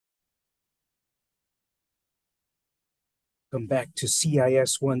Welcome back to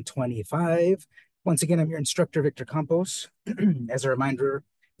CIS125. Once again, I'm your instructor, Victor Campos. As a reminder,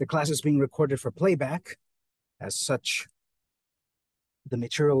 the class is being recorded for playback. As such, the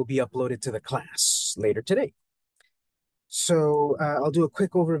material will be uploaded to the class later today. So I'll do a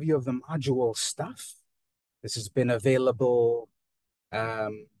quick overview of the module stuff. This has been available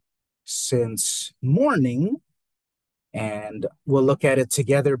since morning, and we'll look at it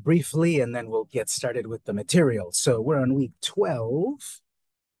together briefly, and then we'll get started with the material. So we're on week 12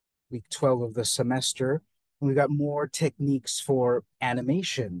 of the semester. And we've got more techniques for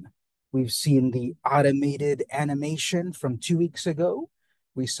animation. We've seen the automated animation from 2 weeks ago.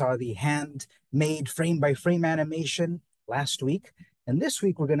 We saw the handmade frame-by-frame animation last week. And this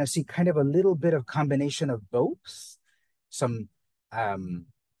week, we're going to see kind of a little bit of combination of both. Some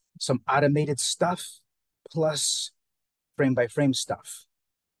automated stuff plus frame-by-frame stuff.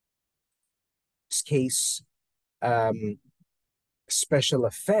 In this case, special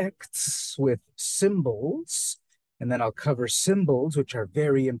effects with symbols, and then I'll cover symbols, which are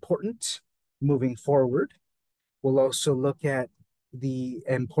very important moving forward. We'll also look at the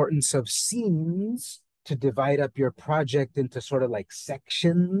importance of scenes to divide up your project into sort of like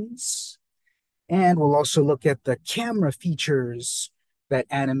sections. And we'll also look at the camera features that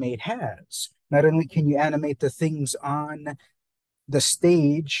Animate has. Not only can you animate the things on the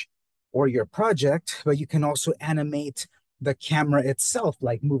stage or your project, but you can also animate the camera itself,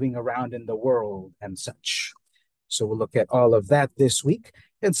 like moving around in the world and such. So we'll look at all of that this week,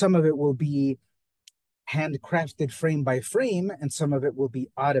 and some of it will be handcrafted frame by frame, and some of it will be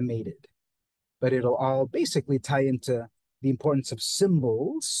automated. But it'll all basically tie into the importance of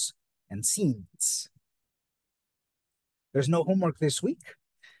symbols and scenes. There's no homework this week,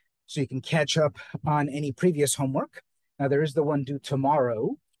 so you can catch up on any previous homework. Now, there is the one due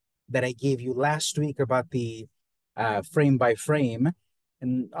tomorrow that I gave you last week about the frame by frame.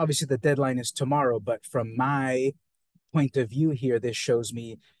 And obviously the deadline is tomorrow, but from my point of view here, this shows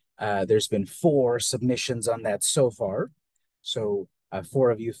me there's been 4 submissions on that so far. So 4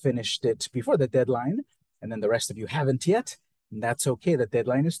 of you finished it before the deadline, and then the rest of you haven't yet. And that's okay. The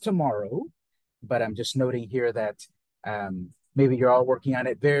deadline is tomorrow, but I'm just noting here that maybe you're all working on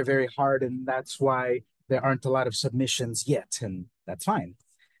it very, very hard, and that's why there aren't a lot of submissions yet, and that's fine.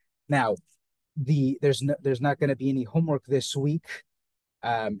 Now, there's not going to be any homework this week,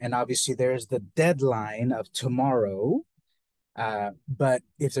 and obviously there's the deadline of tomorrow. But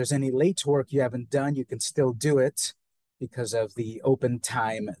if there's any late work you haven't done, you can still do it because of the open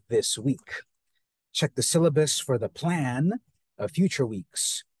time this week. Check the syllabus for the plan of future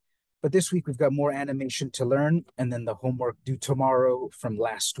weeks. But this week we've got more animation to learn, and then the homework due tomorrow from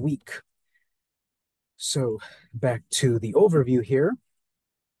last week. So back to the overview here.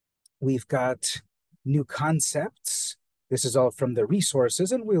 We've got new concepts. This is all from the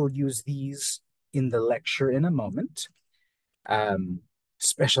resources, and we'll use these in the lecture in a moment.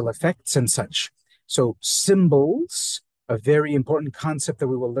 Special effects and such. So symbols, a very important concept that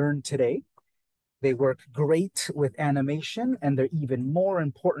we will learn today. They work great with animation, and they're even more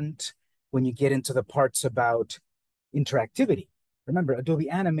important when you get into the parts about interactivity. Remember, Adobe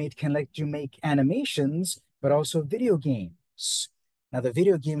Animate can let you make animations, but also video games. Now, the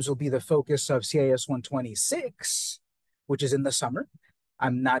video games will be the focus of CIS126, which is in the summer.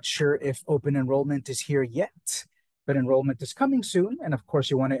 I'm not sure if open enrollment is here yet, but enrollment is coming soon. And of course,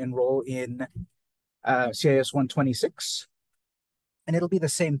 you want to enroll in CIS126. And it'll be the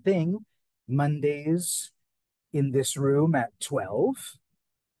same thing, Mondays in this room at 12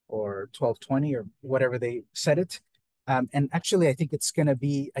 or 12:20 or whatever they set it. And actually, I think it's going to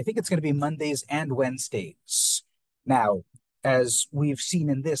be Mondays and Wednesdays. Now, as we've seen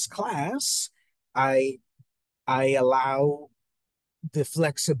in this class, I allow the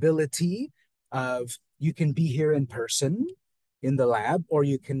flexibility of you can be here in person in the lab, or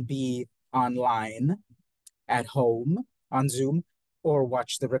you can be online at home on Zoom, or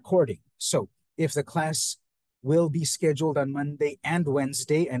watch the recording. So if the class will be scheduled on Monday and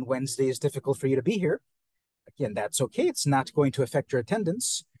Wednesday is difficult for you to be here, again, that's okay. It's not going to affect your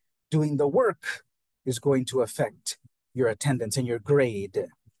attendance. Doing the work is going to affect your attendance and your grade.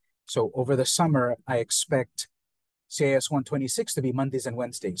 So over the summer, I expect CIS126 to be Mondays and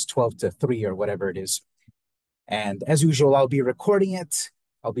Wednesdays, 12 to 3 or whatever it is. And as usual, I'll be recording it.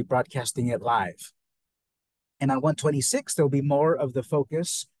 I'll be broadcasting it live. And on 126, there'll be more of the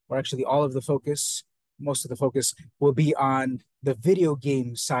focus, or actually all of the focus, most of the focus will be on the video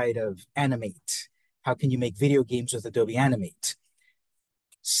game side of Animate. How can you make video games with Adobe Animate?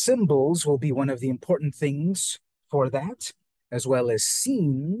 Symbols will be one of the important things for that, as well as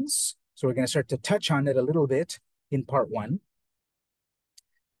scenes. So we're going to start to touch on it a little bit in part one.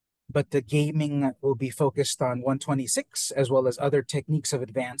 But the gaming will be focused on 126 as well as other techniques of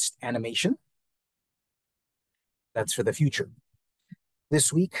advanced animation. That's for the future.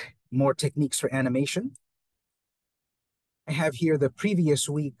 This week, more techniques for animation. I have here the previous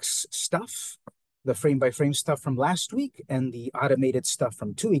week's stuff, the frame-by-frame stuff from last week and the automated stuff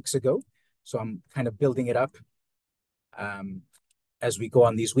from 2 weeks ago. So I'm kind of building it up as we go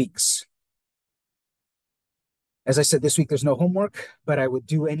on these weeks. As I said, this week there's no homework, but I would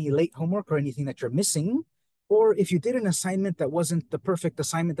do any late homework or anything that you're missing. Or if you did an assignment that wasn't the perfect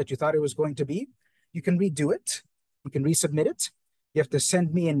assignment that you thought it was going to be, you can redo it. You can resubmit it. You have to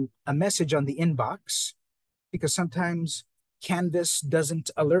send me a message on the inbox because sometimes Canvas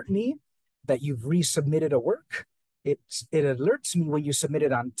doesn't alert me that you've resubmitted a work. It alerts me when you submit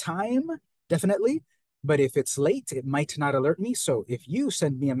it on time, definitely. But if it's late, it might not alert me. So if you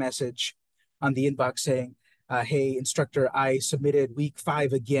send me a message on the inbox saying, hey, instructor, I submitted week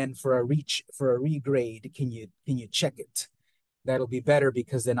 5 again for a regrade. Can you check it? That'll be better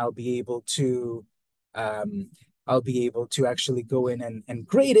because then I'll be able to actually go in and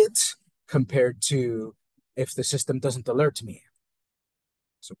grade it compared to if the system doesn't alert me.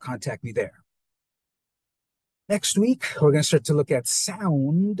 So contact me there. Next week, we're going to start to look at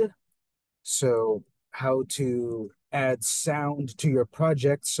sound. So how to add sound to your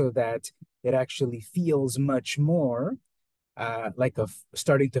project so that it actually feels much more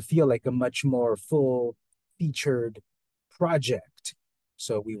starting to feel like a much more full-featured project.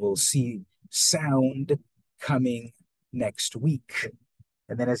 So we will see sound coming next week.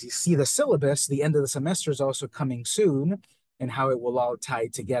 And then as you see the syllabus, the end of the semester is also coming soon and how it will all tie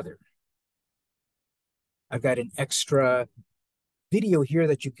together. I've got an extra video here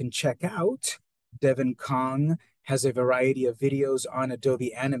that you can check out. Devin Kong has a variety of videos on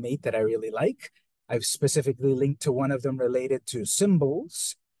Adobe Animate that I really like. I've specifically linked to one of them related to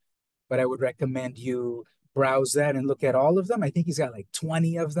symbols, but I would recommend you browse that and look at all of them. I think he's got like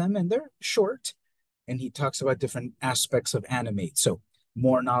 20 of them and they're short and he talks about different aspects of Animate. So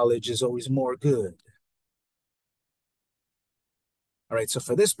more knowledge is always more good. All right, so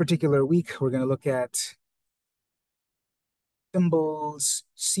for this particular week, we're going to look at symbols,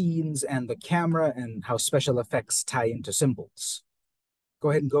 scenes, and the camera and how special effects tie into symbols. Go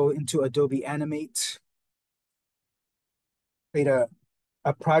ahead and go into Adobe Animate. Create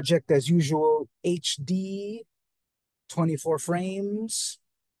a project as usual, HD, 24 frames,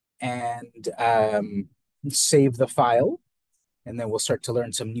 and save the file. And then we'll start to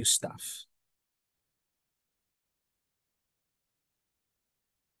learn some new stuff.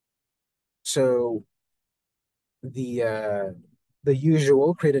 So the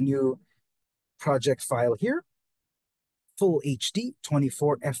usual, create a new project file here, full HD,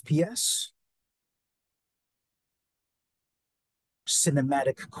 24 FPS,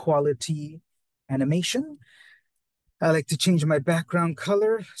 cinematic quality animation. I like to change my background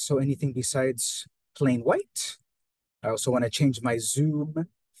color, so anything besides plain white. I also want to change my zoom,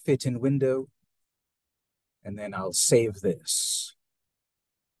 fit in window, and then I'll save this.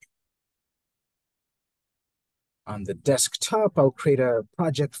 On the desktop, I'll create a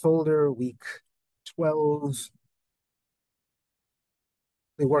project folder, week 12.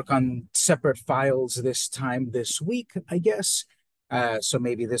 They work on separate files this week, I guess. So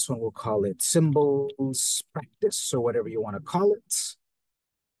maybe this one we'll call it symbols practice or whatever you want to call it.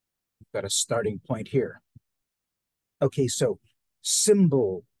 We've got a starting point here. Okay, so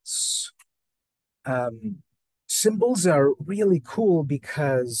symbols. Symbols are really cool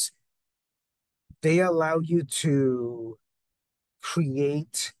because they allow you to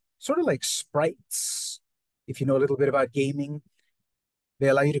create sort of like sprites. If you know a little bit about gaming, they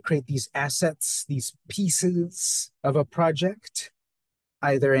allow you to create these assets, these pieces of a project,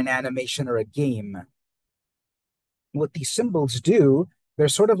 either an animation or a game. What these symbols do, they're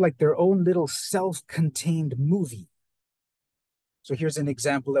sort of like their own little self-contained movie. So here's an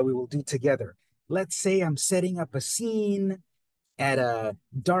example that we will do together. Let's say I'm setting up a scene at a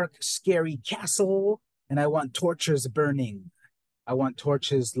dark, scary castle, and I want torches burning. I want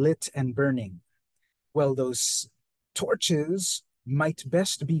torches lit and burning. Well, those torches might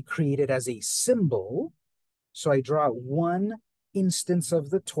best be created as a symbol. So I draw one instance of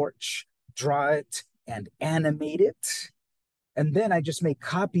the torch, draw it and animate it. And then I just make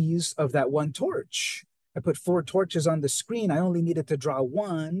copies of that one torch. I put 4 torches on the screen. I only needed to draw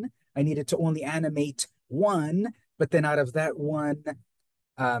one. I needed to only animate one. But then out of that one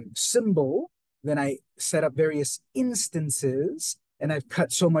symbol, then I set up various instances and I've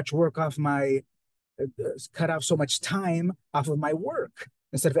cut so much work off cut off so much time off of my work.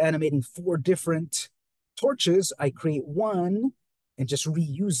 Instead of animating 4 different torches, I create one and just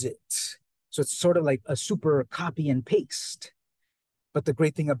reuse it. So it's sort of like a super copy and paste. But the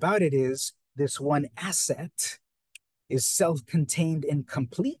great thing about it is this one asset is self-contained and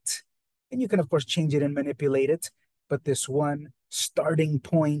complete. And you can, of course, change it and manipulate it. But this one starting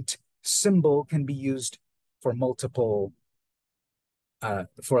point symbol can be used for multiple,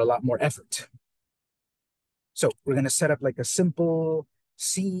 for a lot more effort. So we're going to set up like a simple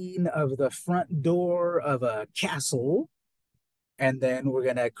scene of the front door of a castle, and then we're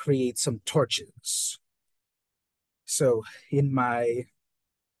going to create some torches. So in my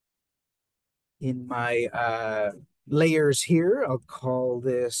layers here, I'll call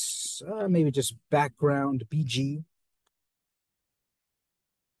this maybe just background BG.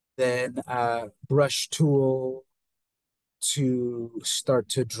 Then brush tool to start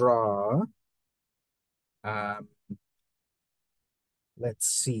to draw. Um, let's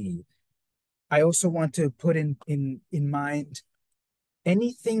see. I also want to put in mind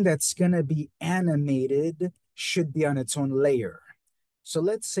anything that's going to be animated should be on its own layer. So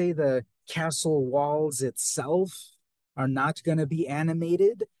let's say the castle walls itself are not going to be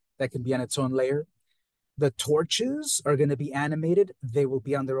animated. That can be on its own layer. The torches are going to be animated. They will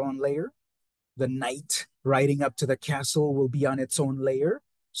be on their own layer. The knight riding up to the castle will be on its own layer.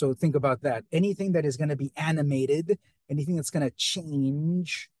 So think about that. Anything that is going to be animated, anything that's going to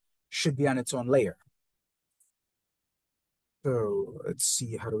change should be on its own layer. So let's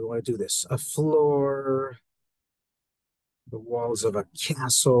see, how do we want to do this? A floor, the walls of a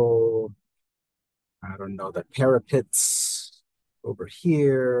castle, I don't know, the parapets over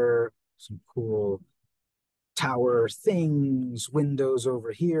here, some cool tower things, windows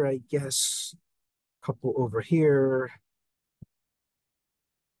over here, I guess, a couple over here.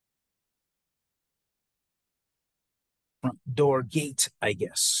 Front door gate, I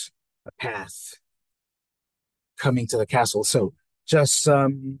guess, a path coming to the castle. So just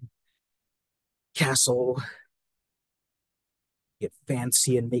some castle, get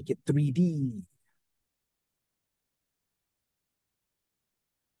fancy and make it 3D.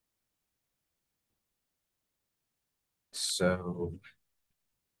 So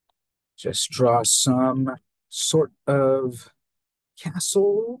just draw some sort of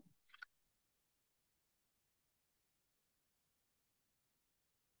castle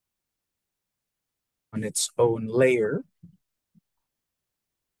on its own layer.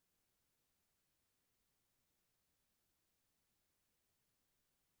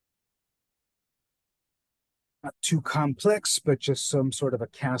 Not too complex, but just some sort of a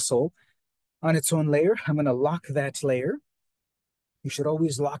castle on its own layer. I'm going to lock that layer. You should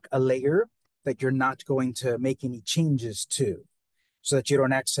always lock a layer that you're not going to make any changes to so that you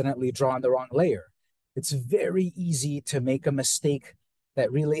don't accidentally draw on the wrong layer. It's very easy to make a mistake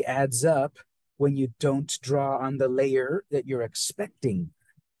that really adds up when you don't draw on the layer that you're expecting.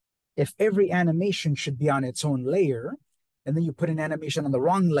 If every animation should be on its own layer, and then you put an animation on the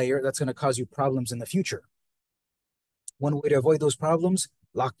wrong layer, that's going to cause you problems in the future. One way to avoid those problems,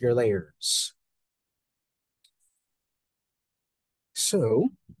 lock your layers. So,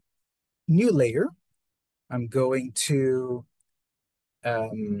 new layer, I'm going to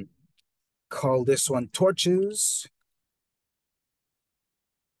call this one torches.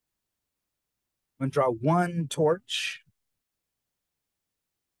 I'm going to draw one torch.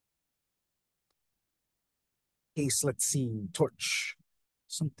 Case, let's see, torch.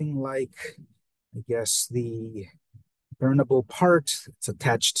 Something like, I guess, the burnable part. It's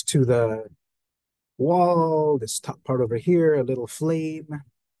attached to the wall, this top part over here, a little flame.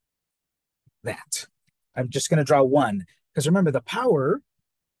 That. I'm just going to draw one. Because remember, the power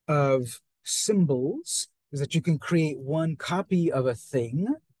of symbols is that you can create one copy of a thing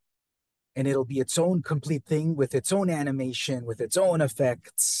and it'll be its own complete thing with its own animation, with its own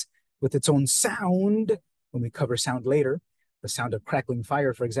effects, with its own sound. When we cover sound later, the sound of crackling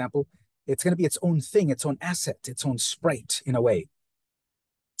fire, for example, it's going to be its own thing, its own asset, its own sprite in a way.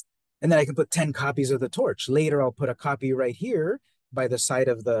 And then I can put 10 copies of the torch. Later, I'll put a copy right here by the side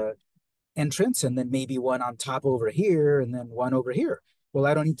of the entrance, and then maybe one on top over here, and then one over here. Well,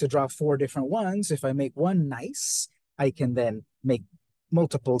 I don't need to draw 4 different ones. If I make one nice, I can then make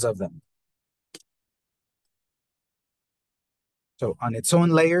multiples of them. So on its own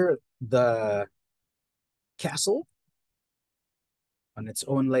layer, the castle. On its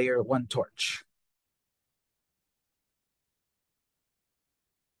own layer, one torch.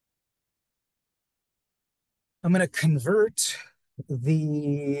 I'm going to convert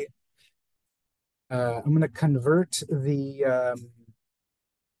the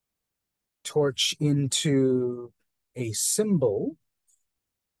torch into a symbol.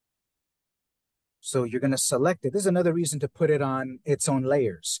 So you're going to select it. This is another reason to put it on its own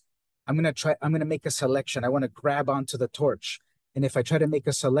layers. I'm going to make a selection. I want to grab onto the torch. And if I try to make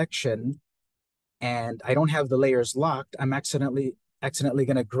a selection and I don't have the layers locked, I'm accidentally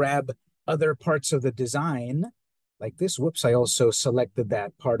going to grab other parts of the design like this. Whoops, I also selected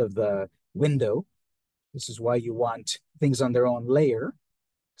that part of the window. This is why you want things on their own layer.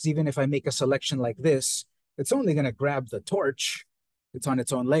 Because even if I make a selection like this, it's only going to grab the torch. It's on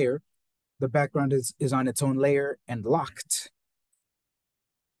its own layer. The background is on its own layer and locked.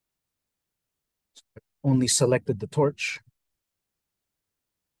 Only selected the torch.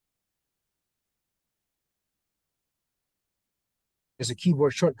 There's a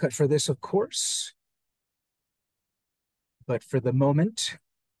keyboard shortcut for this, of course. But for the moment,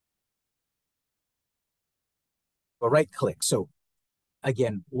 we'll right click. So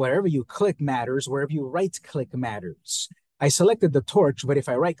again, wherever you click matters, wherever you right click matters. I selected the torch, but if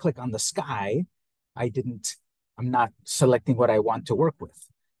I right click on the sky, I'm not selecting what I want to work with.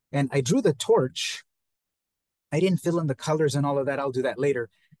 And I drew the torch. I didn't fill in the colors and all of that. I'll do that later.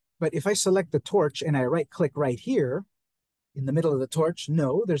 But if I select the torch and I right click right here in the middle of the torch,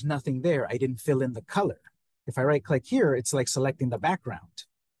 no, there's nothing there. I didn't fill in the color. If I right click here, it's like selecting the background.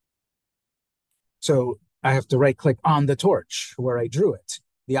 So I have to right click on the torch where I drew it.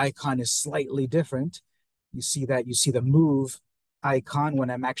 The icon is slightly different. You see the move icon when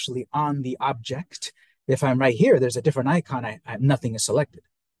I'm actually on the object. If I'm right here, there's a different icon. Nothing is selected.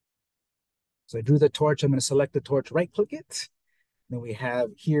 So I drew the torch. I'm going to select the torch, right click it. Then we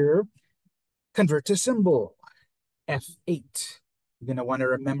have here, convert to symbol, F8. You're going to want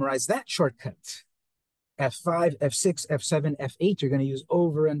to memorize that shortcut. F5, F6, F7, F8, you're going to use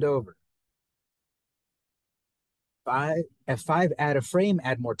over and over. F5, add a frame,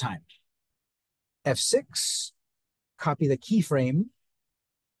 add more time. F6, copy the keyframe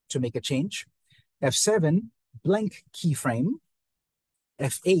to make a change. F7, blank keyframe.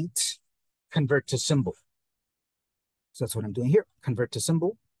 F8, convert to symbol. So that's what I'm doing here, convert to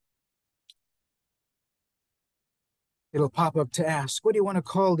symbol. It'll pop up to ask, what do you want to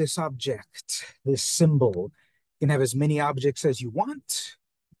call this object, this symbol? You can have as many objects as you want.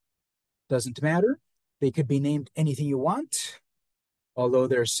 Doesn't matter. They could be named anything you want, although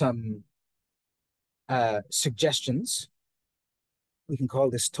there's some suggestions. We can call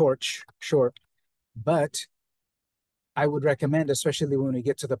this torch, sure. But I would recommend, especially when we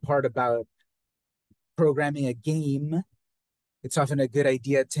get to the part about programming a game, it's often a good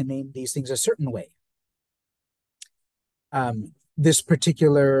idea to name these things a certain way. This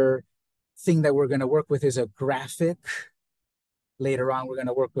particular thing that we're going to work with is a graphic. Later on, we're going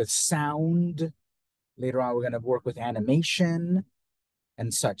to work with sound. Later on, we're going to work with animation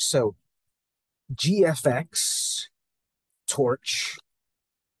and such. So GFX, torch,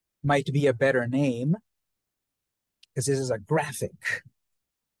 might be a better name because this is a graphic.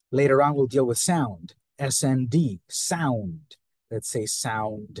 Later on, we'll deal with sound, SND, sound. Let's say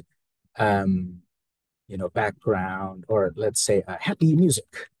sound, background, or let's say happy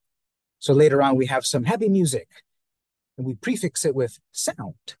music. So later on, we have some happy music, and we prefix it with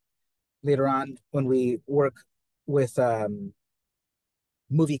sound. Later on, when we work with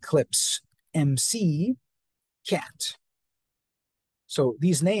movie clips, MC, cat. So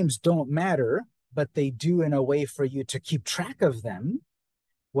these names don't matter, but they do in a way for you to keep track of them.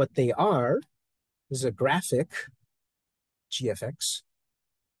 What they are is a graphic, GFX,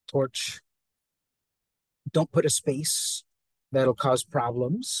 torch. Don't put a space. That'll cause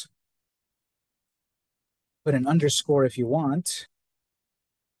problems. Put an underscore if you want.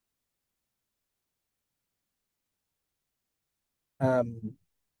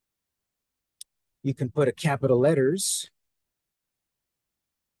 You can put a capital letters,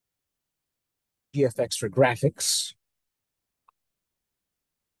 GFX for graphics.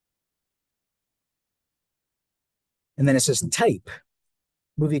 And then it says type,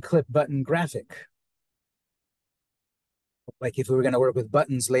 movie clip button graphic. Like if we were going to work with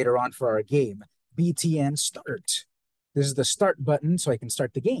buttons later on for our game, BTN start. This is the start button, so I can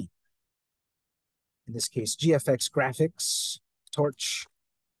start the game. In this case, GFX graphics, torch,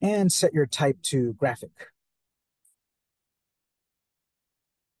 and set your type to graphic.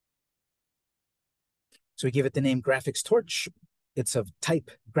 So we give it the name graphics torch. It's of type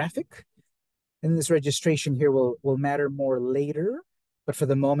graphic. And this registration here will matter more later, but for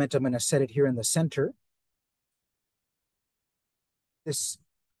the moment, I'm going to set it here in the center. This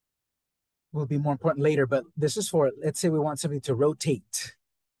will be more important later, but this is for, let's say we want something to rotate.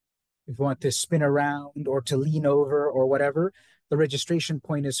 If we want to spin around or to lean over or whatever, the registration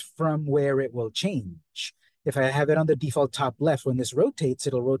point is from where it will change. If I have it on the default top left, when this rotates,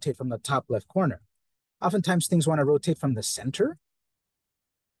 it'll rotate from the top left corner. Oftentimes things want to rotate from the center.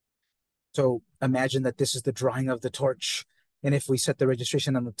 So imagine that this is the drawing of the torch. And if we set the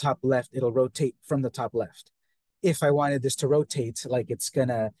registration on the top left, it'll rotate from the top left. If I wanted this to rotate, like it's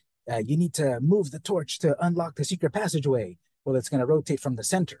gonna, you need to move the torch to unlock the secret passageway. Well, it's gonna rotate from the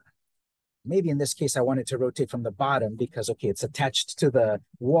center. Maybe in this case, I want it to rotate from the bottom because, okay, it's attached to the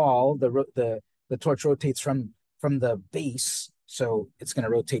wall. The torch rotates from the base, so it's gonna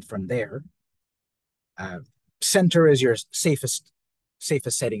rotate from there. Uh, Center is your safest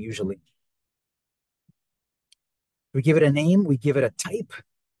setting usually. We give it a name, we give it a type,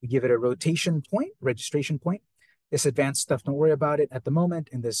 we give it a rotation point, registration point. This advanced stuff, don't worry about it at the moment.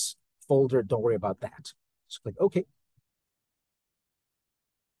 In this folder, don't worry about that. Just click OK.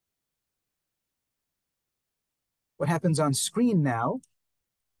 What happens on screen now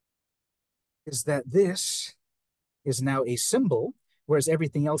is that this is now a symbol, whereas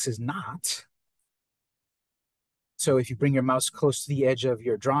everything else is not. So if you bring your mouse close to the edge of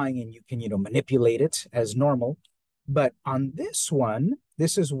your drawing and you can, manipulate it as normal. But on this one,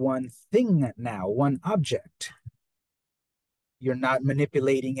 this is one thing now, one object. You're not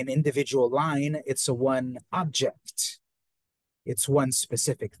manipulating an individual line. It's a one object. It's one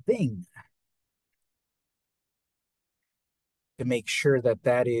specific thing. To make sure that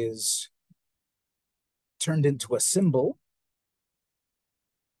that is turned into a symbol,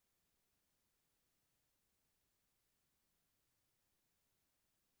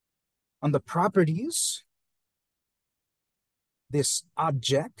 on the properties, this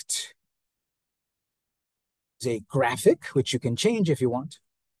object is a graphic, which you can change if you want.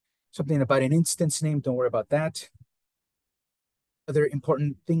 Something about an instance name, don't worry about that. Other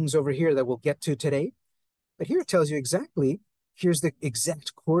important things over here that we'll get to today. But here it tells you exactly, here's the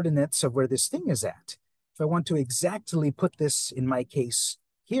exact coordinates of where this thing is at. If I want to exactly put this, in my case,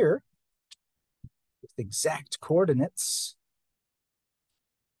 here, with exact coordinates,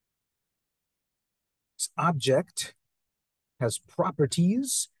 this object has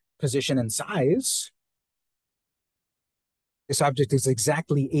properties, position, and size. This object is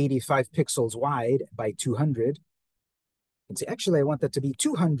exactly 85 pixels wide by 200. And say, actually, I want that to be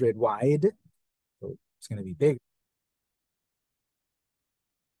 200 wide. So it's going to be big.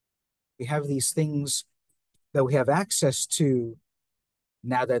 We have these things that we have access to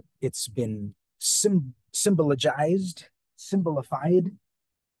now that it's been symbolified.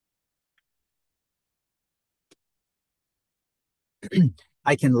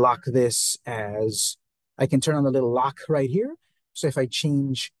 I can lock this as, I can turn on the little lock right here. So if I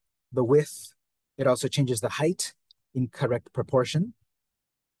change the width, it also changes the height in correct proportion.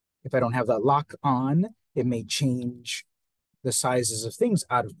 If I don't have that lock on, it may change the sizes of things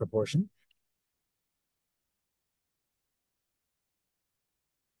out of proportion.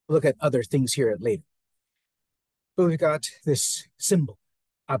 Look at other things here later. But we've got this symbol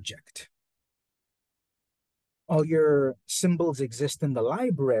object. All your symbols exist in the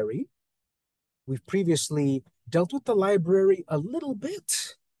library. We've previously dealt with the library a little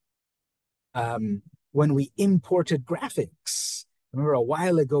bit when we imported graphics. Remember a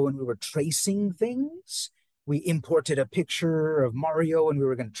while ago when we were tracing things? We imported a picture of Mario and we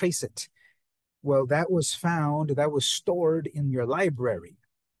were going to trace it. Well, that was stored in your library.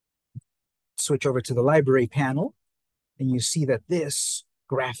 Switch over to the library panel, and you see that this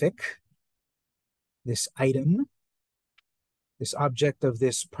graphic, this item, this object of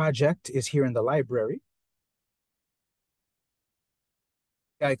this project is here in the library.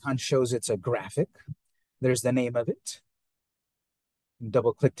 The icon shows it's a graphic. There's the name of it.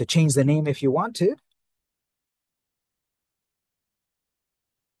 Double click to change the name if you wanted.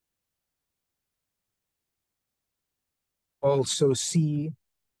 Also see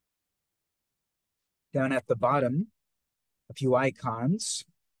down at the bottom a few icons.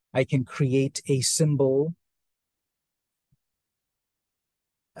 I can create a symbol.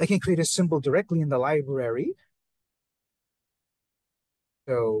 I can create a symbol directly in the library.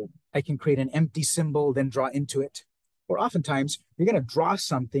 So I can create an empty symbol, then draw into it. Or oftentimes, you're going to draw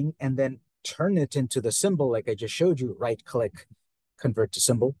something and then turn it into the symbol like I just showed you. Right-click, convert to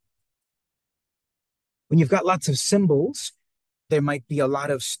symbol. When you've got lots of symbols, there might be a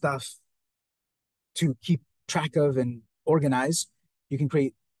lot of stuff to keep track of and organize. You can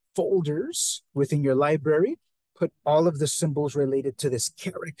create folders within your library, put all of the symbols related to this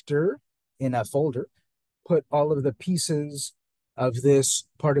character in a folder, put all of the pieces of this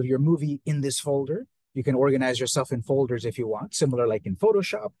part of your movie in this folder. You can organize yourself in folders if you want, similar like in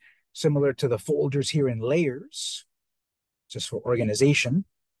Photoshop, similar to the folders here in layers, just for organization.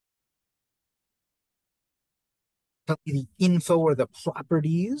 Tell me the info or the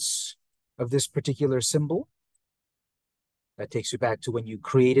properties of this particular symbol. That takes you back to when you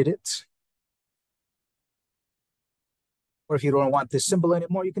created it. Or if you don't want this symbol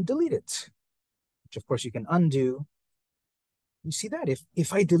anymore, you can delete it, which of course you can undo. You see that?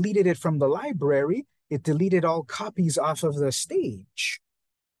 If I deleted it from the library, it deleted all copies off of the stage,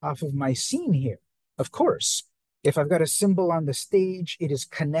 off of my scene here. Of course, if I've got a symbol on the stage, it is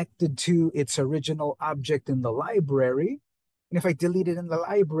connected to its original object in the library. And if I delete it in the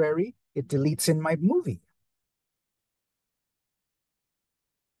library, it deletes in my movie.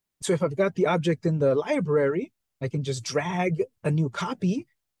 So if I've got the object in the library, I can just drag a new copy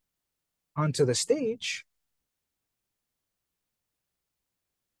onto the stage.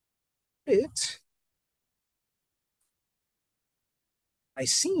 My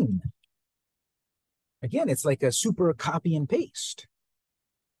scene. Again, it's like a super copy and paste.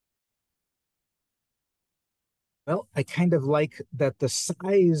 Well, I kind of like that the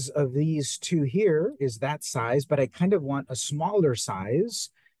size of these two here is that size, but I kind of want a smaller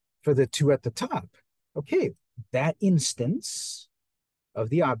size for the two at the top. Okay, that instance of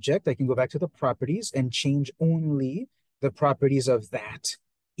the object, I can go back to the properties and change only the properties of that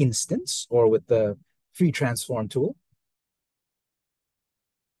instance, or with the free transform tool.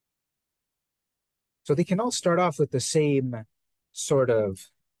 So they can all start off with the same sort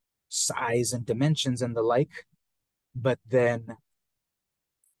of size and dimensions and the like, but then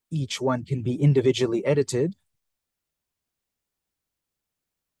each one can be individually edited.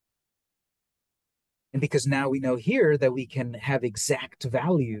 And because now we know here that we can have exact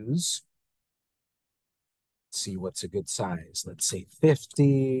values. Let's see what's a good size. Let's say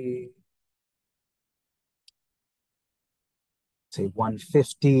 50. Say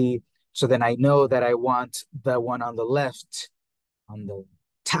 150. So then I know that I want the one on the left on the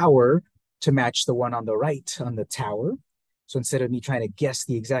tower to match the one on the right on the tower. So instead of me trying to guess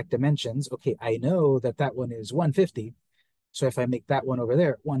the exact dimensions, okay, I know that that one is 150. So if I make that one over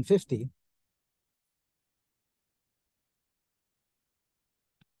there 150,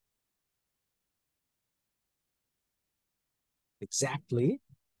 exactly.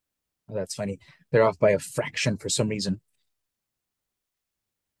 Oh, that's funny. They're off by a fraction for some reason.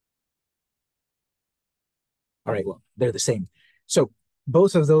 All right, well, they're the same. So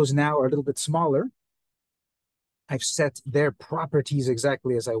both of those now are a little bit smaller. I've set their properties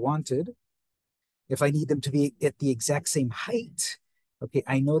exactly as I wanted. If I need them to be at the exact same height, okay,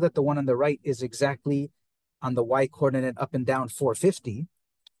 I know that the one on the right is exactly on the y coordinate up and down 450.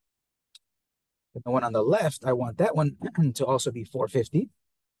 And the one on the left, I want that one to also be 450.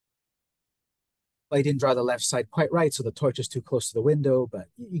 I didn't draw the left side quite right, so the torch is too close to the window, but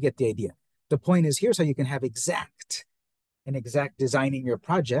you get the idea. The point is, here's how you can have exact designing your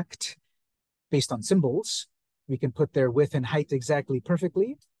project based on symbols. We can put their width and height exactly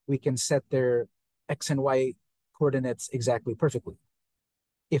perfectly. We can set their X and Y coordinates exactly perfectly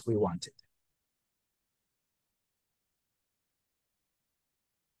if we wanted.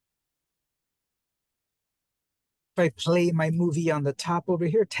 If I play my movie on the top over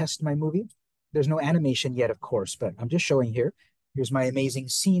here, test my movie, there's no animation yet, of course, but I'm just showing here. Here's my amazing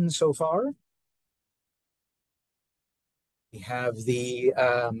scene so far. We have the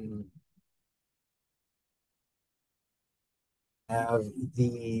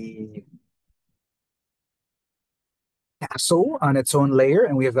castle on its own layer,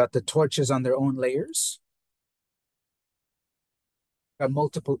 and we have got the torches on their own layers. Got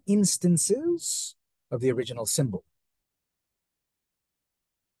multiple instances of the original symbol.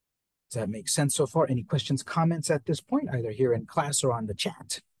 Does that make sense so far? Any questions, comments at this point, either here in class or on the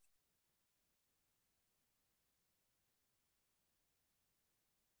chat?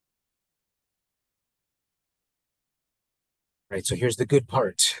 Right, so here's the good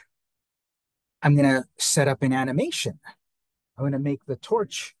part. I'm going to set up an animation. I'm going to make the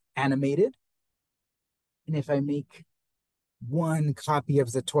torch animated. And if I make one copy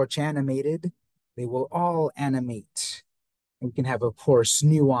of the torch animated, they will all animate. And we can have, of course,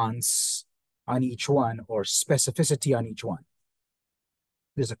 nuance on each one or specificity on each one.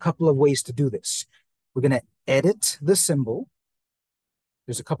 There's a couple of ways to do this. We're going to edit the symbol.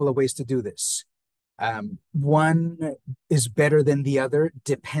 There's a couple of ways to do this. One is better than the other,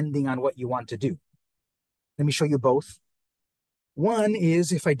 depending on what you want to do. Let me show you both. One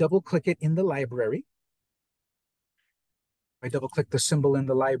is if I double click it in the library, I double click the symbol in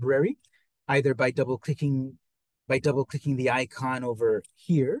the library, either by double clicking the icon over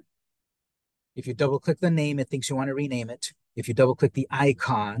here. If you double click the name, it thinks you want to rename it. If you double click the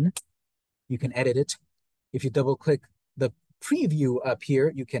icon, you can edit it. If you double click the preview up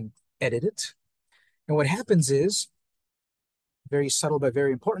here, you can edit it. And what happens is very subtle but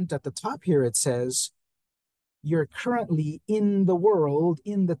very important. At the top here, it says, you're currently in the world,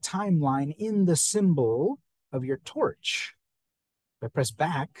 in the timeline, in the symbol of your torch. If I press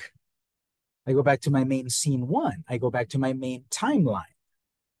back, I go back to my main scene one. I go back to my main timeline.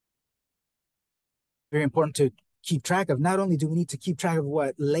 Very important to keep track of. Not only do we need to keep track of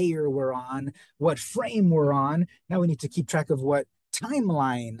what layer we're on, what frame we're on, now we need to keep track of what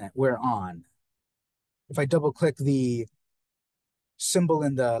timeline we're on. If I double click the symbol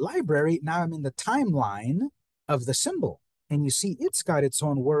in the library, now I'm in the timeline of the symbol. And you see it's got its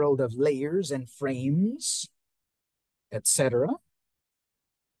own world of layers and frames, etc.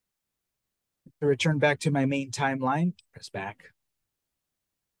 To return back to my main timeline, press back.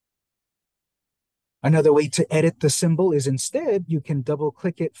 Another way to edit the symbol is instead you can double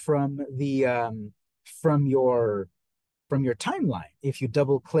click it from the from your timeline. If you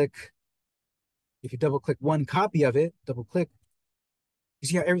double click one copy of it, double click, you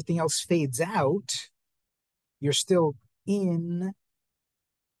see how everything else fades out. You're still in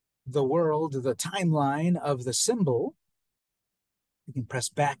the world, the timeline of the symbol. You can press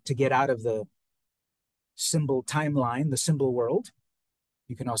back to get out of the symbol timeline, the symbol world.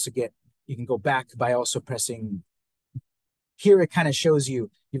 You can also you can go back by also pressing. Here it kind of shows you've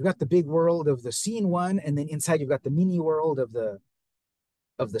got the big world of the scene one, and then inside you've got the mini world of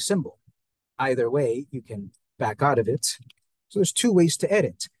the symbol. Either way, you can back out of it. So there's two ways to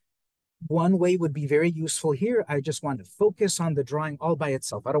edit. One way would be very useful here. I just want to focus on the drawing all by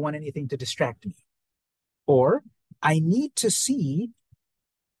itself. I don't want anything to distract me. Or I need to see,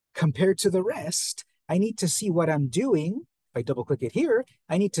 compared to the rest, I need to see what I'm doing. If I double click it here,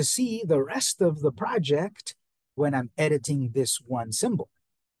 I need to see the rest of the project when I'm editing this one symbol.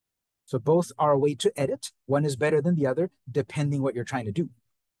 So both are a way to edit. One is better than the other, depending what you're trying to do.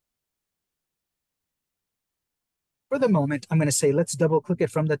 For the moment, I'm going to say, let's double click it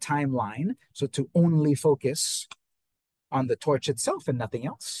from the timeline. So to only focus on the torch itself and nothing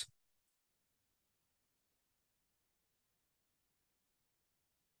else.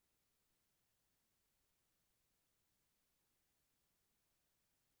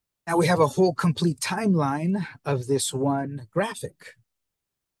 Now we have a whole complete timeline of this one graphic.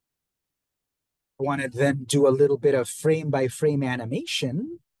 I want to then do a little bit of frame by frame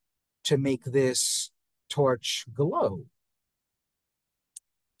animation to make this torch glow.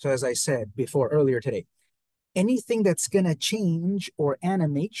 So as I said before earlier today, anything that's going to change or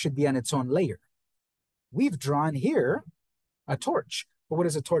animate should be on its own layer. We've drawn here a torch. But what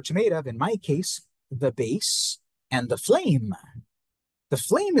is a torch made of? In my case, the base and the flame. The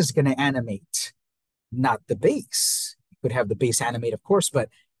flame is going to animate, not the base. You could have the base animate, of course, but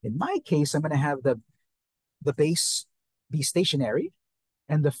in my case, I'm going to have the base be stationary,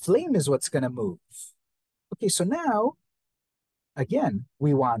 and the flame is what's going to move. Okay, so now, again,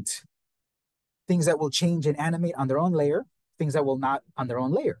 we want things that will change and animate on their own layer, things that will not on their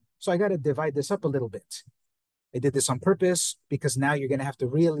own layer. So I got to divide this up a little bit. I did this on purpose because now you're going to have to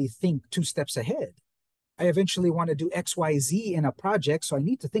really think 2 steps ahead. I eventually want to do X, Y, Z in a project, so I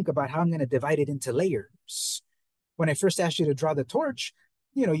need to think about how I'm going to divide it into layers. When I first asked you to draw the torch,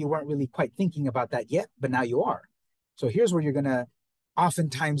 you weren't really quite thinking about that yet, but now you are. So here's where you're going to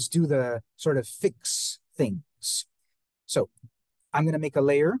oftentimes do the sort of fix things. So I'm going to make a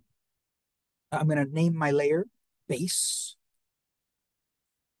layer. I'm going to name my layer base.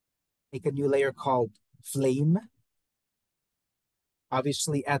 Make a new layer called flame.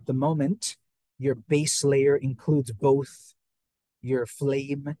 Obviously, at the moment, your base layer includes both your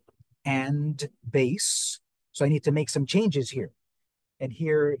flame and base. So I need to make some changes here. And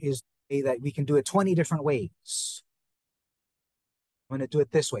here is a way that we can do it 20 different ways. I'm going to do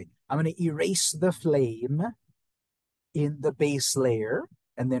it this way. I'm going to erase the flame in the base layer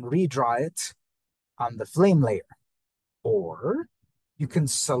and then redraw it on the flame layer. Or you can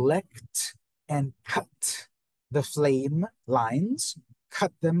select and cut the flame lines,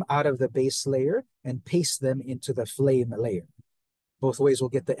 cut them out of the base layer, and paste them into the flame layer. Both ways will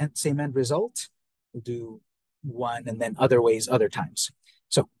get the same end result. We'll do one and then other ways other times.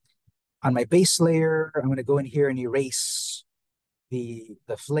 So on my base layer, I'm going to go in here and erase the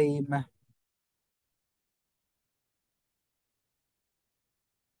flame.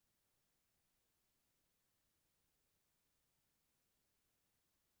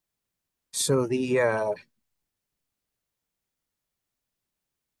 So the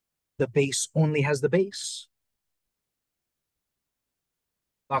base only has the base.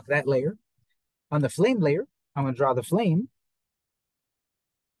 Lock that layer. On the flame layer, I'm going to draw the flame.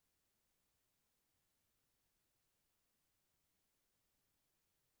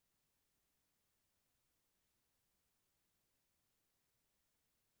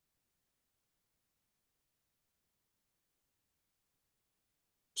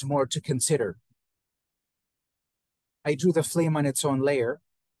 There's more to consider. I drew the flame on its own layer,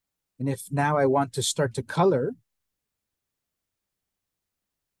 and if now I want to start to color,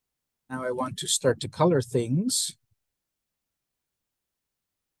 things.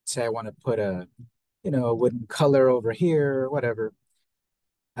 Say I want to put a, a wooden color over here, whatever.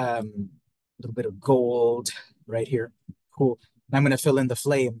 A little bit of gold right here. Cool. And I'm going to fill in the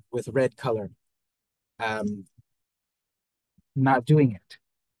flame with red color. Not doing it.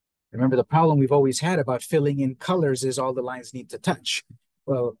 Remember, the problem we've always had about filling in colors is all the lines need to touch.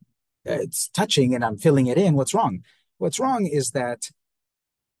 Well, it's touching and I'm filling it in. What's wrong? What's wrong is that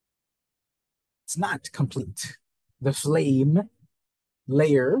it's not complete. The flame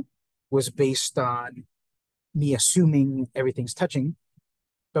layer was based on me assuming everything's touching,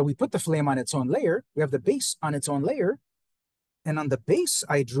 but we put the flame on its own layer. We have the base on its own layer. And on the base,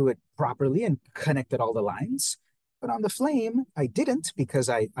 I drew it properly and connected all the lines. But on the flame, I didn't because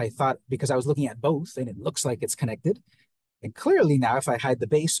I thought, because I was looking at both and it looks like it's connected. And clearly now, if I hide the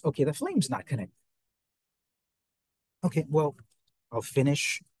base, okay, the flame's not connected. Okay, well, I'll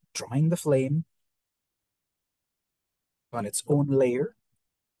finish drawing the flame on its own layer.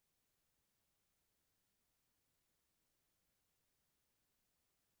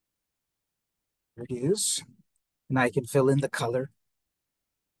 There it is. And I can fill in the color.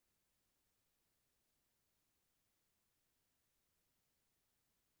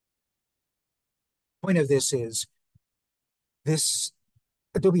 Point of this is this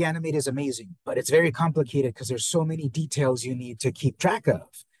Adobe Animate is amazing, but it's very complicated because there's so many details you need to keep track of.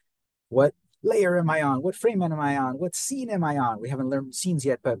 What layer am I on? What frame am I on? What scene am I on? We haven't learned scenes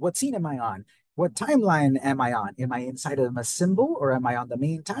yet, but what scene am I on? What timeline am I on? Am I inside of a symbol or am I on the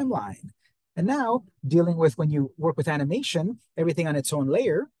main timeline? And now dealing with when you work with animation, everything on its own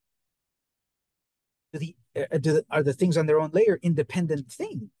layer, are the things on their own layer independent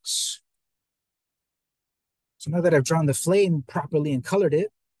things? So now that I've drawn the flame properly and colored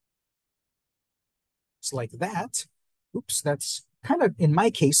it, it's like that. Oops, that's kind of, in my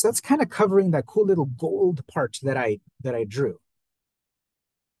case, that's kind of covering that cool little gold part that I drew.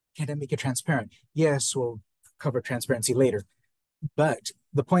 Can't I make it transparent? Yes, we'll cover transparency later. But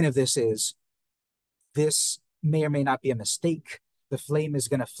the point of this is this may or may not be a mistake. The flame is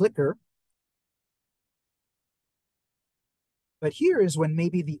going to flicker. But here is when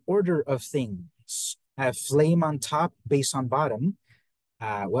maybe the order of things. I have flame on top, base on bottom.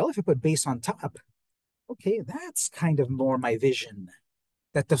 Well, if I put base on top, okay, that's kind of more my vision,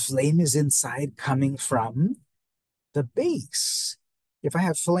 that the flame is inside coming from the base. If I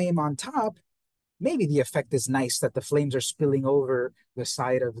have flame on top, maybe the effect is nice that the flames are spilling over the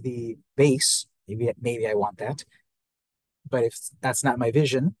side of the base. Maybe I want that. But if that's not my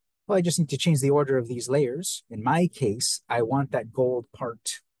vision, well, I just need to change the order of these layers. In my case, I want that gold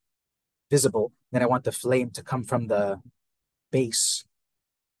part visible. Then I want the flame to come from the base.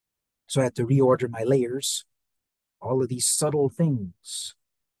 So I have to reorder my layers. All of these subtle things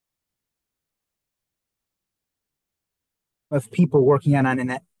of people working on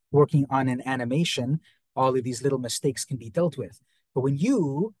an animation, all of these little mistakes can be dealt with. But when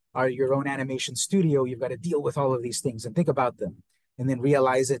you are your own animation studio, you've got to deal with all of these things and think about them and then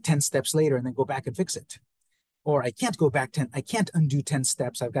realize it 10 steps later and then go back and fix it. Or I can't go back 10, I can't undo 10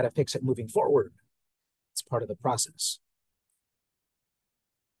 steps. I've got to fix it moving forward. It's part of the process.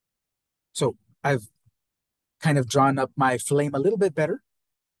 So I've kind of drawn up my flame a little bit better.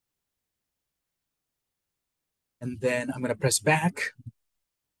 And then I'm going to press back.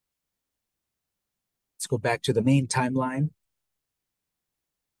 Let's go back to the main timeline.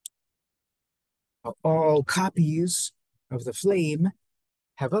 All copies of the flame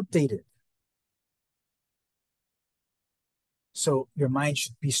have updated. So your mind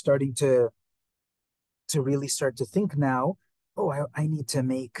should be starting to really start to think now, oh, I need to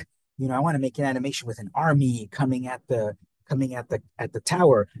make, I want to make an animation with an army coming at the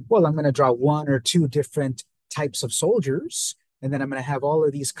tower. Well, I'm going to draw one or two different types of soldiers, and then I'm going to have all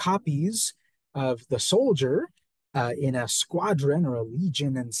of these copies of the soldier in a squadron or a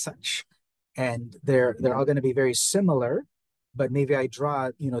legion and such. And they're all going to be very similar, but maybe I draw,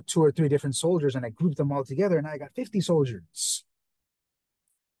 2 or 3 different soldiers and I group them all together and I got 50 soldiers.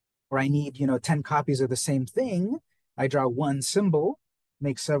 Or I need, 10 copies of the same thing. I draw one symbol,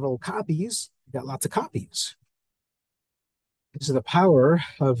 make several copies, got lots of copies. This is the power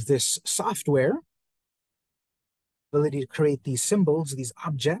of this software, ability to create these symbols, these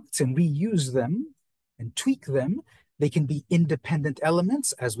objects, and reuse them and tweak them. They can be independent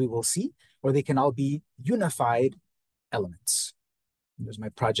elements, as we will see, or they can all be unified elements. Here's my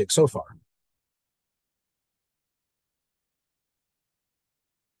project so far.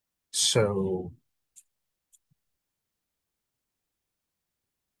 So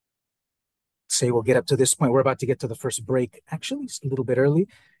say we'll get up to this point. We're about to get to the first break. Actually, it's a little bit early.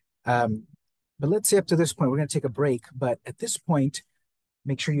 Um, but let's say up to this point, we're going to take a break. But at this point,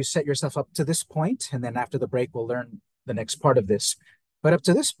 make sure you set yourself up to this point, and then after the break, we'll learn the next part of this. But up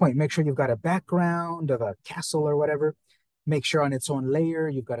to this point, make sure you've got a background of a castle or whatever. Make sure on its own layer,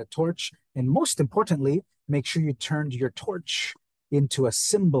 you've got a torch. And most importantly, make sure you turned your torch into a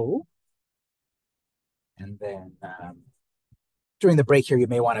symbol. And then during the break here, you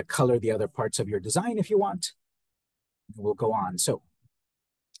may want to color the other parts of your design if you want. We'll go on. So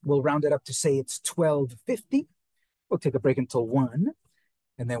we'll round it up to say it's 12:50. We'll take a break until 1,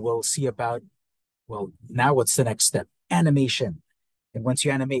 and then we'll see about, well, now what's the next step? Animation. And once you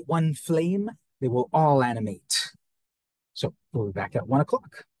animate one flame, they will all animate. So we'll be back at 1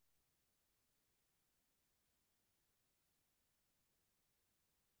 o'clock.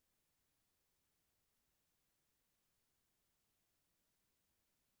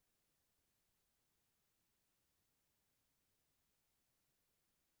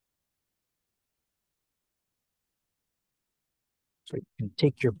 So you can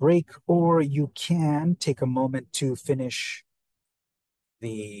take your break, or you can take a moment to finish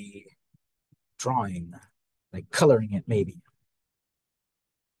the drawing, like coloring it maybe.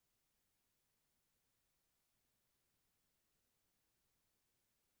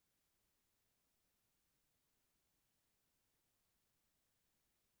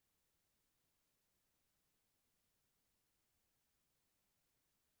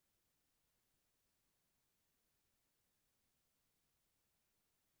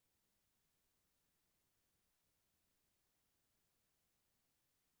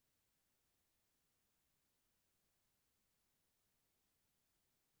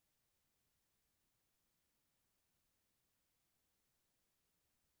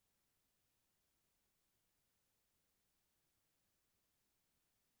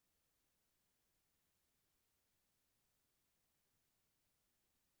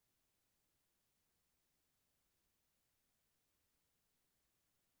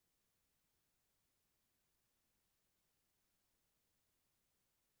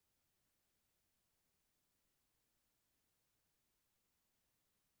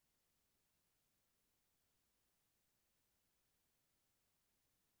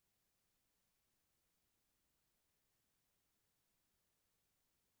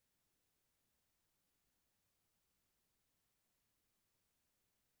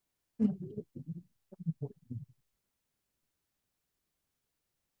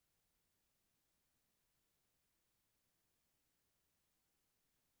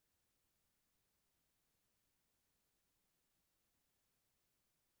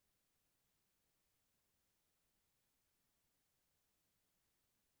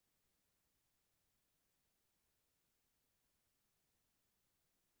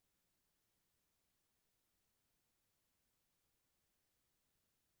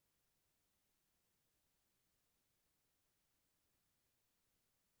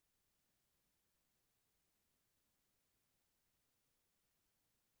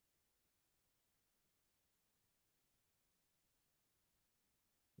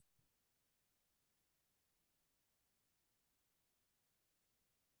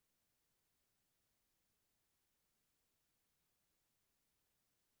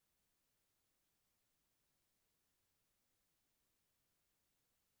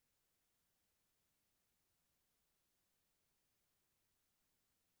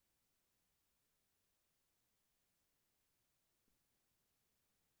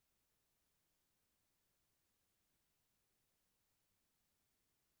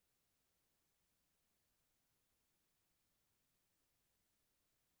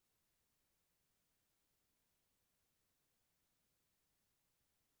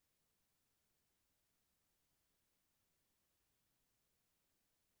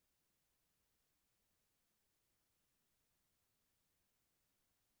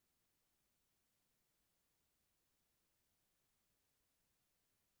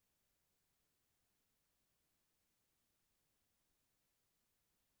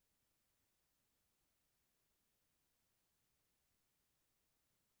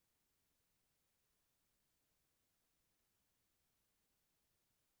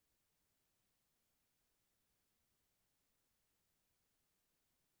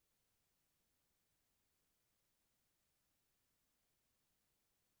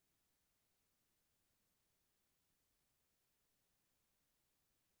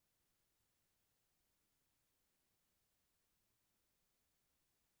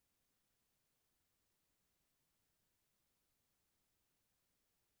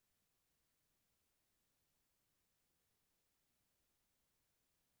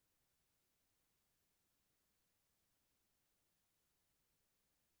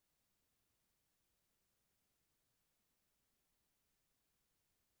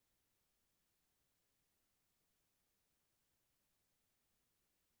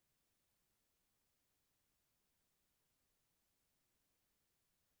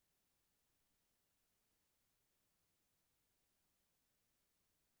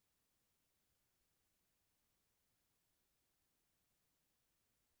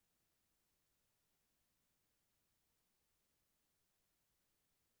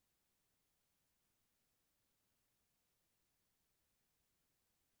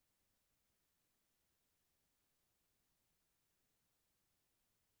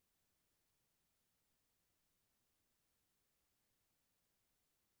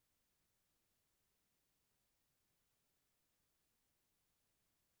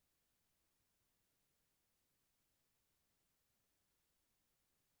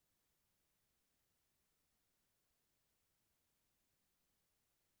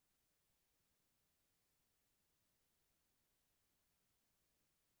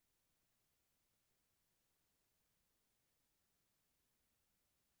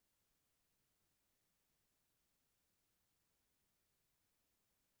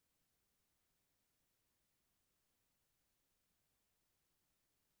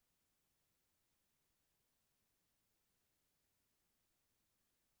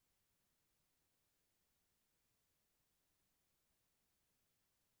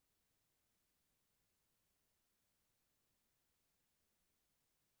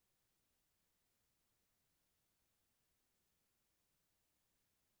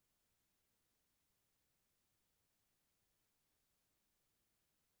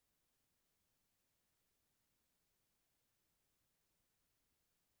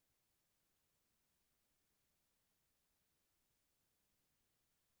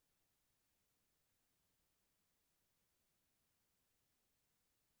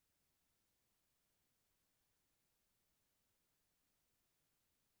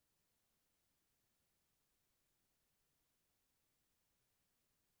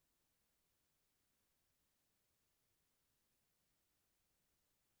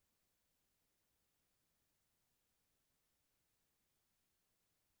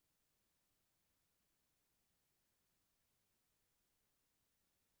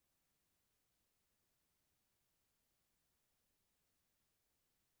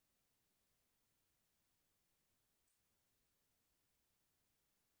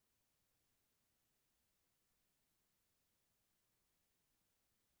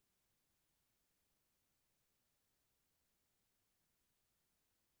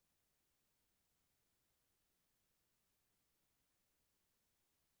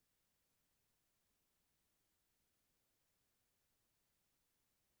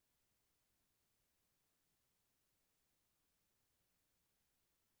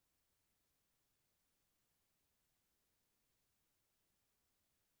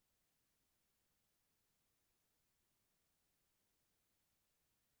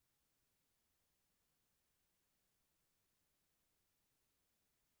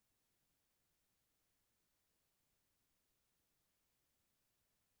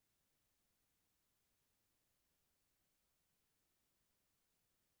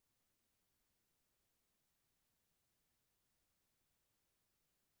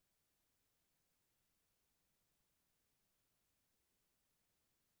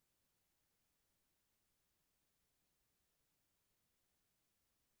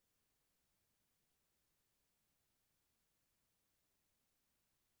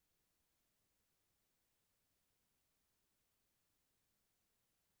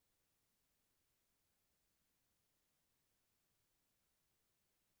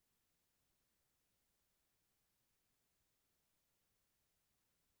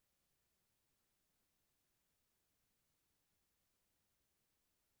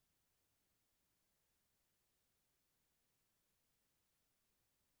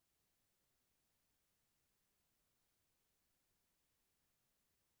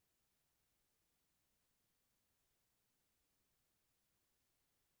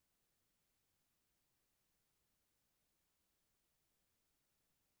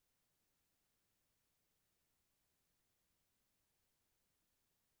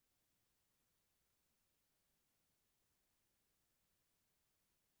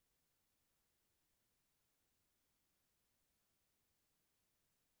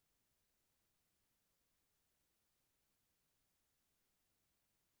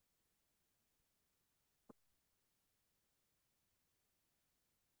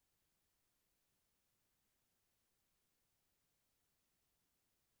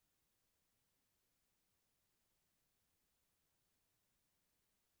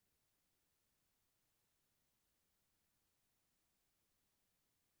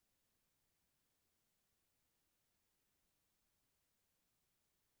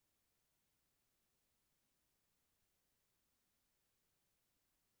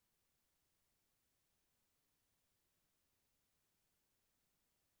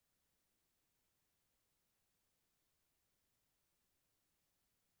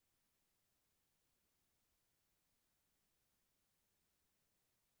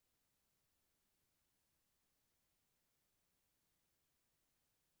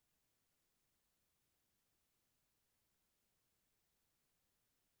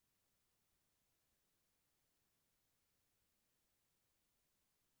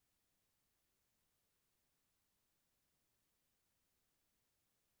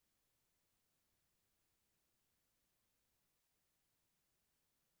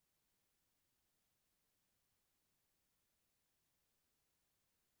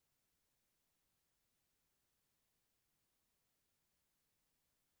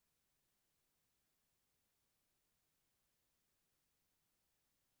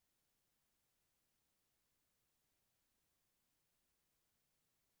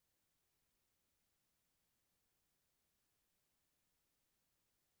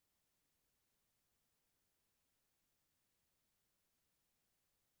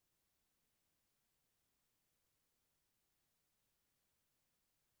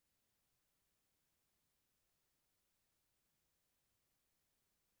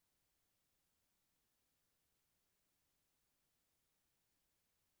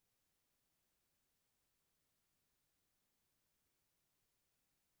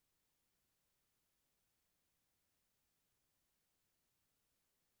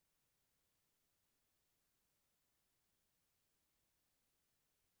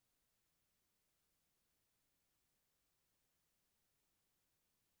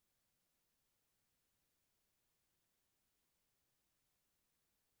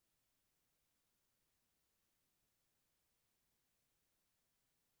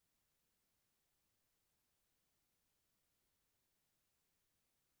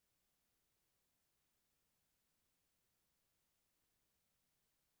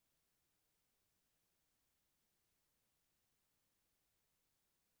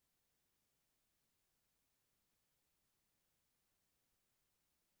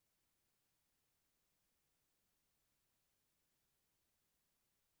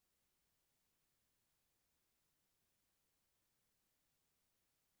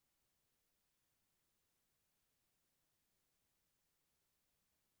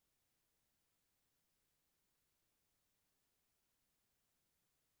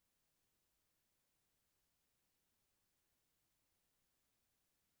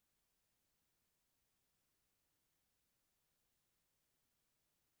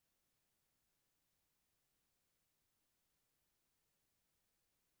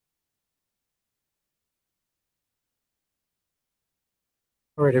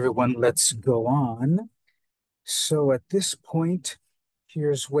 All right, everyone, let's go on. So at this point,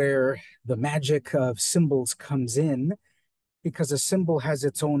 here's where the magic of symbols comes in because a symbol has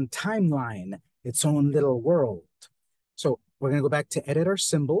its own timeline, its own little world. So we're going to go back to edit our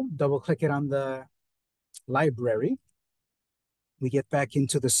symbol, double click it on the library. We get back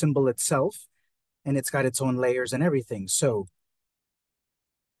into the symbol itself, and it's got its own layers and everything. So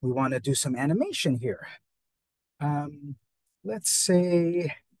we want to do some animation here. Um, let's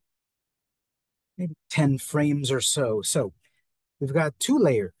say maybe 10 frames or so. So we've got two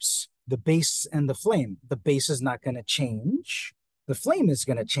layers, the base and the flame. The base is not going to change. The flame is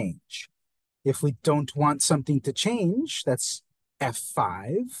going to change. If we don't want something to change, that's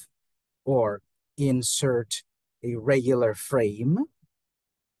F5 or insert a regular frame.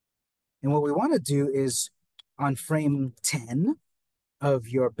 And what we want to do is on frame 10 of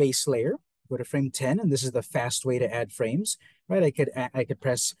your base layer, go to frame 10, and this is the fast way to add frames, right? I could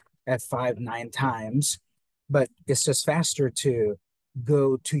press F5 9 times, but it's just faster to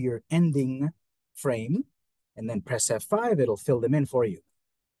go to your ending frame and then press F5, it'll fill them in for you.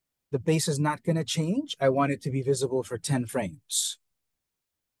 The base is not going to change. I want it to be visible for 10 frames.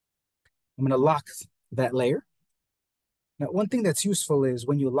 I'm going to lock that layer. Now, one thing that's useful is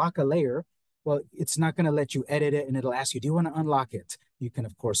when you lock a layer, well, it's not going to let you edit it and it'll ask you, do you want to unlock it? You can,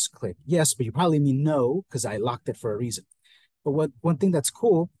 of course, click yes, but you probably mean no because I locked it for a reason. But one thing that's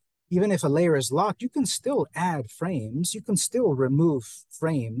cool, even if a layer is locked, you can still add frames. You can still remove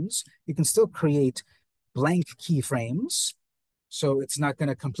frames. You can still create blank keyframes. So it's not going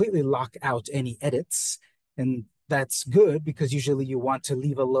to completely lock out any edits. And that's good because usually you want to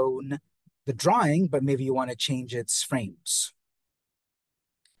leave alone the drawing, but maybe you want to change its frames.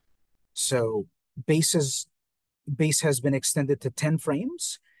 So base has been extended to 10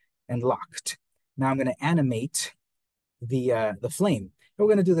 frames and locked. Now I'm going to animate the flame. We're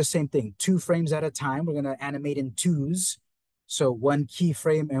going to do the same thing, 2 frames at a time. We're going to animate in twos. So one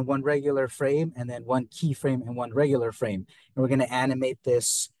keyframe and one regular frame, and then one keyframe and one regular frame. And we're going to animate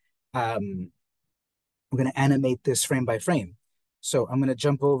this. We're going to animate this frame by frame. So I'm going to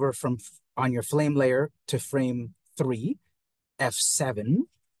jump over from on your flame layer to frame 3, F7,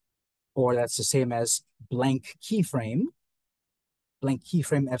 or that's the same as blank keyframe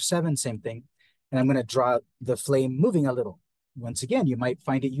F7, same thing. And I'm going to draw the flame moving a little. Once again, you might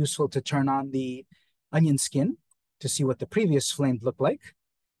find it useful to turn on the onion skin to see what the previous flame looked like.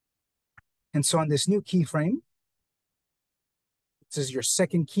 And so on this new keyframe, this is your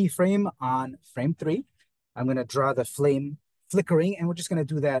second keyframe on frame 3. I'm going to draw the flame flickering, and we're just going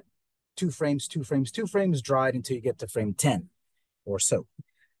to do that 2 frames, 2 frames, 2 frames, draw it until you get to frame 10 or so.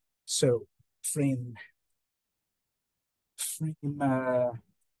 So frame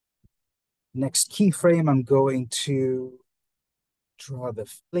next keyframe, I'm going to draw the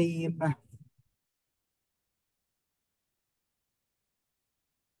flame. Let's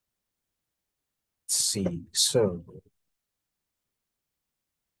see. So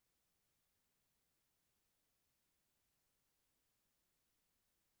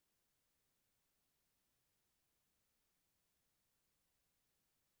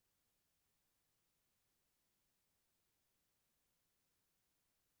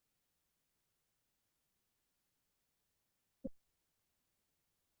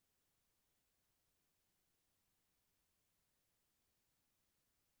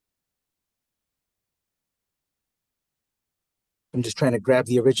I'm just trying to grab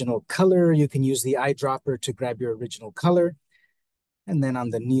the original color. You can use the eyedropper to grab your original color. And then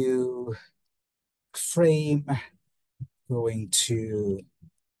on the new frame, going to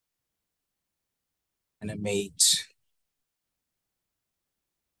animate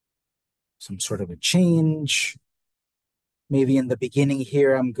some sort of a change. Maybe in the beginning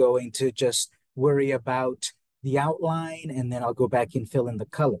here, I'm going to just worry about the outline, and then I'll go back and fill in the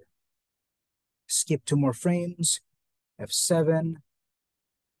color. Skip 2 more frames, F7.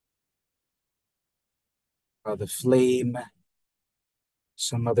 Draw the flame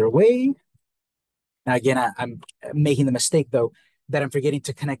some other way. Now, again, I'm making the mistake, though, that I'm forgetting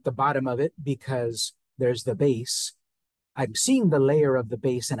to connect the bottom of it because there's the base. I'm seeing the layer of the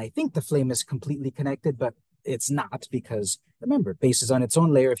base, and I think the flame is completely connected, but it's not because, remember, base is on its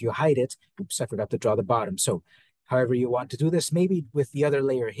own layer. If you hide it, oops, I forgot to draw the bottom. So however you want to do this, maybe with the other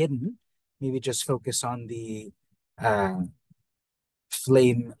layer hidden, maybe just focus on the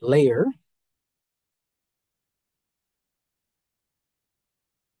flame layer.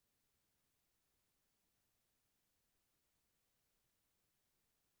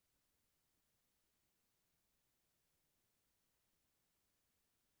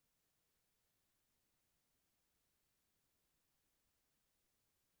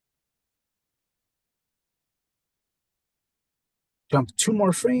 Jump 2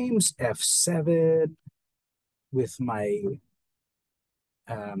 more frames, F7 with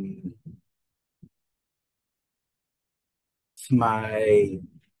um, my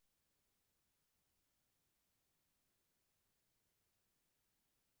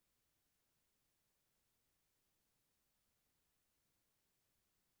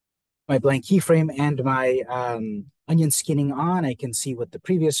my blank keyframe and my onion skinning on. I can see what the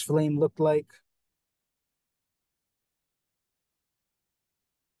previous flame looked like.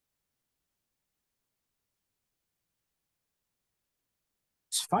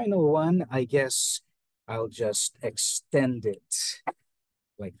 This final one, I guess I'll just extend it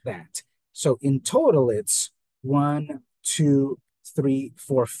like that. So in total, it's 1, 2, 3,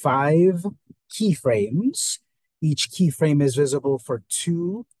 4, 5 keyframes. Each keyframe is visible for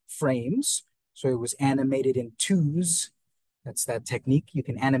 2 frames. So it was animated in twos. That's that technique. You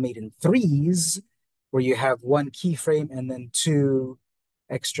can animate in threes, where you have 1 keyframe and then 2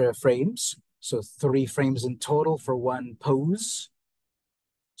 extra frames. So 3 frames in total for 1 pose.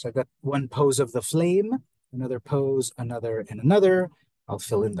 So I've got 1 pose of the flame, another pose, another, and another. I'll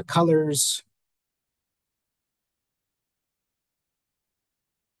fill in the colors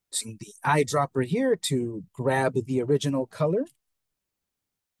using the eyedropper here to grab the original color.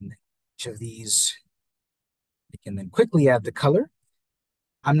 And each of these, I can then quickly add the color.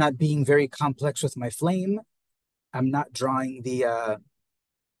 I'm not being very complex with my flame. I'm not drawing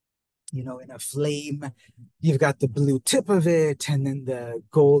in a flame, you've got the blue tip of it, and then the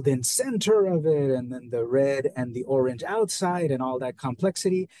golden center of it, and then the red and the orange outside, and all that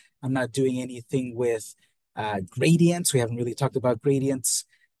complexity. I'm not doing anything with gradients. We haven't really talked about gradients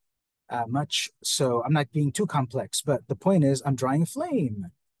much, so I'm not being too complex. But the point is, I'm drawing a flame.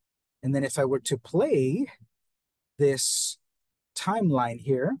 And then if I were to play this timeline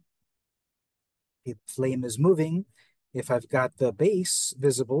here, the flame is moving. If I've got the base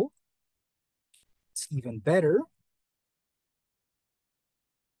visible, it's even better.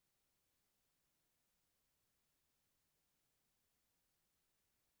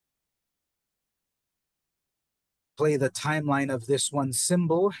 Play the timeline of this one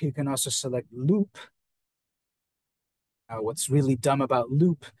symbol. You can also select loop. What's really dumb about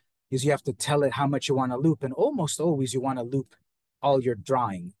loop is you have to tell it how much you want to loop, and almost always you want to loop all your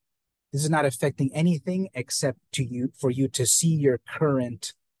drawing. This is not affecting anything except for you to see your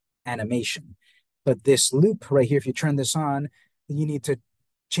current animation. But this loop right here, if you turn this on, you need to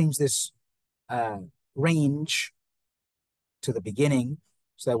change this range to the beginning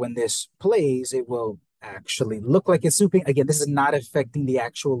so that when this plays, it will actually look like it's looping. Again, this is not affecting the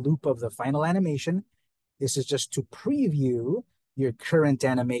actual loop of the final animation. This is just to preview your current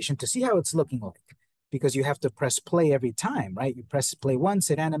animation to see how it's looking like, because you have to press play every time, right? You press play once,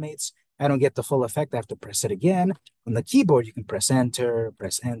 it animates. I don't get the full effect. I have to press it again. On the keyboard, you can press enter,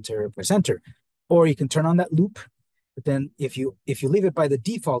 press enter, press enter, or you can turn on that loop. But then if you leave it by the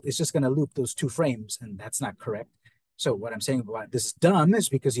default, it's just going to loop those 2 frames, and that's not correct. So what I'm saying about this is dumb is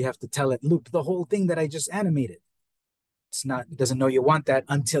because you have to tell it loop the whole thing that I just animated. It doesn't know you want that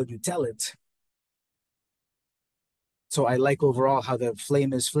until you tell it. So I like overall how the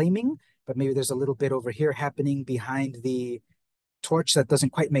flame is flaming, but maybe there's a little bit over here happening behind the torch that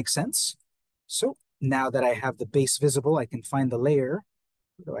doesn't quite make sense. So now that I have the base visible, I can find the layer.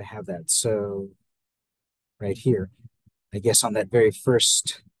 Where do I have that? So right here, I guess on that very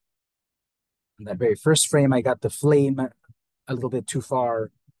first frame, I got the flame a little bit too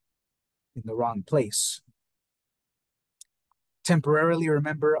far in the wrong place. Temporarily,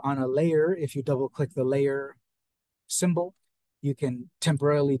 remember, on a layer, if you double click the layer symbol, you can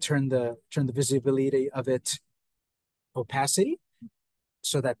temporarily turn the visibility of it opacity,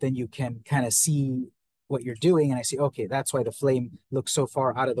 so that then you can kind of see what you're doing. And I see, okay, that's why the flame looks so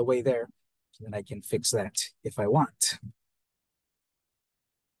far out of the way there. So then I can fix that if I want.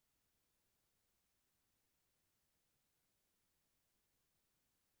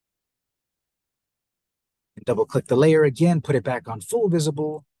 And double click the layer again, put it back on full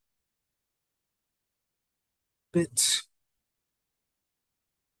visible bit.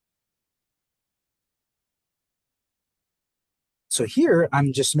 So here,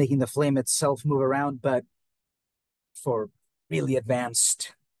 I'm just making the flame itself move around, but for really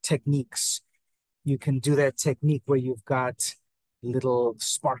advanced techniques, you can do that technique where you've got little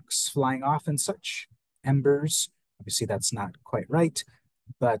sparks flying off and such, embers. Obviously, that's not quite right,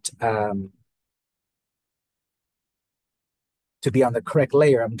 but to be on the correct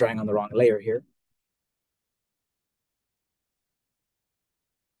layer, I'm drawing on the wrong layer here.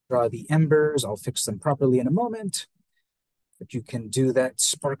 Draw the embers. I'll fix them properly in a moment. But you can do that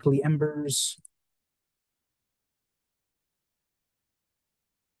sparkly embers.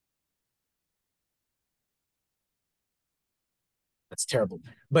 That's terrible.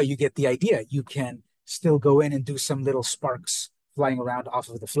 But you get the idea. You can still go in and do some little sparks flying around off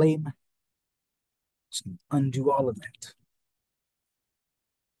of the flame. Just undo all of that.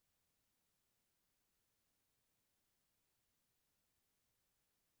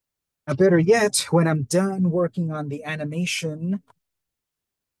 Now, better yet, when I'm done working on the animation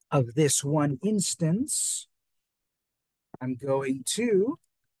of this one instance, I'm going to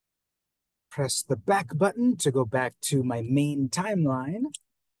press the back button to go back to my main timeline.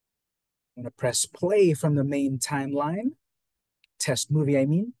 I'm going to press play from the main timeline. Test movie, I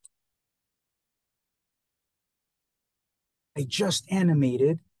mean. I just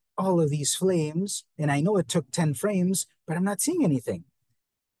animated all of these flames, and I know it took 10 frames, but I'm not seeing anything.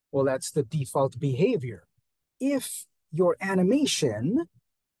 Well, that's the default behavior. If your animation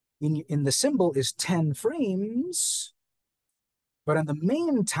in the symbol is 10 frames, but on the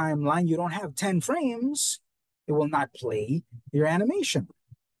main timeline, you don't have 10 frames, it will not play your animation.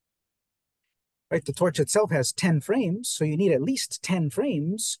 Right? The torch itself has 10 frames, so you need at least 10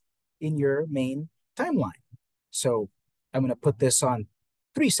 frames in your main timeline. So I'm going to put this on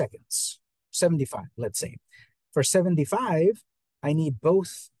 3 seconds, 75, let's say. For 75, I need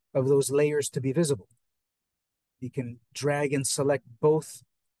both of those layers to be visible. You can drag and select both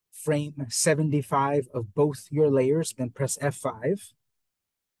frame 75 of both your layers, then press F5.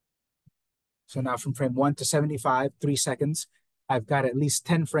 So now from frame 1 to 75, 3 seconds, I've got at least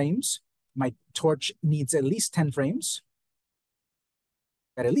 10 frames. My torch needs at least 10 frames.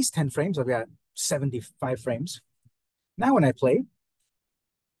 At least 10 frames, I've got 75 frames. Now when I play,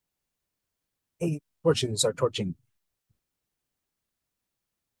 torches are torching.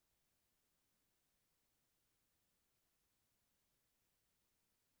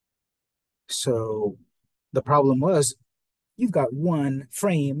 So the problem was you've got one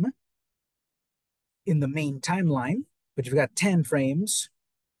frame in the main timeline, but you've got 10 frames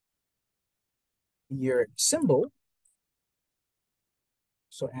in your symbol.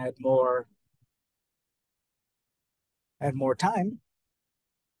 So add more time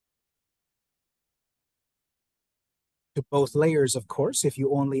to both layers, of course. If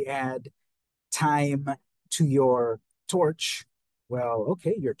you only add time to your torch, well,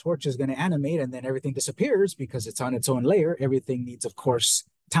 okay, your torch is going to animate and then everything disappears because it's on its own layer. Everything needs, of course,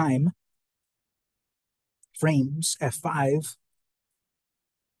 time. Frames, F5.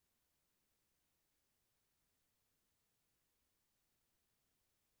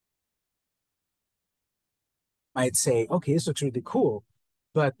 Might say, okay, this looks really cool,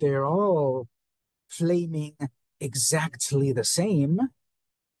 but they're all flaming exactly the same.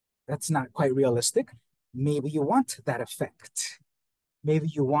 That's not quite realistic. Maybe you want that effect. Maybe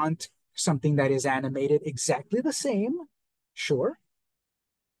you want something that is animated exactly the same. Sure,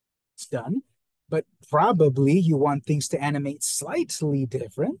 it's done. But probably you want things to animate slightly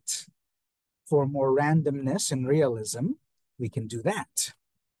different for more randomness and realism. We can do that.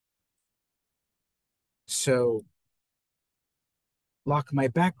 So lock my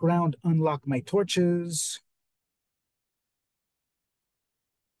background, unlock my torches.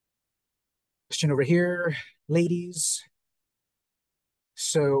 Question over here, ladies.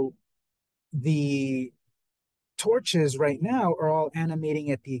 So the torches right now are all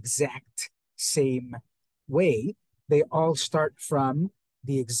animating at the exact same way. They all start from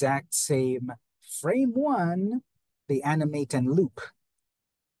the exact same frame one. They animate and loop.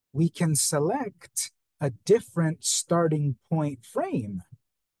 We can select a different starting point frame.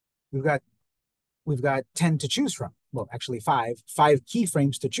 We've got 10 to choose from. Well, actually five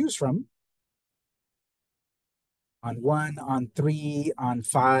keyframes to choose from. On 1, on 3, on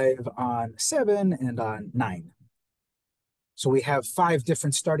 5, on 7, and on 9. So we have 5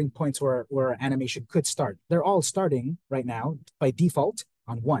 different starting points where our animation could start. They're all starting right now by default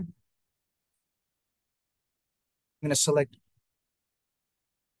on 1. I'm going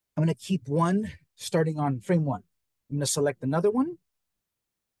to keep 1 starting on frame 1. I'm going to select another one,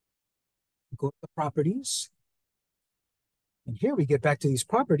 go to the properties, and here we get back to these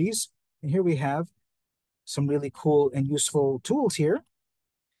properties, and here we have some really cool and useful tools here.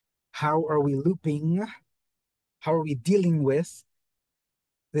 How are we looping? How are we dealing with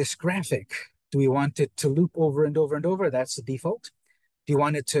this graphic? Do we want it to loop over and over and over? That's the default. Do you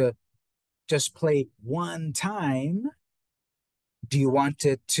want it to just play one time? Do you want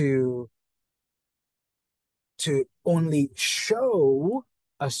it to only show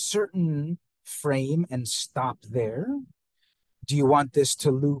a certain frame and stop there? Do you want this to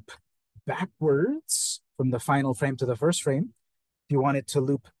loop backwards from the final frame to the first frame? Do you want it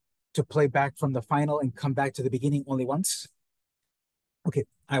to play back from the final and come back to the beginning only once? Okay,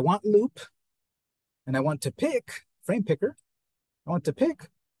 I want loop, and I want to pick frame picker. want to pick,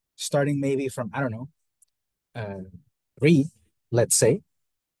 starting maybe from, I don't know, 3, let's say.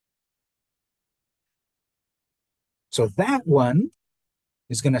 So that one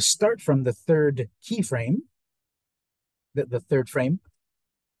is going to start from the third keyframe, the third frame.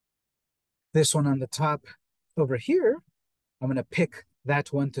 This one on the top over here, I'm going to pick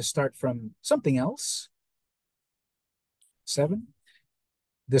that one to start from something else. 7.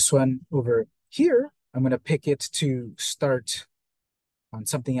 This one over here, I'm going to pick it to start on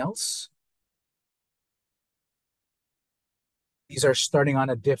something else. These are starting on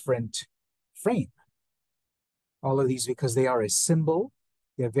a different frame. All of these because they are a symbol.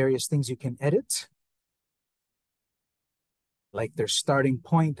 You have various things you can edit, like their starting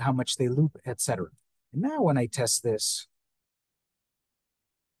point, how much they loop, etc. And now when I test this,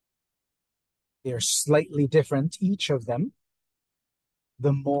 they're slightly different, each of them.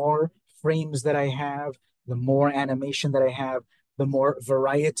 The more frames that I have, the more animation that I have, the more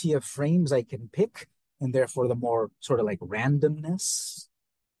variety of frames I can pick, and therefore the more sort of like randomness.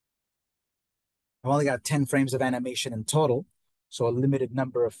 I've only got 10 frames of animation in total, so a limited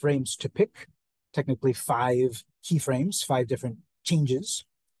number of frames to pick. Technically 5 keyframes, 5 different changes.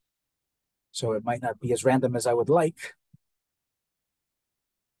 So it might not be as random as I would like.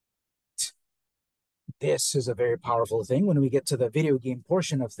 This is a very powerful thing. When we get to the video game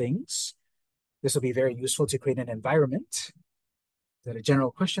portion of things, this will be very useful to create an environment. Is that a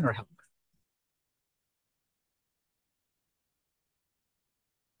general question or help?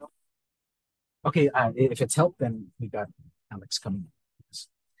 Okay, if it's help, then we got Alex coming in.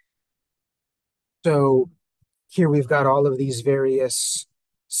 So here we've got all of these various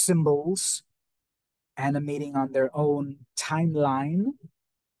symbols animating on their own timeline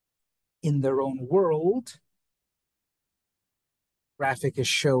in their own world. Graphic is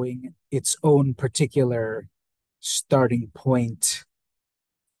showing its own particular starting point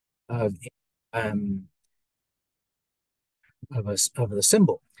of um, of the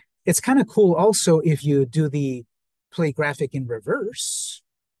symbol. It's kind of cool also if you do the play graphic in reverse,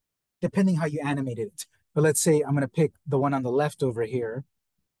 depending how you animated it. But let's say I'm going to pick the one on the left over here.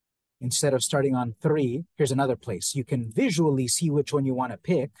 Instead of starting on 3, here's another place. You can visually see which one you want to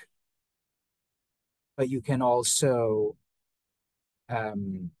pick, but you can also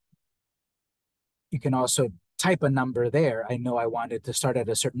type a number there. I know I wanted to start at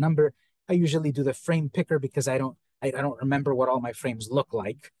a certain number. I usually do the frame picker because I don't remember what all my frames look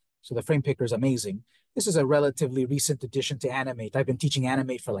like. So the frame picker is amazing. This is a relatively recent addition to Animate. I've been teaching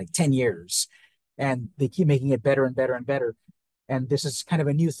Animate for like 10 years, and they keep making it better and better and better. And this is kind of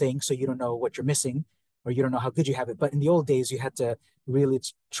a new thing, so you don't know what you're missing, or you don't know how good you have it. But in the old days, you had to really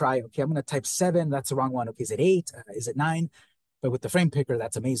try, okay, I'm going to type 7. That's the wrong one. Okay, is it 8? Is it 9? But with the frame picker,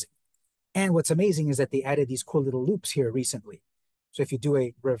 that's amazing. And what's amazing is that they added these cool little loops here recently. So if you do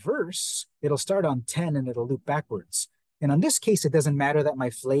a reverse, it'll start on 10 and it'll loop backwards. And on this case, it doesn't matter that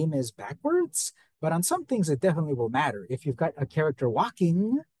my flame is backwards, but on some things, it definitely will matter. If you've got a character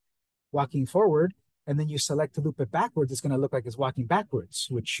walking forward, and then you select to loop it backwards, it's going to look like it's walking backwards,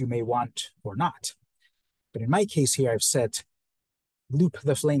 which you may want or not. But in my case here, I've set loop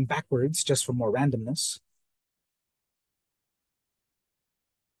the flame backwards just for more randomness.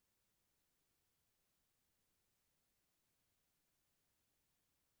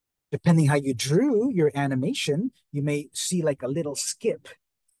 Depending how you drew your animation, you may see like a little skip.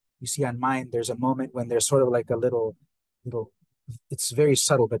 You see on mine, there's a moment when there's sort of like a little, it's very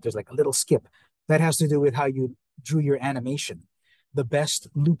subtle, but there's like a little skip. That has to do with how you drew your animation. The best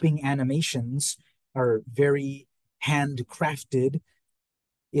looping animations are very handcrafted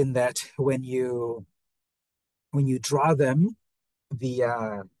in that when you draw them,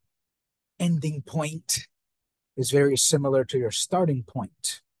 the ending point is very similar to your starting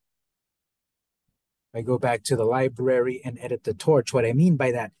point. I go back to the library and edit the torch. What I mean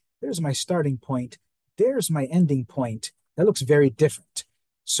by that, there's my starting point, there's my ending point. That looks very different.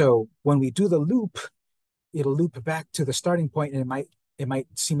 So when we do the loop, it'll loop back to the starting point, and it might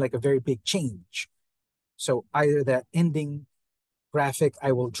seem like a very big change. So either that ending graphic,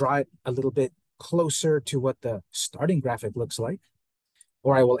 I will draw it a little bit closer to what the starting graphic looks like,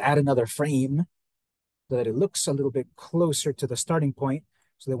 or I will add another frame so that it looks a little bit closer to the starting point,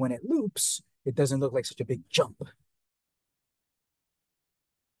 so that when it loops, it doesn't look like such a big jump.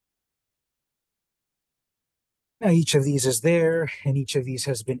 Now each of these is there, and each of these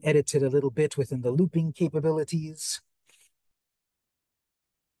has been edited a little bit within the looping capabilities.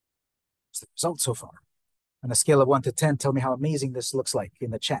 What's the result so far? On a scale of 1 to 10, tell me how amazing this looks like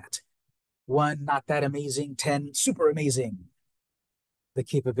in the chat. 1, not that amazing. 10, super amazing. The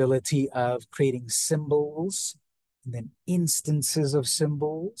capability of creating symbols and then instances of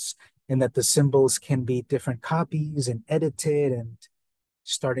symbols, and that the symbols can be different copies and edited and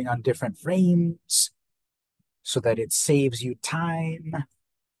starting on different frames so that it saves you time.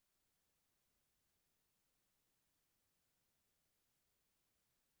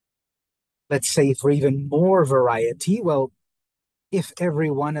 Let's say for even more variety, well, if every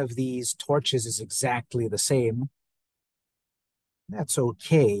one of these torches is exactly the same, that's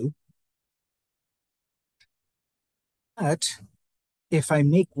okay. But if I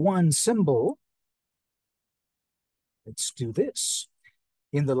make one symbol, let's do this.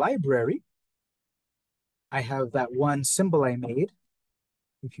 In the library, I have that one symbol I made.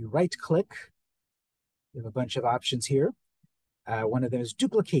 If you right click, you have a bunch of options here. One of them is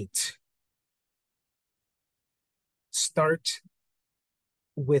duplicate. Start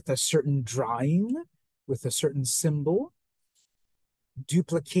with a certain drawing, with a certain symbol,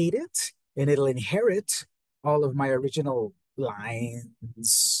 duplicate it, and it'll inherit all of my original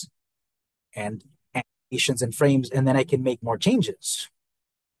lines and animations and frames, and then I can make more changes.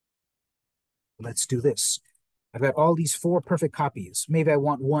 Let's do this. I've got all these 4 perfect copies. Maybe I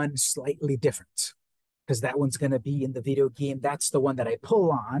want one slightly different because that one's going to be in the video game. That's the one that I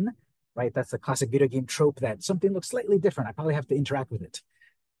pull on, right? That's the classic video game trope that something looks slightly different. I probably have to interact with it.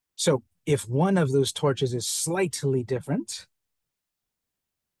 So if one of those torches is slightly different,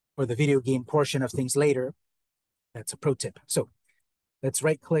 or the video game portion of things later, that's a pro tip. So let's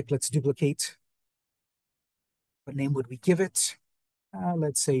right click, let's duplicate. What name would we give it?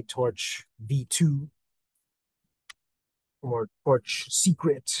 Let's say torch V2 or torch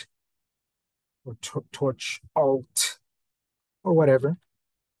secret or torch alt or whatever.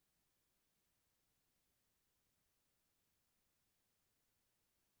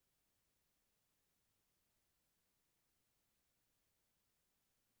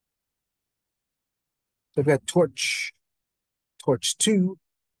 So we've got torch 2,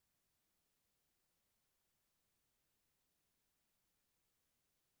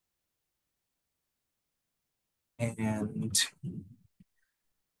 and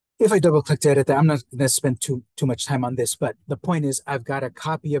if I double click to edit that, I'm not going to spend too much time on this, but the point is I've got a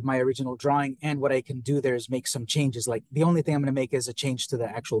copy of my original drawing, and what I can do there is make some changes. Like the only thing I'm going to make is a change to the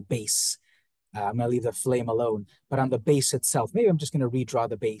actual base. I'm going to leave the flame alone, but on the base itself, maybe I'm just going to redraw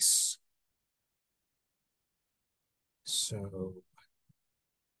the base. So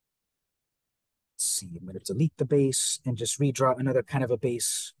let's see, I'm going to delete the base and just redraw another kind of a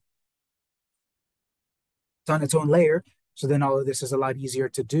base. It's on its own layer. So then all of this is a lot easier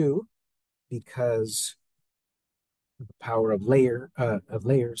to do because of the power of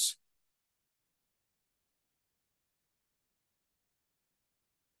layers.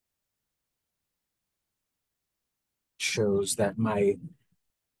 Shows that my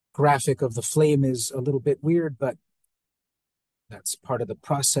graphic of the flame is a little bit weird, but that's part of the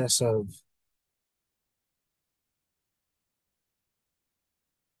process of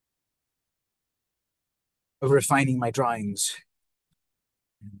refining my drawings.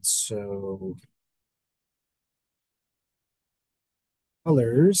 And so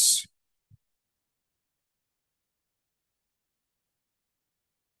colors.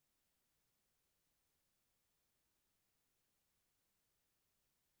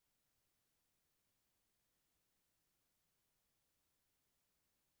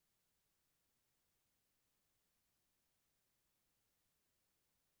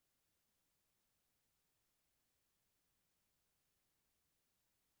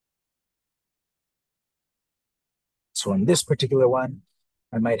 So on this particular one,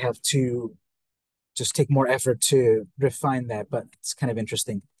 I might have to just take more effort to refine that, but it's kind of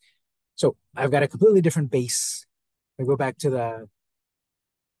interesting. So I've got a completely different base. I go back to the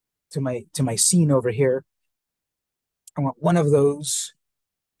to my scene over here. I want one of those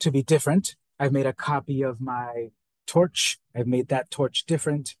to be different. I've made a copy of my torch. I've made that torch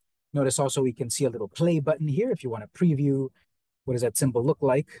different. Notice also we can see a little play button here if you want to preview what does that symbol look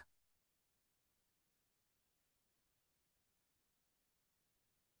like.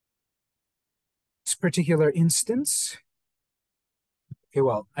 This particular instance, okay,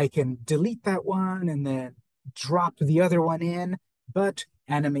 well, I can delete that one and then drop the other one in, but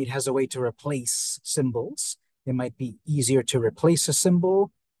Animate has a way to replace symbols. It might be easier to replace a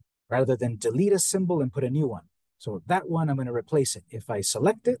symbol rather than delete a symbol and put a new one. So that one, I'm going to replace it. If I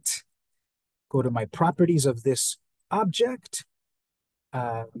select it, go to my properties of this object,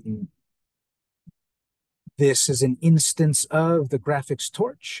 this is an instance of the graphics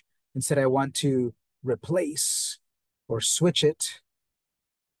torch. Instead, I want to replace or switch it.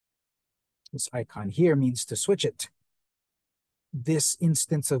 This icon here means to switch it. This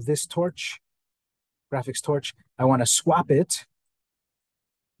instance of this torch graphics torch. I want to swap it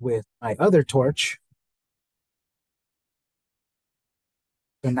with my other torch.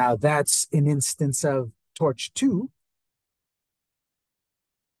 So now that's an instance of torch 2.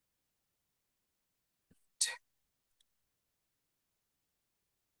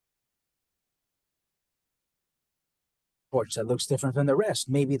 Torch that looks different than the rest.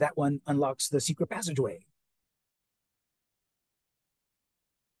 Maybe that one unlocks the secret passageway.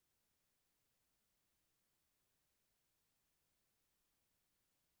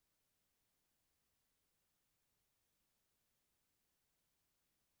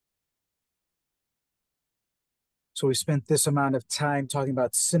 So we spent this amount of time talking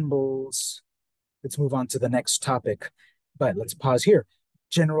about symbols. Let's move on to the next topic. But let's pause here.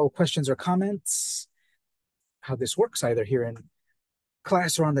 General questions or comments? How this works, either here in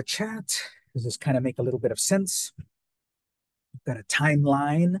class or on the chat. Does this kind of make a little bit of sense? We've got a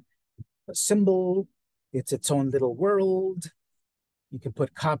timeline, a symbol. It's its own little world. You can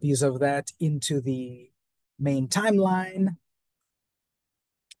put copies of that into the main timeline,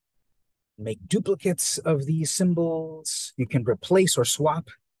 make duplicates of these symbols. You can replace or swap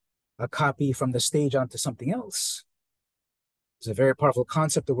a copy from the stage onto something else. It's a very powerful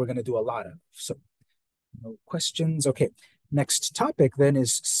concept that we're going to do a lot of. So no questions. Okay, next topic then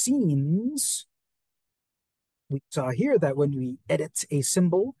is scenes. We saw here that when we edit a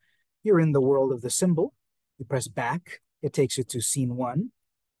symbol, you're in the world of the symbol. You press back, it takes you to scene 1.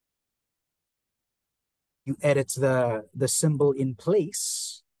 You edit the symbol in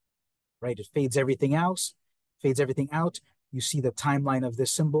place, right? It fades everything out, You see the timeline of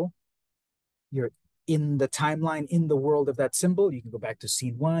this symbol. You're in the timeline, in the world of that symbol. You can go back to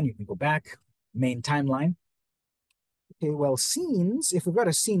scene 1, you can go back, main timeline. Okay, well, scenes, if we've got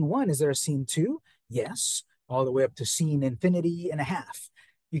a scene 1, is there a scene 2? Yes, all the way up to scene infinity and a half.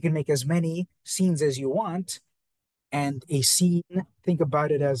 You can make as many scenes as you want. And a scene, think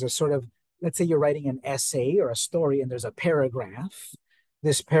about it as a sort of, let's say you're writing an essay or a story and there's a paragraph.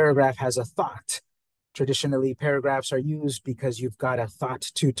 This paragraph has a thought. Traditionally, paragraphs are used because you've got a thought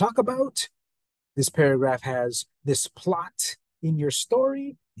to talk about. This paragraph has this plot in your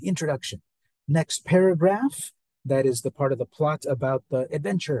story, the introduction. Next paragraph, that is the part of the plot about the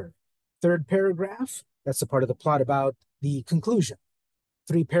adventure. Third paragraph, that's the part of the plot about the conclusion.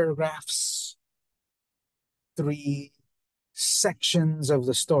 3 paragraphs, 3 sections of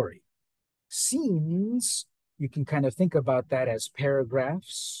the story. Scenes, you can kind of think about that as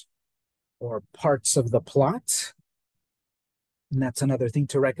paragraphs or parts of the plot. And that's another thing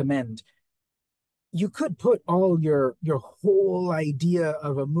to recommend. You could put all your whole idea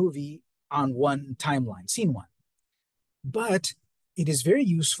of a movie on one timeline, scene 1. But it is very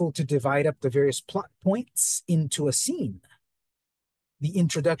useful to divide up the various plot points into a scene. The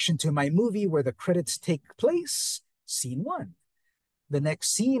introduction to my movie where the credits take place, scene 1. The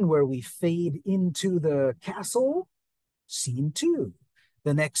next scene where we fade into the castle, scene 2.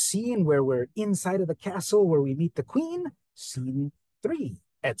 The next scene where we're inside of the castle where we meet the queen, scene 3,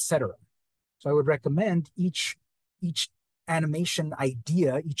 etc. So I would recommend each animation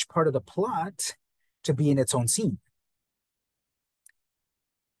idea, each part of the plot, to be in its own scene.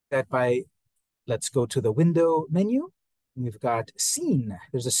 Let's go to the window menu. We've got scene.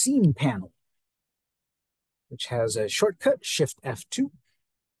 There's a scene panel, which has a shortcut, Shift F2.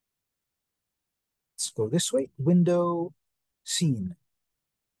 Let's go this way, window, scene,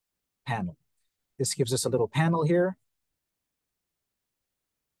 panel. This gives us a little panel here.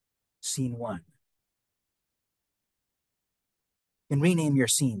 Scene 1. You can rename your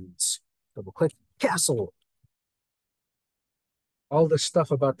scenes. Double click, castle. All the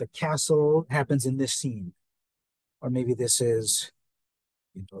stuff about the castle happens in this scene. Or maybe this is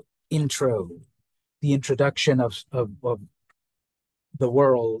intro. The introduction of the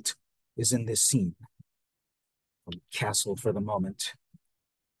world is in this scene. Castle for the moment.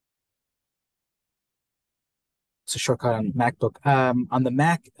 It's a shortcut on MacBook. On the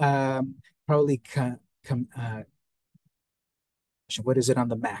Mac, probably what is it on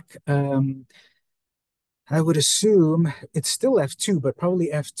the Mac? I would assume it's still F2, but probably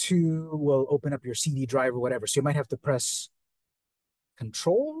F2 will open up your CD drive or whatever. So you might have to press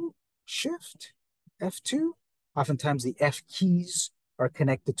Control, Shift, F2. Oftentimes the F keys are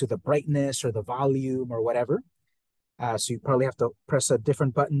connected to the brightness or the volume or whatever. So you probably have to press a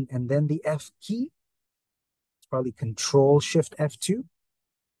different button and then the F key. It's probably Control, Shift, F2,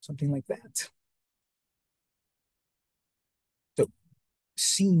 something like that. So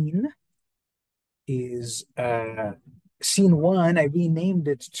scene is scene 1. I renamed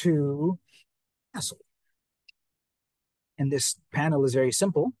it to castle. And this panel is very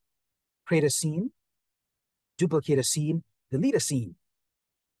simple. Create a scene. duplicate a scene, delete a scene.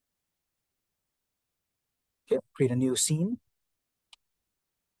 Okay, create a new scene.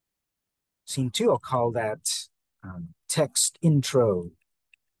 Scene 2, I'll call that text intro.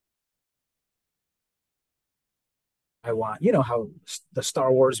 I want, you know how the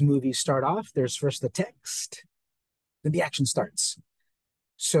Star Wars movies start off? There's first the text, then the action starts.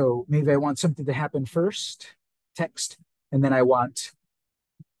 So maybe I want something to happen first, text, and then I want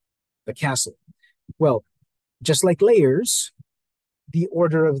the castle. Well, just like layers, the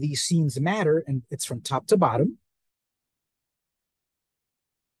order of these scenes matter, and it's from top to bottom.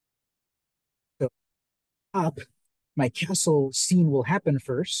 So top, my castle scene will happen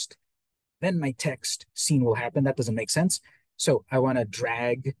first, then my text scene will happen. That doesn't make sense. So I want to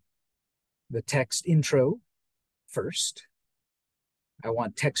drag the text intro first. I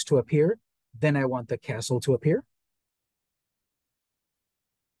want text to appear, then I want the castle to appear.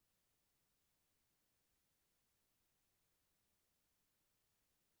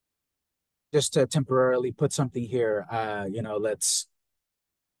 Just to temporarily put something here, I'm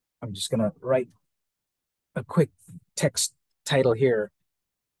just going to write a quick text title here.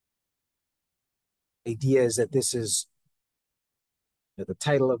 The idea is that this is the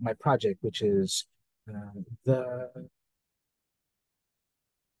title of my project, which is The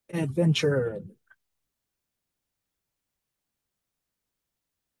Adventure.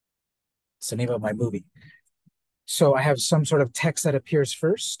 It's the name of my movie. So I have some sort of text that appears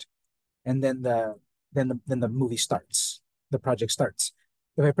first, and then the movie starts. The project starts.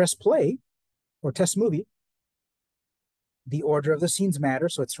 If I press play or test movie, the order of the scenes matter,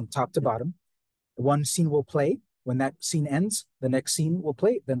 so it's from top to bottom. One scene will play. When that scene ends, the next scene will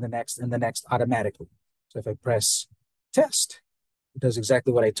play, then the next, and the next automatically. So if I press test, it does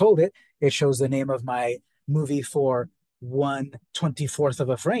exactly what I told it. It shows the name of my movie for 1/24th of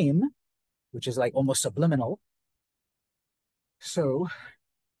a frame, which is like almost subliminal. So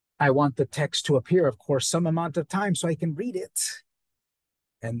I want the text to appear, of course, some amount of time so I can read it.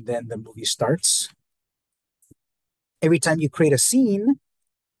 And then the movie starts. Every time you create a scene,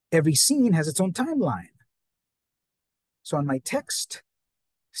 every scene has its own timeline. So on my text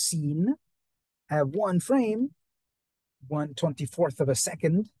scene, I have one frame, 1/24th of a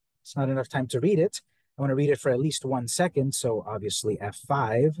second. It's not enough time to read it. I want to read it for at least 1 second. So obviously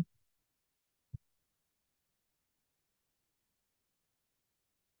F5.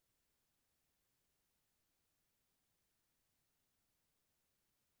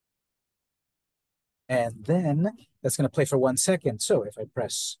 And then that's going to play for 1 second. So if I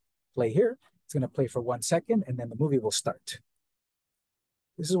press play here, it's going to play for 1 second, and then the movie will start.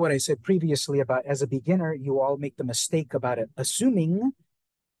 This is what I said previously about as a beginner, you all make the mistake about it, assuming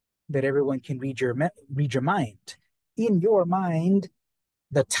that everyone can read your mind. In your mind,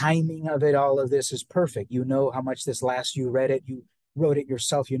 the timing of it, all of this is perfect. You know how much this lasts. You read it, you wrote it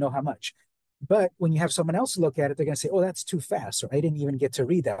yourself, you know how much. But when you have someone else look at it, they're going to say, oh, that's too fast, or I didn't even get to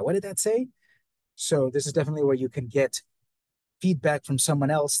read that. What did that say? So this is definitely where you can get feedback from someone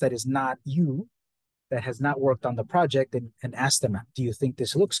else that is not you, that has not worked on the project, and ask them, do you think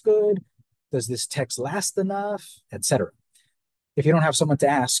this looks good? Does this text last enough, etc.? If you don't have someone to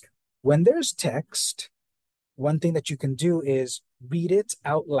ask, when there's text, one thing that you can do is read it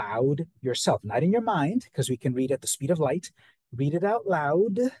out loud yourself, not in your mind, because we can read at the speed of light. Read it out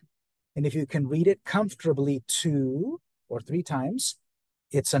loud. And if you can read it comfortably 2 or 3 times,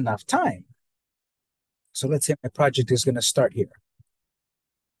 it's enough time. So let's say my project is going to start here.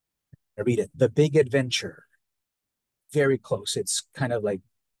 I read it. The Big Adventure. Very close. It's kind of like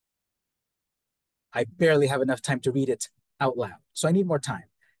I barely have enough time to read it out loud. So I need more time.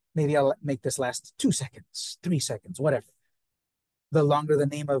 Maybe I'll make this last 2 seconds, 3 seconds, whatever. The longer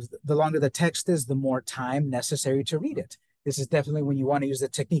the text is, the more time necessary to read it. This is definitely when you want to use the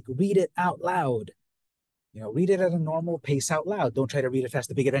technique. Read it out loud. Read it at a normal pace out loud. Don't try to read it fast.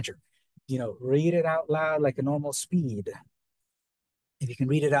 The Big Adventure. Read it out loud like a normal speed. If you can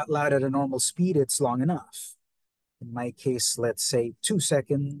read it out loud at a normal speed, it's long enough. In my case, let's say 2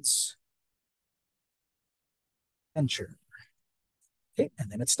 seconds. Enter. Okay,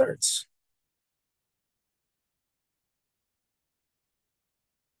 and then it starts.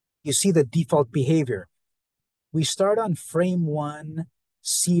 You see the default behavior. We start on frame 1,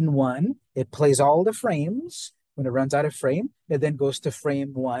 scene 1. It plays all the frames. When it runs out of frame, it then goes to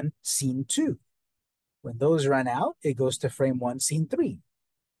frame 1, scene 2. When those run out, it goes to frame 1, scene 3,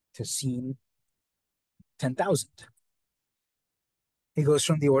 to scene 10,000. It goes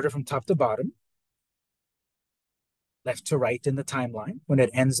from the order from top to bottom, left to right in the timeline. When it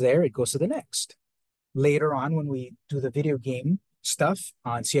ends there, it goes to the next. Later on, when we do the video game stuff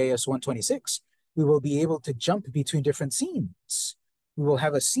on CIS126, we will be able to jump between different scenes. We will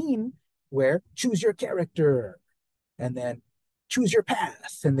have a scene where choose your character and then choose your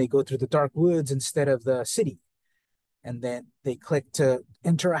path, and they go through the dark woods instead of the city. And then they click to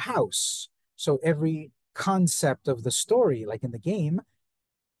enter a house. So every concept of the story, like in the game,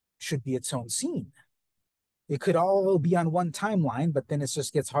 should be its own scene. It could all be on one timeline, but then it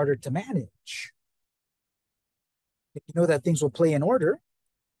just gets harder to manage. If you know that things will play in order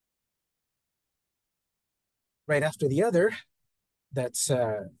right after the other, that's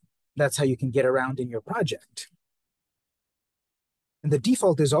how you can get around in your project. And the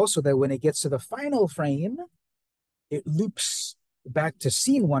default is also that when it gets to the final frame, it loops back to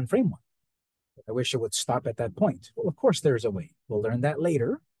scene one, frame one. I wish it would stop at that point. Well, of course there's a way. We'll learn that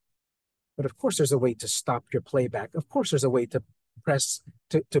later. But of course there's a way to stop your playback. Of course there's a way to press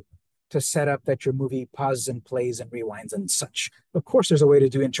to set up that your movie pauses and plays and rewinds and such. Of course there's a way to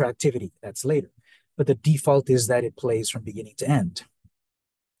do interactivity. That's later. But the default is that it plays from beginning to end.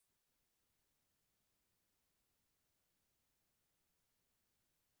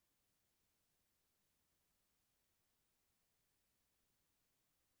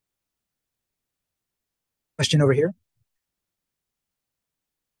 Question over here.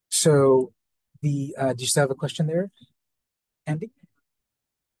 So do you still have a question there, Andy?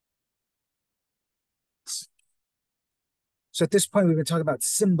 So at this point, we've been talking about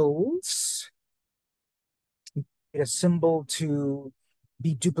symbols. Get a symbol to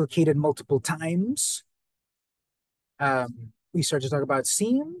be duplicated multiple times. We start to talk about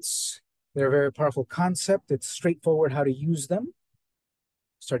scenes. They're a very powerful concept. It's straightforward how to use them.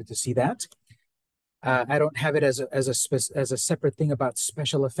 Started to see that. I don't have it as a separate thing about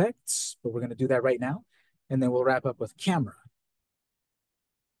special effects, but we're going to do that right now. And then we'll wrap up with camera.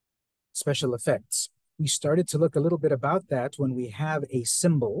 Special effects. We started to look a little bit about that when we have a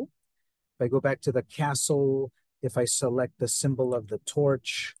symbol. If I go back to the castle, if I select the symbol of the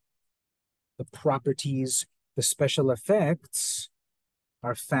torch, the properties, the special effects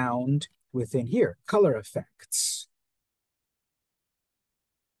are found within here. Color effects.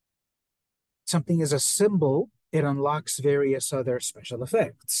 Something is a symbol, it unlocks various other special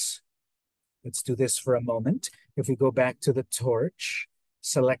effects. Let's do this for a moment. If we go back to the torch,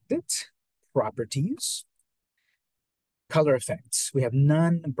 select it, properties, color effects. We have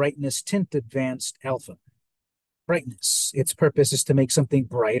none, brightness, tint, advanced, alpha. Brightness, its purpose is to make something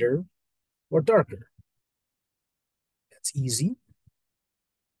brighter or darker. That's easy.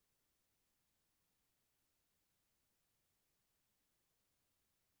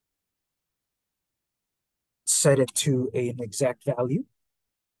 Set it to an exact value.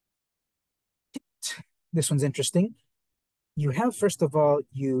 This one's interesting. You have, first of all,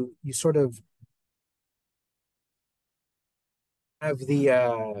 you sort of have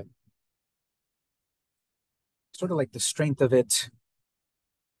the sort of like the strength of it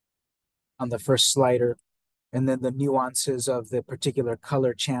on the first slider, and then the nuances of the particular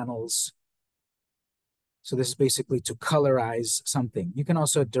color channels. So this is basically to colorize something. You can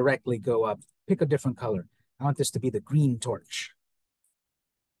also directly go up, pick a different color. I want this to be the green torch.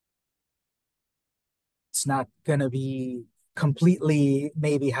 It's not gonna be completely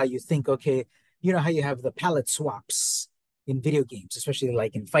maybe how you think, okay, you know how you have the palette swaps in video games, especially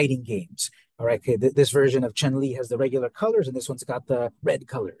like in fighting games. All right, okay, this version of Chun-Li has the regular colors and this one's got the red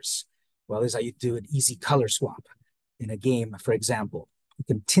colors. Well, this is how you do an easy color swap in a game, for example. You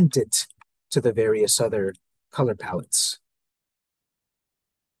can tint it to the various other color palettes.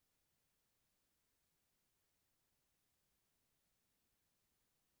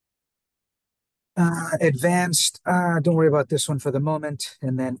 Advanced, don't worry about this one for the moment.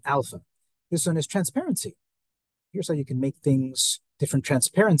 And then alpha. This one is transparency. Here's how you can make things different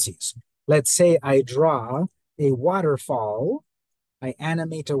transparencies. Let's say I draw a waterfall. I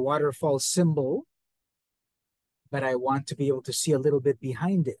animate a waterfall symbol, but I want to be able to see a little bit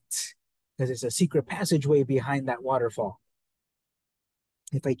behind it because it's a secret passageway behind that waterfall.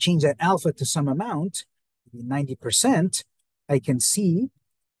 If I change that alpha to some amount, 90%, I can see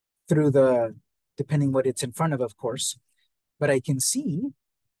through the, depending what it's in front of course, but I can see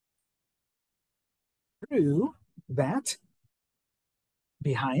through that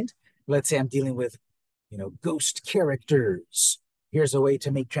behind. Let's say I'm dealing with, ghost characters. Here's a way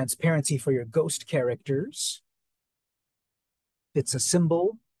to make transparency for your ghost characters. It's a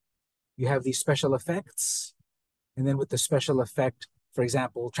symbol. You have these special effects. And then with the special effect, for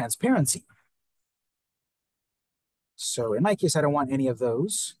example, transparency. So in my case, I don't want any of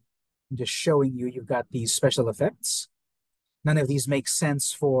those. I'm just showing you you've got these special effects. None of these make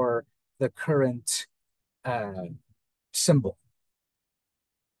sense for the current symbol.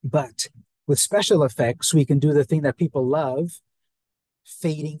 But With special effects, we can do the thing that people love,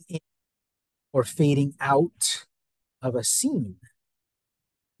 fading in or fading out of a scene.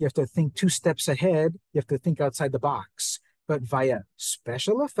 You have to think two steps ahead. You have to think outside the box. But via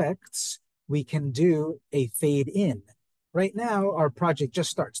special effects, we can do a fade in. Right now, our project just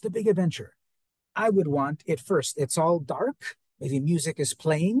starts, the big adventure. I would want it first. It's all dark. Maybe music is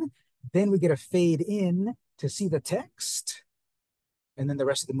playing. Then we get a fade in to see the text. And then the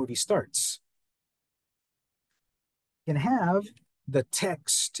rest of the movie starts. You can have the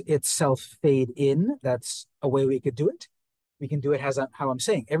text itself fade in. That's a way we could do it. We can do it as how I'm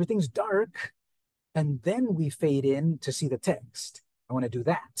saying. Everything's dark, and then we fade in to see the text. I want to do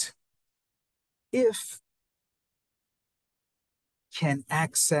that. If can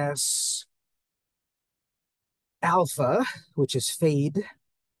access alpha, which is fade,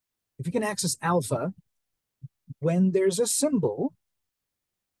 if you can access alpha, when there's a symbol,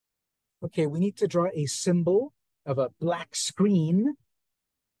 okay, we need to draw a symbol of a black screen,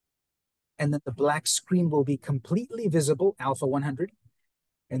 and then the black screen will be completely visible, alpha 100,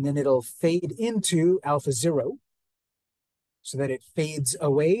 and then it'll fade into alpha 0 so that it fades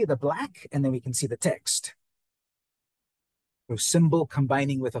away the black, and then we can see the text. So symbol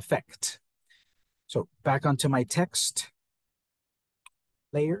combining with effect. So back onto my text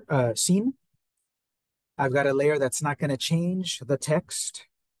layer, scene. I've got a layer that's not going to change the text.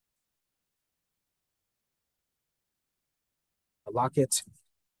 I'll lock it.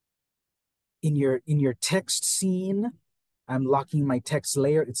 In your text scene, I'm locking my text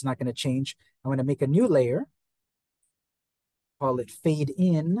layer. It's not going to change. I'm going to make a new layer. Call it fade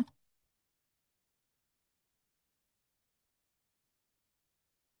in.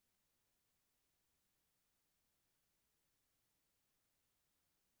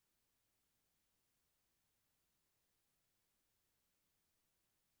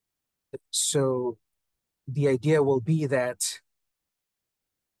 So the idea will be that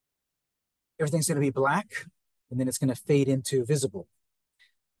everything's going to be black, and then it's going to fade into visible.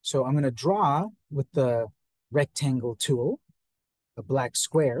 So I'm going to draw with the rectangle tool a black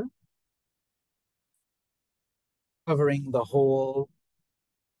square covering the whole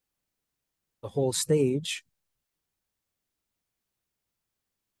stage.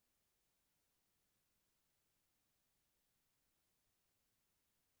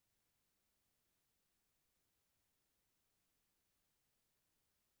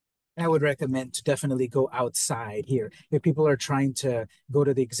 I would recommend to definitely go outside here. If people are trying to go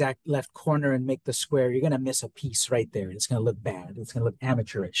to the exact left corner and make the square, you're going to miss a piece right there. It's going to look bad. It's going to look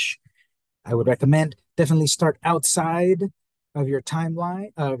amateurish. I would recommend definitely start outside of your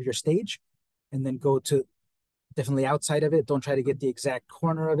timeline, of your stage, and then go to definitely outside of it. Don't try to get the exact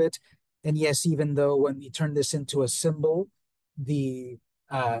corner of it. And yes, even though when we turn this into a symbol, we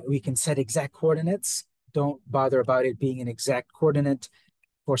can set exact coordinates. Don't bother about it being an exact coordinate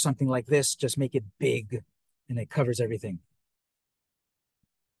for something like this. Just make it big and it covers everything.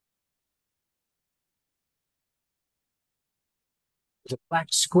 There's a black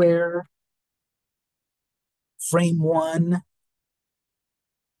square, frame one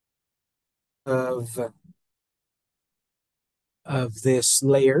of this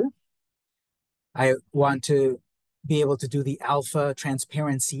layer. I want to be able to do the alpha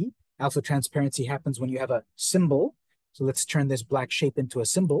transparency. Alpha transparency happens when you have a symbol. So let's turn this black shape into a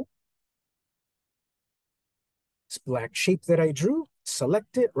symbol. This black shape that I drew,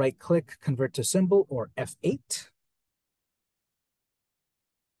 select it, right click, convert to symbol, or F8.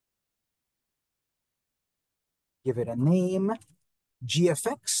 Give it a name,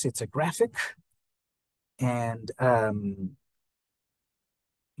 GFX, it's a graphic. And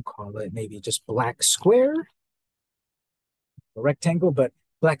call it maybe just black square, a rectangle, but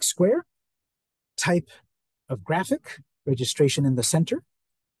black square. Type of graphic, registration in the center.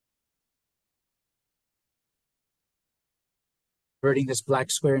 Converting this black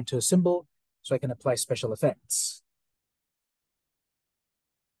square into a symbol so I can apply special effects.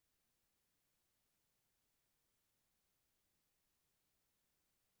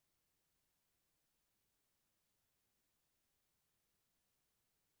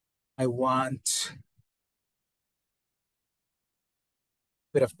 I want a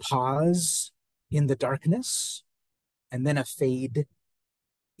bit of pause in the darkness and then a fade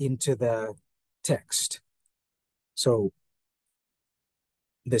into the text. So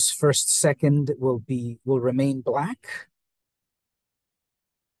this first second will remain black.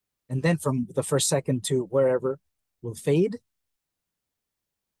 And then from the first second to wherever will fade.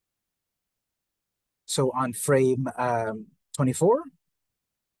 So on frame 24,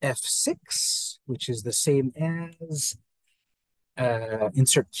 F6, which is the same as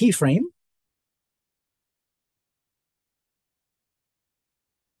insert keyframe.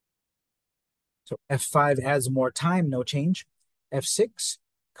 So F5 adds more time, no change. F6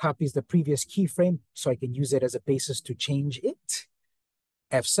 copies the previous keyframe so I can use it as a basis to change it.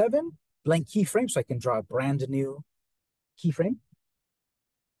 F7, blank keyframe, so I can draw a brand new keyframe.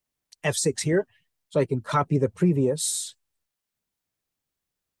 F6 here, so I can copy the previous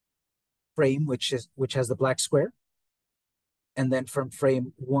frame, which has the black square. And then from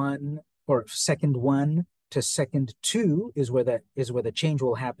frame 1 or second 1 to second 2 is where the change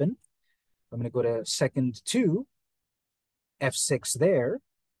will happen. I'm going to go to second 2, F6 there.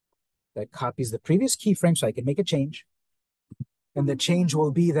 That copies the previous keyframe so I can make a change. And the change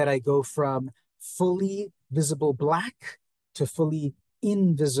will be that I go from fully visible black to fully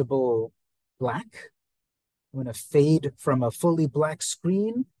invisible black. I'm going to fade from a fully black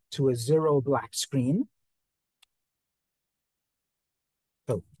screen to a 0 black screen.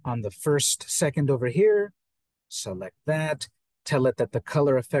 So on the first second over here, select that, tell it that the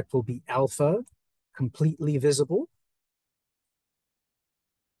color effect will be alpha, completely visible.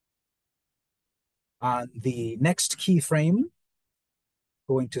 On the next keyframe,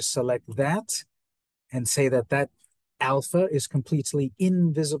 going to select that and say that that alpha is completely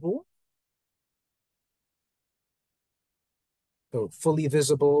invisible. So fully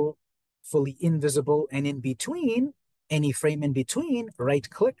visible, fully invisible, and in between, any frame in between, right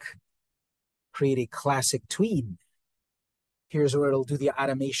click, create a classic tween. Here's where it'll do the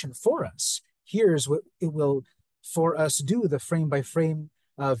automation for us. Here's what it will, for us, do the frame by frame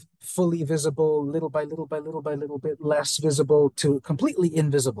of fully visible, little by little by little by little bit less visible to completely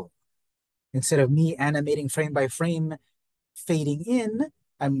invisible. Instead of me animating frame by frame, fading in,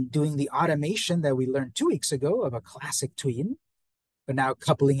 I'm doing the automation that we learned 2 weeks ago of a classic tween, but now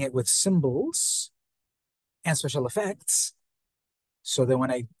coupling it with symbols and special effects. So that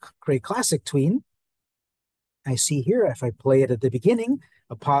when I create classic tween, I see here, if I play it at the beginning,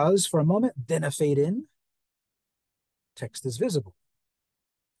 a pause for a moment, then a fade in, text is visible.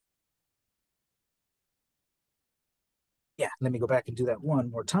 Yeah, let me go back and do that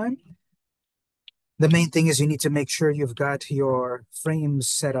one more time. The main thing is you need to make sure you've got your frames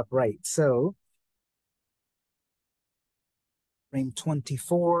set up right. So frame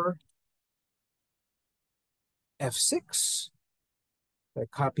 24, F6,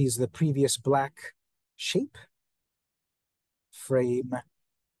 that copies the previous black shape. Frame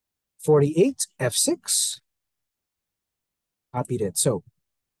 48, F6, copied it. So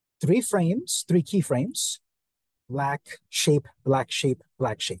 3 frames, 3 keyframes, black shape, black shape,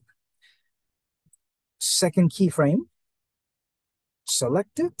 black shape. Second keyframe,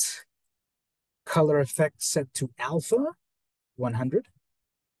 select it, color effect set to alpha, 100.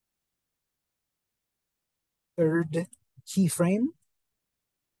 Third keyframe,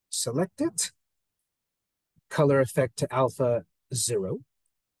 select it, color effect to alpha, 0.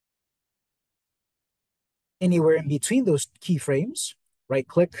 Anywhere in between those keyframes, right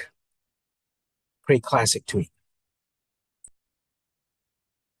click, create classic tween.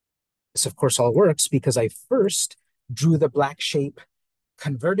 This, of course, all works because I first drew the black shape,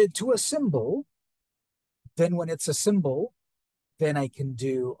 converted to a symbol. Then when it's a symbol, then I can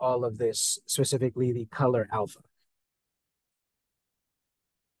do all of this, specifically the color alpha.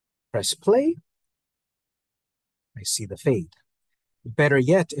 Press play. I see the fade. Better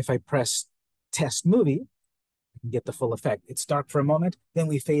yet, if I press test movie, I can get the full effect. It's dark for a moment, then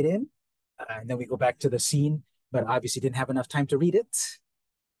we fade in, and then we go back to the scene, but obviously didn't have enough time to read it.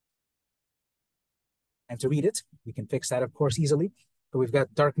 We can fix that, of course, easily. But we've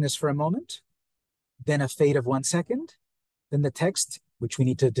got darkness for a moment, then a fade of 1 second, then the text, which we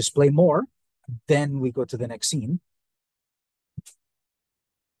need to display more, then we go to the next scene.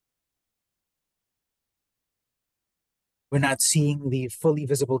 We're not seeing the fully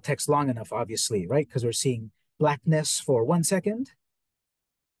visible text long enough, obviously, right? Because we're seeing blackness for 1 second.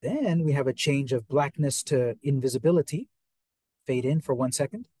 Then we have a change of blackness to invisibility, fade in for 1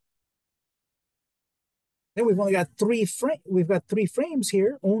 second. Then we've only got 3 frames. We've got 3 frames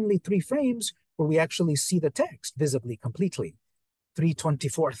here, only 3 frames where we actually see the text visibly, completely.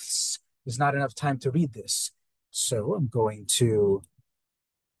 3/24 is not enough time to read this. So I'm going to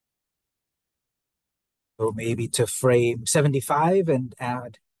go maybe to frame 75 and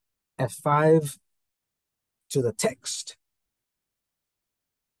add F5 to the text.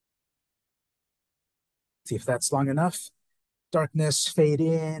 See if that's long enough. Darkness, fade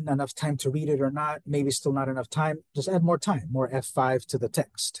in, enough time to read it or not. Maybe still not enough time. Just add more time, more F5 to the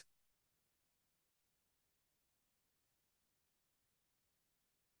text.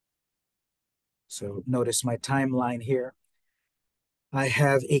 So notice my timeline here. I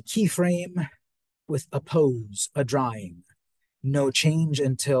have a keyframe with a pose, a drawing. No change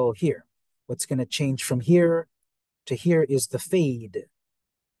until here. What's going to change from here to here is the fade.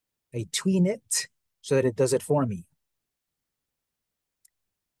 I tween it so that it does it for me.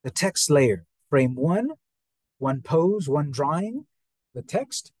 The text layer, frame one pose, one drawing. The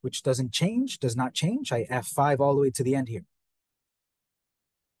text, which doesn't change, does not change. I F5 all the way to the end here.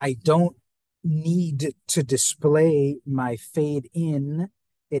 I don't need to display my fade in.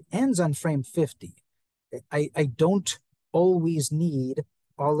 It ends on frame 50. I don't always need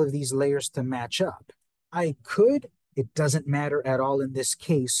all of these layers to match up. I could, it doesn't matter at all in this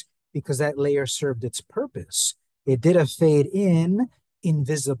case because that layer served its purpose. It did a fade in,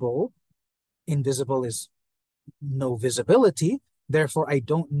 invisible. Invisible is no visibility. Therefore, I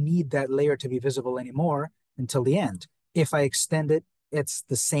don't need that layer to be visible anymore until the end. If I extend it, it's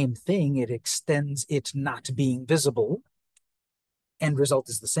the same thing. It extends it not being visible. End result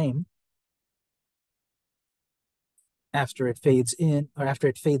is the same. After it fades in, or after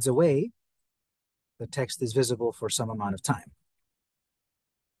it fades away, the text is visible for some amount of time.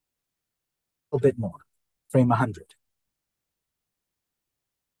 A little bit more, frame 100.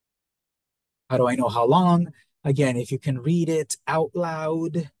 How do I know how long? Again, if you can read it out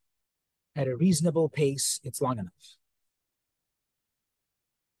loud at a reasonable pace, it's long enough.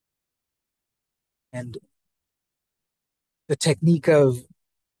 And the technique of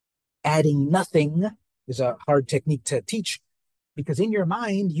adding nothing is a hard technique to teach because in your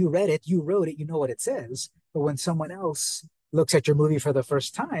mind, you read it, you wrote it, you know what it says. But when someone else looks at your movie for the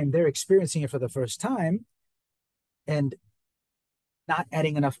first time, they're experiencing it for the first time, and not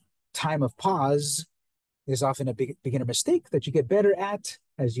adding enough time of pause is often a beginner mistake that you get better at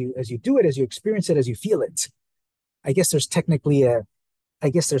as you do it, as you experience it, as you feel it. I guess there's technically a I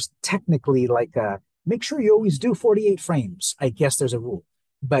guess there's technically like a make sure you always do 48 frames. I guess there's a rule,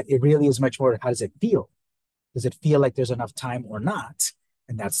 but it really is much more how does it feel? Does it feel like there's enough time or not?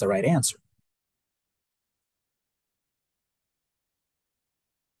 And that's the right answer.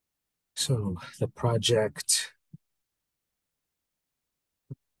 So the project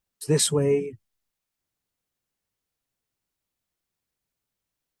is this way.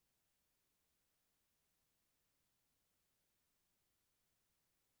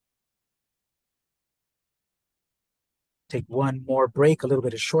 Take one more break, a little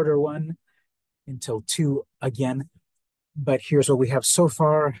bit of shorter one until 2 again. But here's what we have so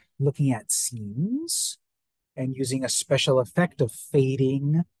far looking at scenes and using a special effect of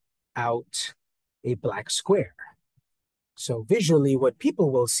fading out a black square. So visually, what people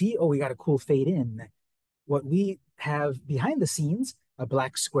will see, oh, we got a cool fade in. What we have behind the scenes, a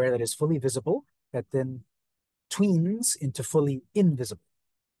black square that is fully visible, that then tweens into fully invisible.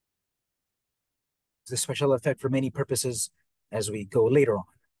 It's a special effect for many purposes as we go later on.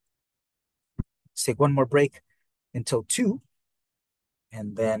 Let's take one more break until 2.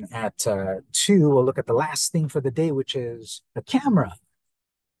 And then at 2, we'll look at the last thing for the day, which is the camera.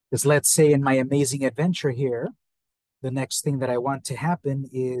 Because let's say in my amazing adventure here, the next thing that I want to happen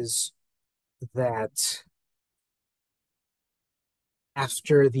is that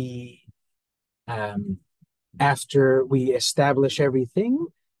after the um, after we establish everything,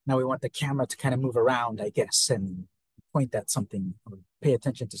 now we want the camera to kind of move around, I guess, and point at something or pay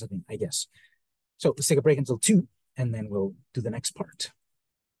attention to something, I guess. So let's take a break until 2, and then we'll do the next part.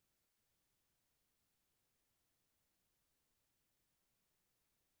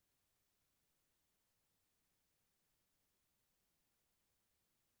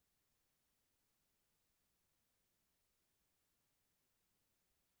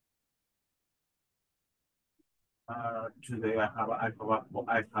 Today I have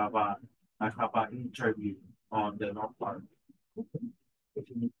an interview on the North Park. If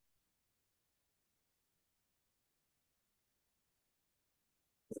you need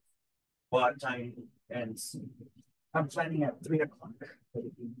What time ends? I'm planning at 3 o'clock. But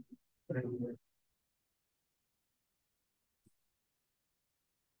if you put it in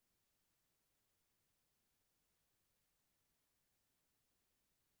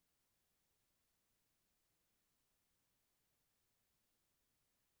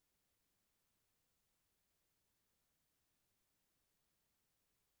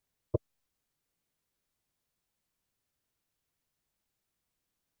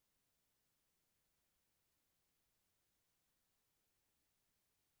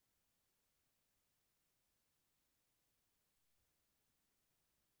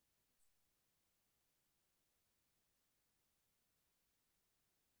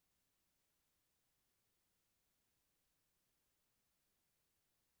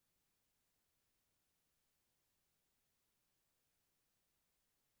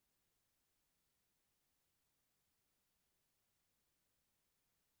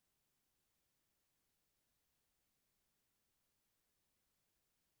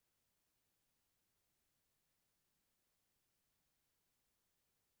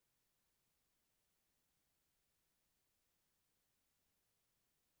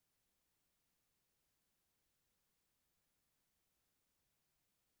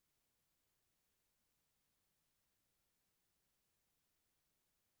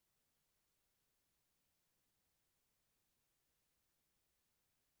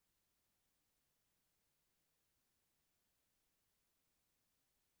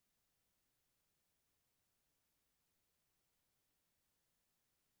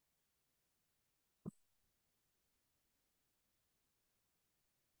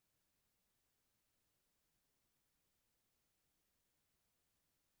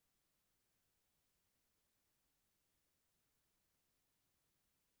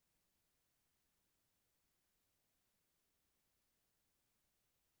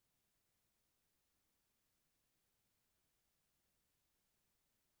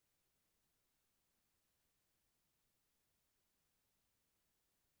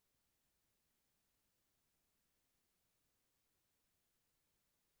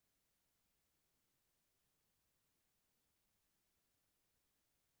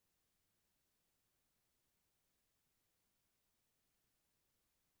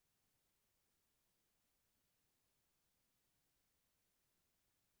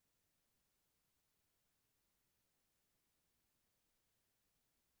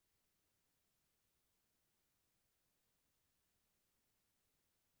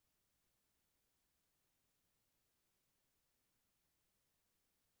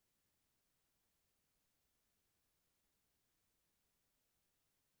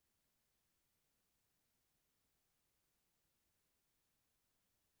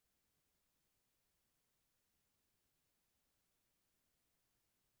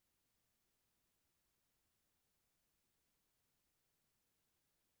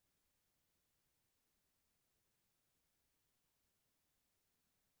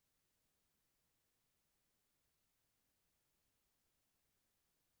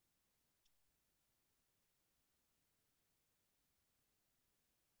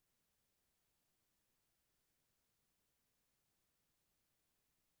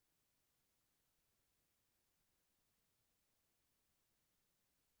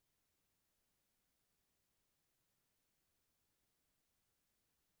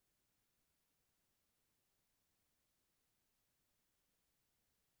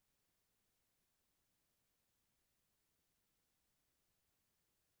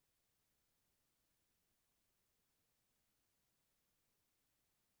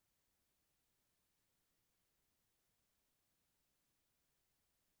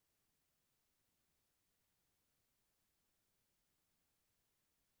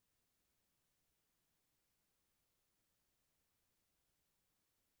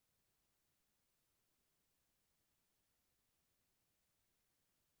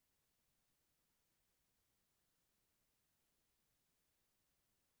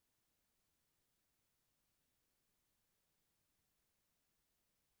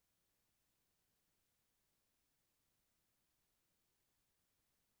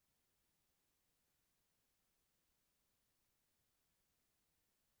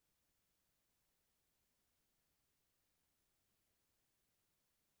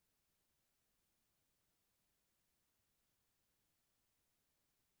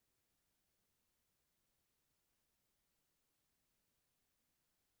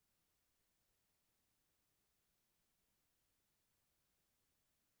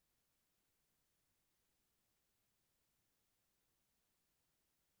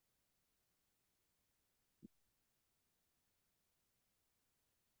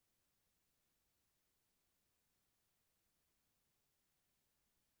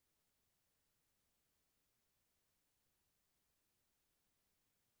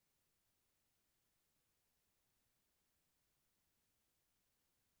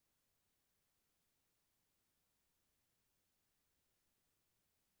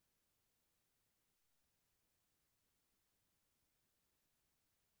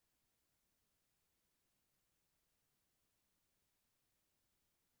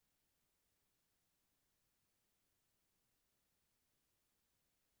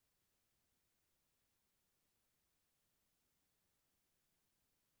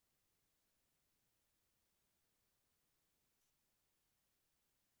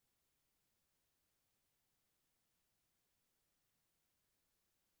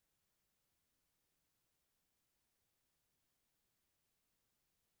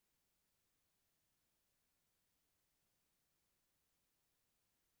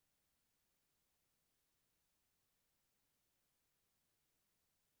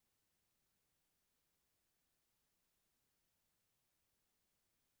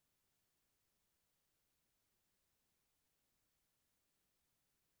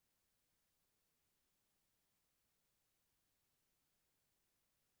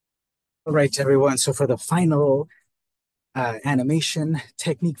All right, everyone. So for the final animation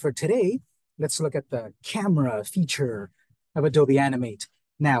technique for today, let's look at the camera feature of Adobe Animate.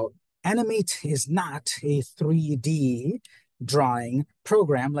 Now, Animate is not a 3D drawing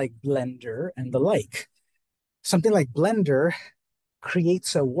program like Blender and the like. Something like Blender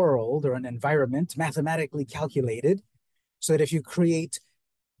creates a world or an environment mathematically calculated so that if you create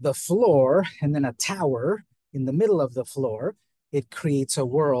the floor and then a tower in the middle of the floor, it creates a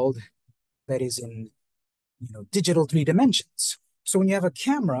world that is in digital 3 dimensions. So when you have a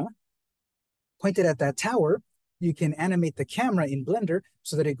camera pointed at that tower, you can animate the camera in Blender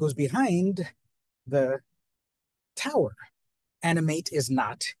so that it goes behind the tower. Animate is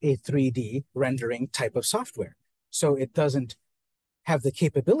not a 3D rendering type of software. So it doesn't have the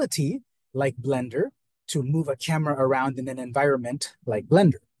capability like Blender to move a camera around in an environment like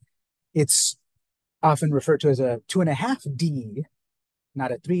Blender. It's often referred to as a 2.5D, not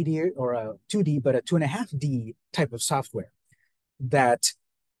a 3D or a 2D, but a 2.5D type of software that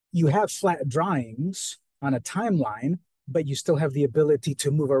you have flat drawings on a timeline, but you still have the ability to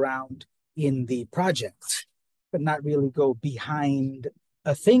move around in the project, but not really go behind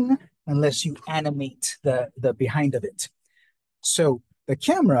a thing unless you animate the behind of it. So the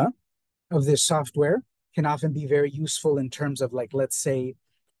camera of this software can often be very useful in terms of, like, let's say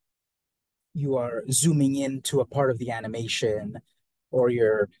you are zooming into a part of the animation or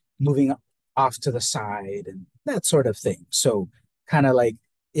you're moving off to the side and that sort of thing. So kind of like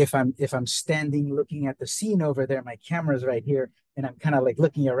if I'm standing looking at the scene over there, my camera's right here, and I'm kind of like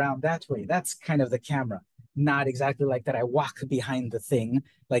looking around that way. That's kind of the camera. Not exactly like that. I walk behind the thing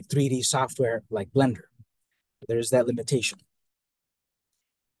like 3D software like Blender. There's that limitation.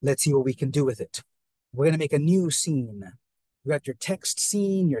 Let's see what we can do with it. We're going to make a new scene. You got your text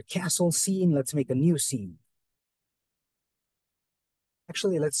scene, your castle scene. Let's make a new scene.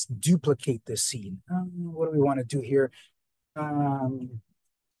 Actually, let's duplicate this scene. What do we want to do here? Um,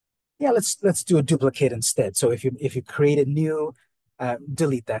 yeah, let's do a duplicate instead. So if you create a new,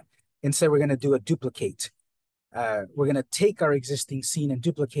 delete that. Instead, we're going to do a duplicate. We're going to take our existing scene and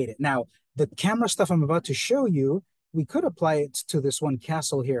duplicate it. Now, the camera stuff I'm about to show you, we could apply it to this one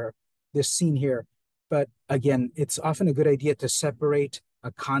castle here, this scene here. But again, it's often a good idea to separate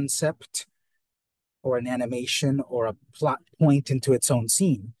a concept or an animation or a plot point into its own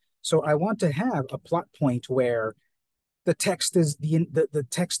scene. So I want to have a plot point where the text is the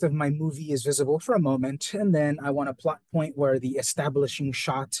text of my movie is visible for a moment, and then I want a plot point where the establishing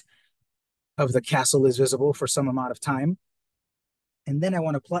shot of the castle is visible for some amount of time. And then I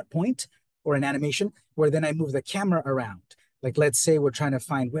want a plot point or an animation where then I move the camera around. Like let's say we're trying to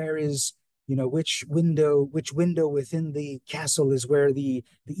find where is, which window within the castle is where the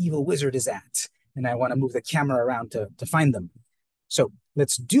evil wizard is at. And I want to move the camera around to find them. So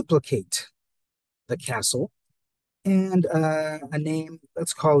let's duplicate the castle and a name.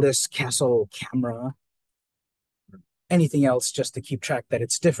 Let's call this castle camera. Anything else just to keep track that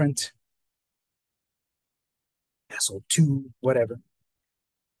it's different. Castle 2, whatever.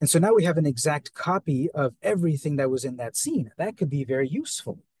 And so now we have an exact copy of everything that was in that scene. That could be very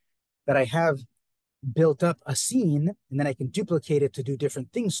useful, that I have built up a scene and then I can duplicate it to do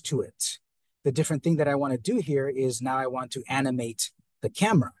different things to it. The different thing that I want to do here is now I want to animate the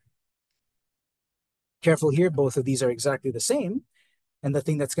camera. Careful here, both of these are exactly the same. And the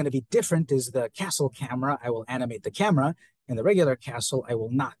thing that's going to be different is the castle camera. I will animate the camera, and the regular castle, I will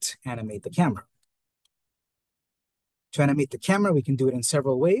not animate the camera. To animate the camera, we can do it in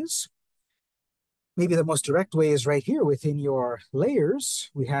several ways. Maybe the most direct way is right here within your layers.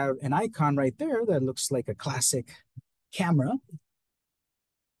 We have an icon right there that looks like a classic camera.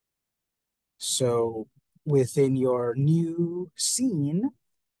 So within your new scene,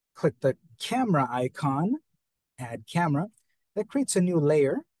 click the camera icon, add camera. That creates a new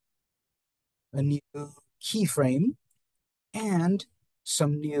layer, a new keyframe, and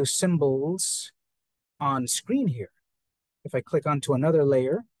some new symbols on screen here. If I click onto another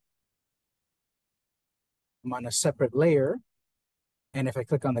layer, I'm on a separate layer. And if I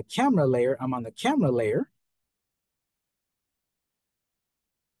click on the camera layer, I'm on the camera layer.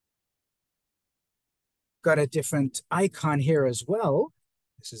 Got a different icon here as well.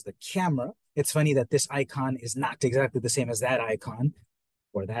 This is the camera. It's funny that this icon is not exactly the same as that icon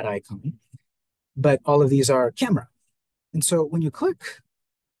or that icon, but all of these are camera. And so when you click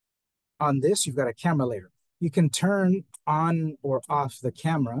on this, you've got a camera layer. You can turn on or off the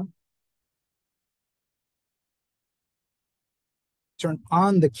camera. Turn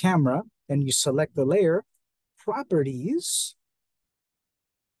on the camera and you select the layer. Properties,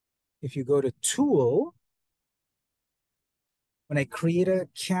 if you go to Tool, when I create a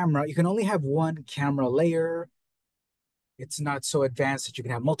camera, you can only have one camera layer. It's not so advanced that you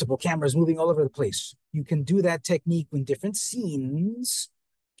can have multiple cameras moving all over the place. You can do that technique in different scenes,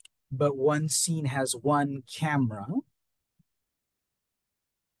 but one scene has one camera.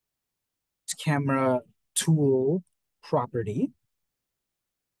 It's camera tool property,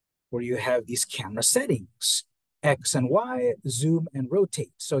 where you have these camera settings, X and Y, zoom and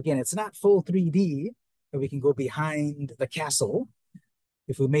rotate. So again, it's not full 3D, but we can go behind the castle.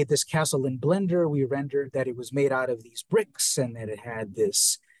 If we made this castle in Blender, we rendered that it was made out of these bricks and that it had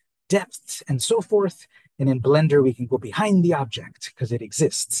this depth and so forth. And in Blender, we can go behind the object because it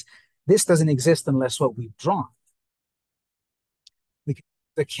exists. This doesn't exist unless what we've drawn. We can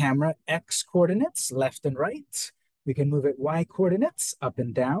move the camera X coordinates, left and right. We can move it Y coordinates, up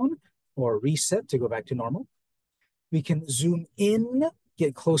and down, or reset to go back to normal. We can zoom in,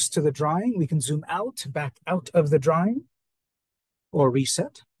 get close to the drawing. We can zoom out, back out of the drawing, or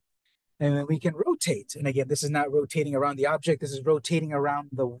reset. And then we can rotate. And again, this is not rotating around the object. This is rotating around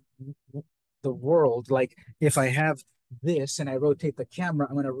the world. Like if I have this and I rotate the camera,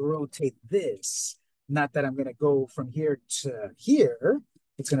 I'm going to rotate this. Not that I'm going to go from here to here.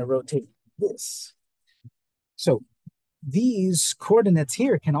 It's going to rotate this. So these coordinates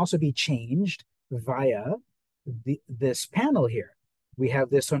here can also be changed via this panel here. We have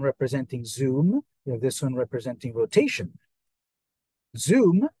this one representing zoom. We have this one representing rotation.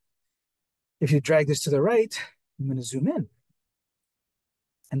 Zoom, if you drag this to the right, I'm going to zoom in.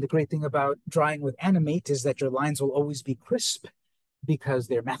 And the great thing about drawing with animate is that your lines will always be crisp because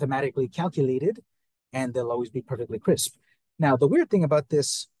they're mathematically calculated and they'll always be perfectly crisp. Now, the weird thing about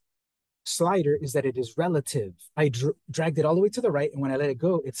this slider is that it is relative. I dragged it all the way to the right, and when I let it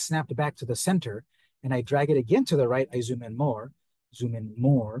go, it snapped back to the center. And I drag it again to the right, I zoom in more, zoom in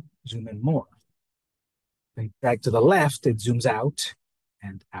more, zoom in more. I drag to the left, it zooms out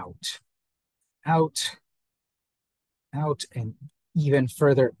and out, out, out, and even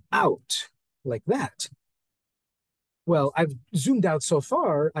further out, like that. Well, I've zoomed out so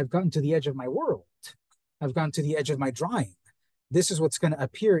far, I've gotten to the edge of my world. I've gone to the edge of my drawing. This is what's going to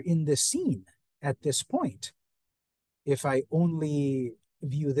appear in this scene at this point. If I only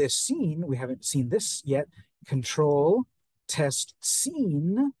view this scene, we haven't seen this yet, control, test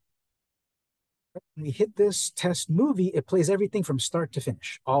scene. When we hit this test movie, it plays everything from start to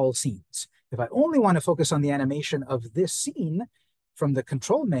finish, all scenes. If I only want to focus on the animation of this scene, from the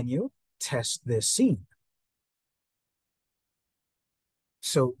control menu, test this scene.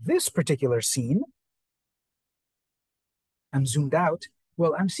 So this particular scene, I'm zoomed out.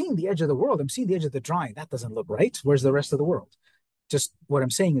 Well, I'm seeing the edge of the world. I'm seeing the edge of the drawing. That doesn't look right. Where's the rest of the world? Just what I'm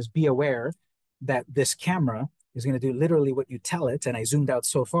saying is be aware that this camera is going to do literally what you tell it. And I zoomed out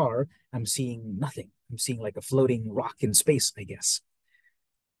so far, I'm seeing nothing. I'm seeing like a floating rock in space, I guess.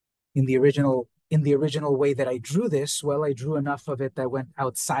 In the original way that I drew this, well, I drew enough of it that went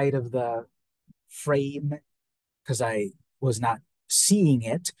outside of the frame because I was not seeing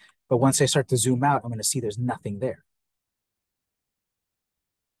it. But once I start to zoom out, I'm going to see there's nothing there.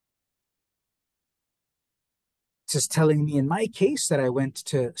 This is telling me in my case that I went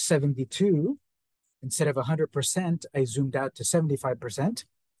to 72. Instead of 100%, I zoomed out to 75%.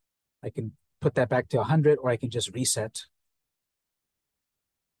 I can put that back to 100, or I can just reset.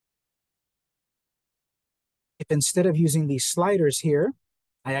 If instead of using these sliders here,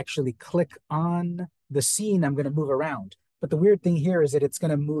 I actually click on the scene, I'm going to move around. But the weird thing here is that it's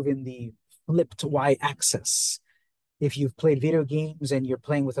going to move in the flipped y-axis. If you've played video games and you're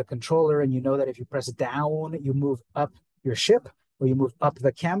playing with a controller and you know that if you press down, you move up your ship or you move up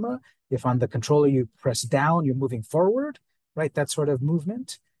the camera. If on the controller you press down, you're moving forward, right? That sort of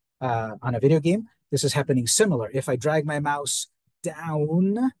movement on a video game. This is happening similar. If I drag my mouse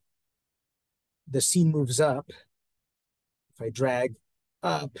down, the scene moves up. If I drag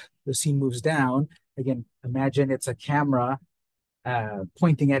up, the scene moves down. Again, imagine it's a camera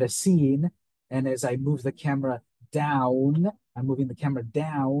pointing at a scene. And as I move the camera down, I'm moving the camera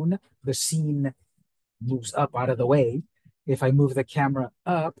down, the scene moves up out of the way. If I move the camera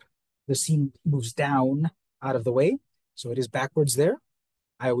up, the scene moves down out of the way. So it is backwards there.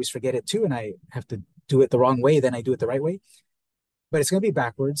 I always forget it too, and I have to do it the wrong way, then I do it the right way. But it's going to be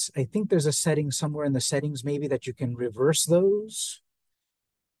backwards. I think there's a setting somewhere in the settings maybe that you can reverse those,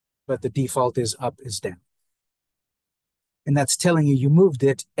 but the default is up is down. And that's telling you moved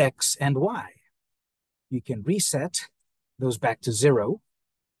it X and Y. You can reset those back to 0.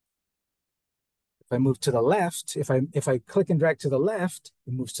 If I move to the left, if I click and drag to the left,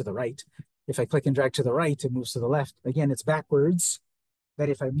 it moves to the right. If I click and drag to the right, it moves to the left. Again, it's backwards. That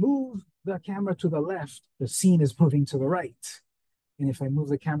if I move the camera to the left, the scene is moving to the right. And if I move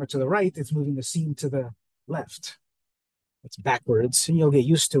the camera to the right, it's moving the scene to the left. It's backwards, and you'll get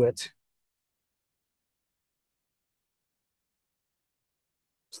used to it.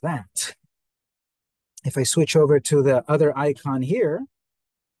 It's that. If I switch over to the other icon here,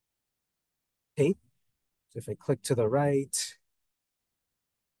 okay, so if I click to the right,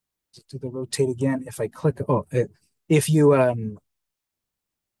 do the rotate again. If I click, if you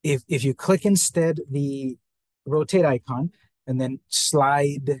if you click instead the rotate icon and then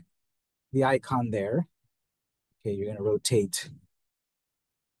slide the icon there, okay, you're going to rotate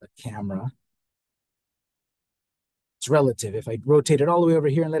the camera. It's relative. If I rotate it all the way over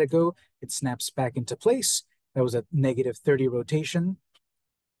here and let it go, it snaps back into place. That was a negative 30 rotation,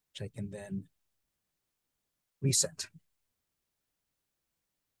 which I can then reset.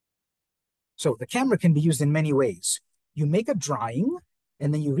 So the camera can be used in many ways. You make a drawing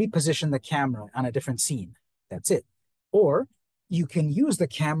and then you reposition the camera on a different scene. That's it. Or you can use the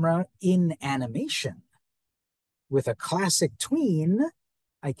camera in animation. With a classic tween,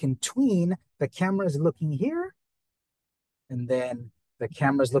 I can tween, the camera is looking here, and then the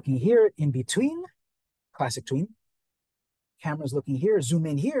camera's looking here in between, classic tween. Camera's looking here, zoom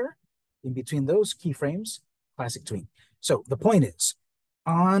in here, in between those keyframes, classic tween. So the point is,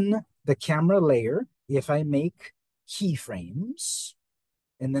 on the camera layer, if I make keyframes,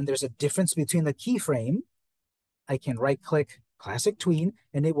 and then there's a difference between the keyframe, I can right-click classic tween,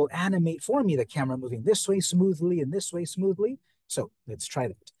 and it will animate for me the camera moving this way smoothly and this way smoothly. So let's try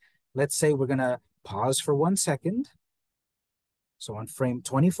that. Let's say we're going to pause for 1 second. So on frame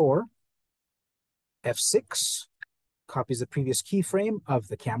 24, F6 copies the previous keyframe of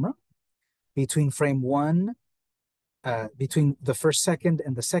the camera. Between frame 1, between the first second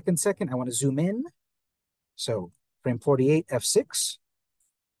and the second second, I want to zoom in. So frame 48, F6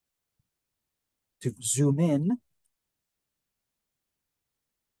 to zoom in.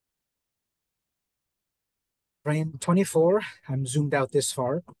 Frame 24, I'm zoomed out this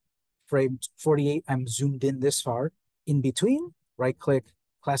far. Frame 48, I'm zoomed in this far. In between, right-click,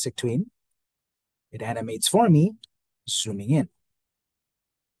 classic tween. It animates for me, zooming in.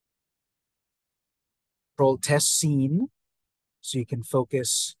 Control test scene, so you can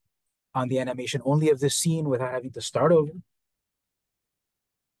focus on the animation only of this scene without having to start over.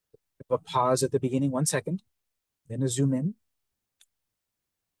 A pause at the beginning, 1 second, then a zoom in.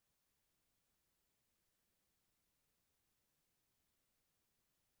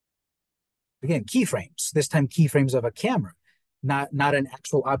 Again, keyframes, this time keyframes of a camera, not an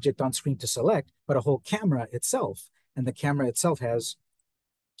actual object on screen to select, but a whole camera itself. And the camera itself has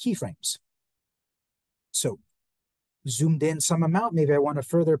keyframes. So zoomed in some amount, maybe I want to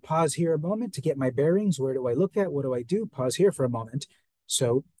further pause here a moment to get my bearings. Where do I look at? What do I do? Pause here for a moment.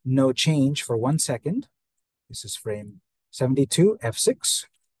 So no change for 1 second. This is frame 72, F6.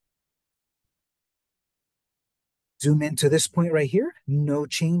 Zoom into this point right here, no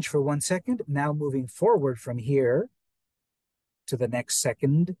change for 1 second. Now moving forward from here to the next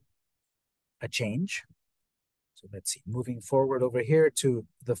second, a change. So let's see, moving forward over here to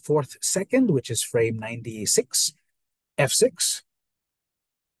the 4th second, which is frame 96, F6.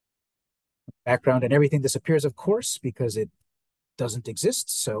 Background and everything disappears, of course, because it doesn't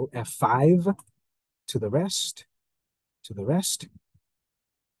exist. So F5 to the rest, to the rest.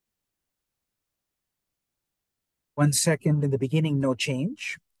 1 second in the beginning, no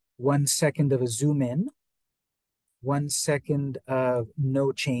change. 1 second of a zoom in. 1 second of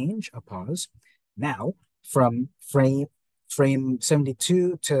no change, a pause. Now, from frame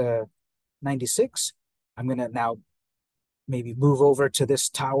 72 to 96, I'm going to now maybe move over to this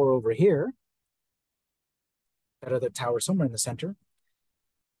tower over here, that other tower somewhere in the center,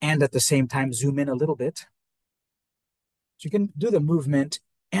 and at the same time zoom in a little bit. So you can do the movement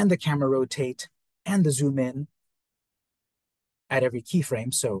and the camera rotate and the zoom in at every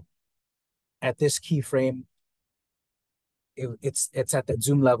keyframe. So at this keyframe, it's at that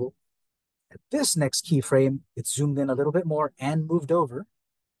zoom level. At this next keyframe, it's zoomed in a little bit more and moved over.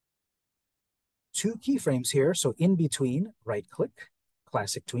 2 keyframes here, so in between, right-click,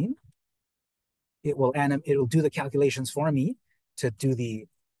 classic tween. It'll do the calculations for me to do the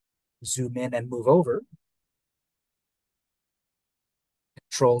zoom in and move over.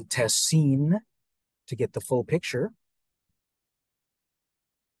 Control test scene to get the full picture.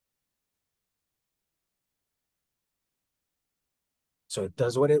 So it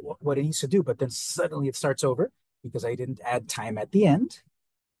does what it needs to do, but then suddenly it starts over because I didn't add time at the end.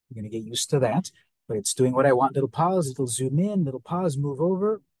 You're going to get used to that, but it's doing what I want. Little pause, little zoom in, little pause, move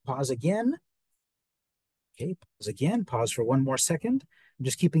over, pause again. Okay, pause again, pause for 1 more second. I'm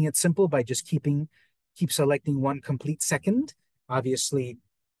just keeping it simple by just keep selecting 1 complete second Obviously,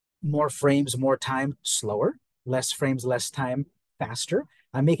 more frames, more time, slower. Less frames, less time, faster.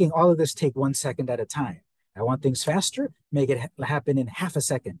 I'm making all of this take 1 second at a time. I want things faster, make it happen in half a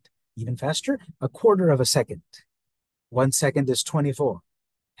second. Even faster, a quarter of a second. 1 second is 24.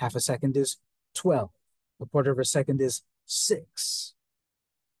 Half a second is 12. A quarter of a second is 6.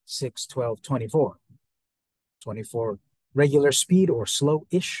 6, 12, 24. 24 regular speed or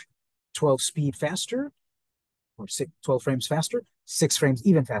slow-ish. 12 speed faster, or 12 frames faster. 6 frames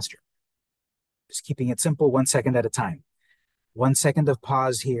even faster. Just keeping it simple, 1 second at a time. 1 second of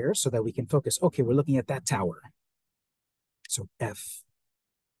pause here so that we can focus. Okay, we're looking at that tower. So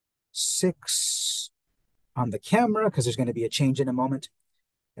F6 on the camera, because there's going to be a change in a moment.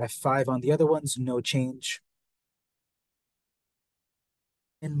 F5 on the other ones, no change.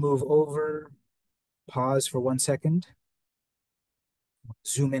 And move over, pause for 1 second.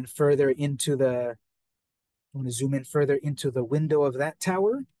 Zoom in further into the, I want to zoom in further into the window of that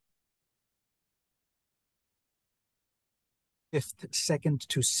tower. 5th second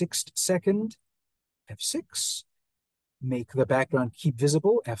to 6th second, F6. Make the background keep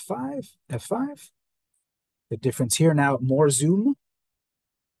visible, F5, F5. The difference here now, more zoom.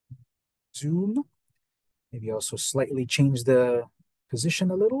 Zoom. Maybe also slightly change the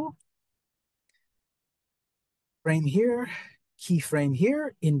position a little. Frame here, keyframe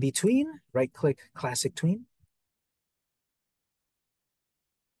here, in between, right-click, classic tween.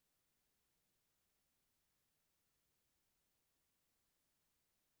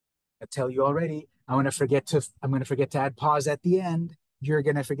 I tell you already, I'm going to forget to add pause at the end. You're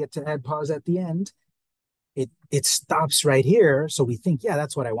going to forget to add pause at the end. It stops right here, so we think, yeah,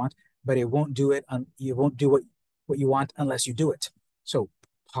 that's what I want, but it won't do it. You won't do what you want unless you do it. So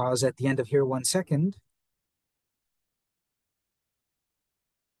pause at the end of here 1 second.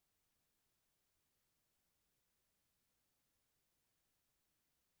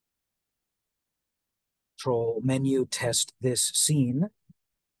 Control menu, test this scene.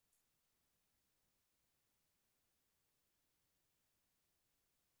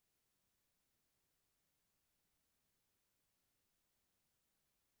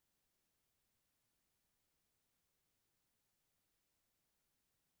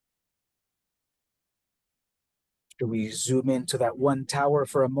 Do we zoom into that one tower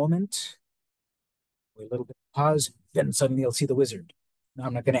for a moment? A little bit pause, then suddenly you'll see the wizard. Now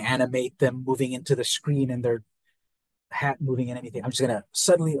I'm not going to animate them moving into the screen and their hat moving and anything. I'm just going to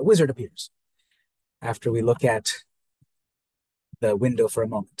suddenly a wizard appears after we look at the window for a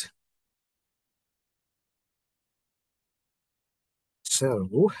moment.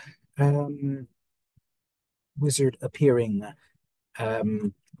 So, wizard appearing.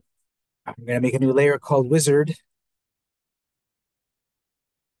 I'm going to make a new layer called wizard.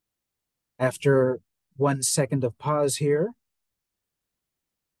 After 1 second of pause here,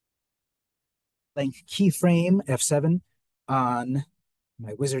 length keyframe F7 on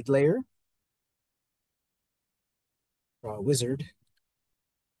my wizard layer. Draw a wizard.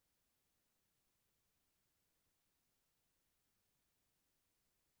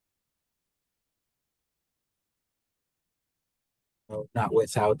 So not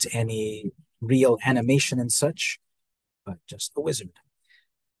without any real animation and such, but just a wizard.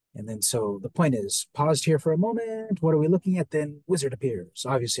 And then so the point is, paused here for a moment. What are we looking at? Then wizard appears.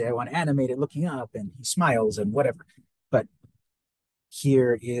 Obviously, I want to animate it looking up and he smiles and whatever. But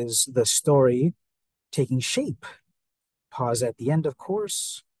here is the story taking shape. Pause at the end, of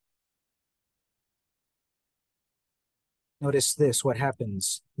course. Notice this, what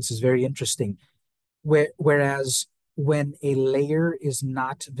happens. This is very interesting. Whereas when a layer is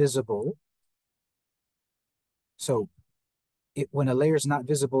not visible, so when a layer is not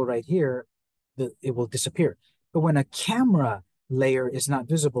visible right here, it will disappear. But when a camera layer is not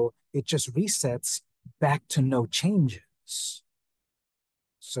visible, it just resets back to no changes.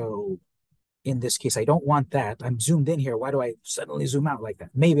 So in this case, I don't want that. I'm zoomed in here. Why do I suddenly zoom out like that?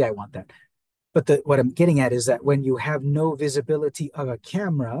 Maybe I want that. But what I'm getting at is that when you have no visibility of a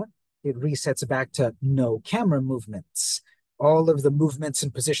camera, it resets back to no camera movements. All of the movements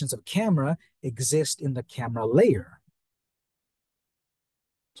and positions of camera exist in the camera layer.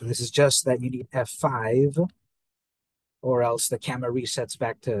 So this is just that you need F5 or else the camera resets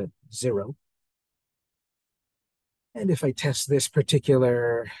back to 0. And if I test this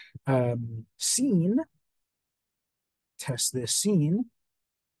particular scene,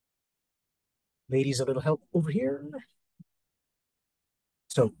 ladies, a little help over here.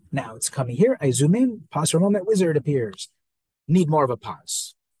 So now it's coming here. I zoom in, pause for a moment, wizard appears. Need more of a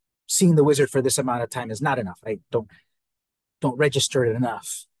pause. Seeing the wizard for this amount of time is not enough. I don't register it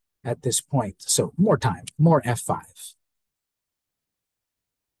enough at this point. So more time, more F5.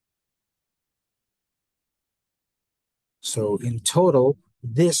 So in total,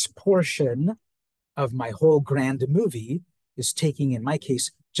 this portion of my whole grand movie is taking, in my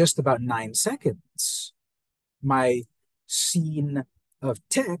case, just about 9 seconds. My scene of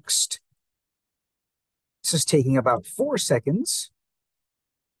text, this is taking about 4 seconds.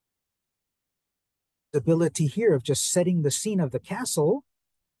 The ability here of just setting the scene of the castle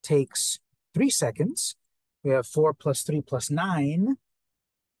takes 3 seconds. We have 4 plus 3 plus 9.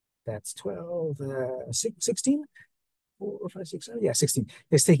 That's 12, 16. 4, 5, 6, 7. Yeah, 16.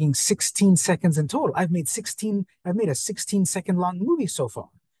 It's taking 16 seconds in total. I've made a 16-second long movie so far.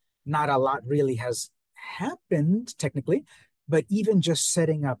 Not a lot really has happened technically, but even just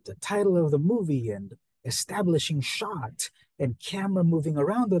setting up the title of the movie and establishing shot and camera moving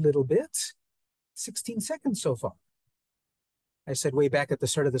around a little bit, 16 seconds so far. I said way back at the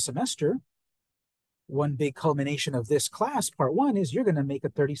start of the semester, one big culmination of this class, part one, is you're going to make a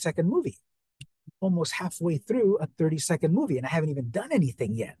 30-second movie. Almost halfway through a 30-second movie, and I haven't even done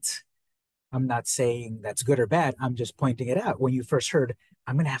anything yet. I'm not saying that's good or bad. I'm just pointing it out. When you first heard,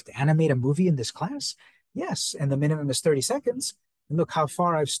 I'm going to have to animate a movie in this class. Yes. And the minimum is 30 seconds. And look how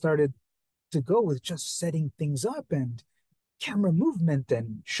far I've started to go with just setting things up and camera movement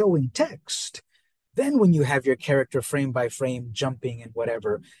and showing text. Then when you have your character frame by frame jumping and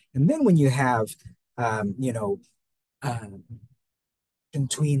whatever, and then when you have, you know,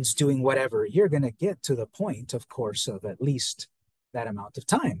 tweens doing whatever, you're going to get to the point, of course, of at least that amount of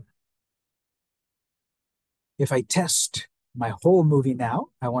time. If I test my whole movie now,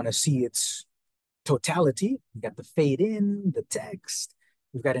 I want to see its totality. We got the fade in, the text.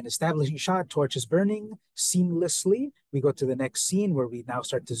 We've got an establishing shot, torches burning seamlessly. We go to the next scene where we now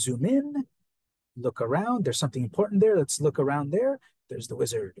start to zoom in, look around. There's something important there. Let's look around there. There's the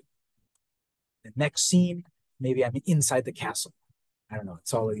wizard. The next scene, maybe I'm inside the castle. I don't know.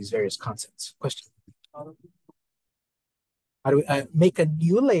 It's all of these various concepts. Question. How do we make a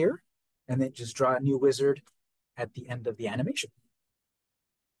new layer and then just draw a new wizard at the end of the animation?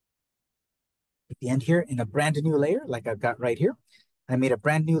 At the end here, in a brand new layer, like I've got right here, I made a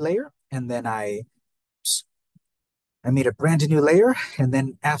brand new layer, and then I made a brand new layer, and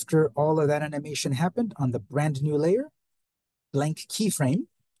then after all of that animation happened on the brand new layer, blank keyframe.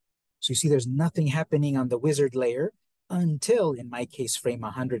 So you see there's nothing happening on the wizard layer until, in my case, frame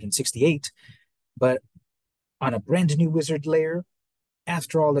 168. But on a brand new wizard layer,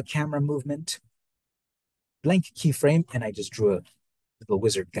 after all the camera movement, blank keyframe, and I just drew a little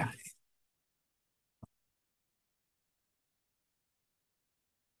wizard guy.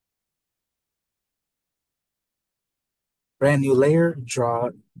 Brand new layer, draw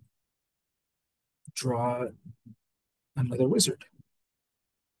another wizard.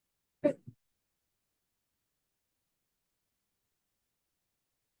 Okay.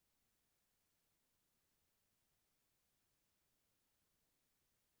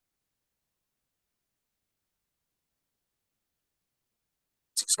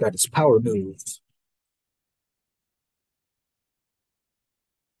 It's got its power move.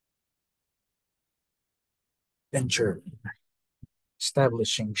 Venture.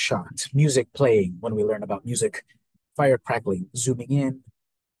 Establishing shot. Music playing when we learn about music. Fire crackling. Zooming in.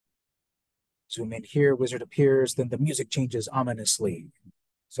 Zoom in here. Wizard appears. Then the music changes ominously.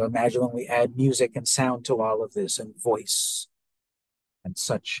 So imagine when we add music and sound to all of this and voice and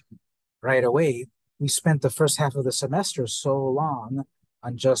such. Right away, we spent the first half of the semester so long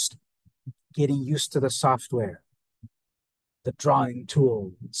on just getting used to the software, the drawing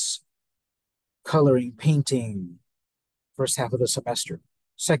tools, coloring, painting, first half of the semester.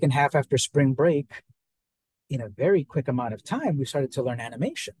 Second half after spring break, in a very quick amount of time, we started to learn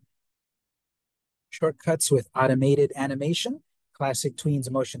animation. Shortcuts with automated animation, classic tweens,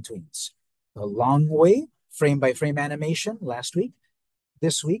 motion tweens. The long way, frame by frame animation last week.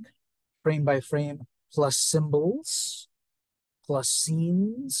 This week, frame by frame plus symbols, plus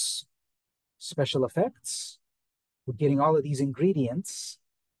scenes, special effects. We're getting all of these ingredients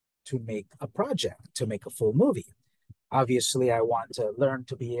to make a project, to make a full movie. Obviously, I want to learn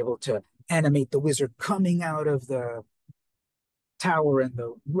to be able to animate the wizard coming out of the tower and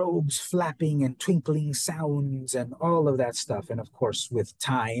the robes flapping and twinkling sounds and all of that stuff. And of course, with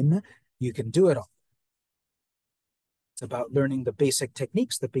time, you can do it all. It's about learning the basic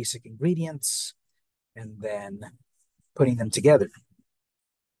techniques, the basic ingredients, and then putting them together.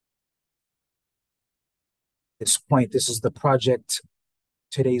 At this point, this is the project,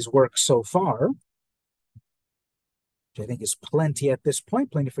 today's work so far, which I think is plenty at this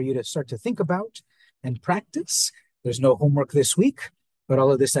point, plenty for you to start to think about and practice. There's no homework this week, but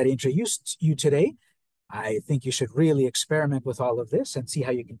all of this that I introduced you today, I think you should really experiment with all of this and see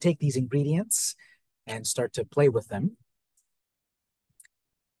how you can take these ingredients and start to play with them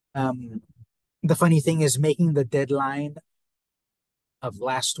Um, the funny thing is making the deadline of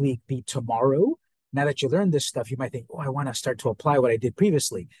last week be tomorrow. Now that you learned this stuff, you might think, oh, I want to start to apply what I did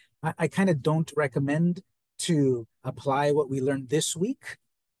previously. I kind of don't recommend to apply what we learned this week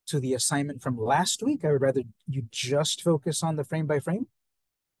to the assignment from last week. I would rather you just focus on the frame by frame,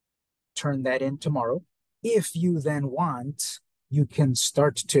 turn that in tomorrow. If you then want, you can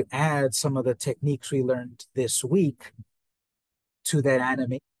start to add some of the techniques we learned this week to that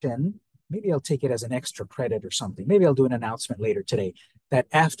animation. Maybe I'll take it as an extra credit or something. Maybe I'll do an announcement later today that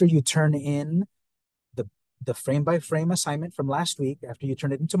after you turn in the the frame by frame assignment from last week, after you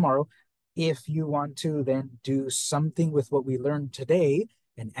turn it in tomorrow, if you want to then do something with what we learned today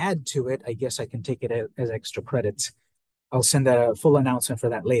and add to it, I guess I can take it as extra credits. I'll send a full announcement for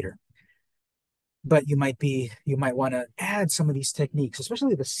that later. But you might want to add some of these techniques,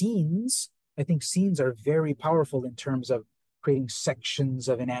 especially the scenes. I think scenes are very powerful in terms of creating sections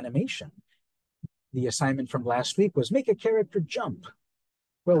of an animation. The assignment from last week was make a character jump.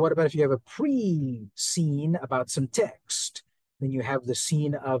 Well, what about if you have a pre-scene about some text? Then you have the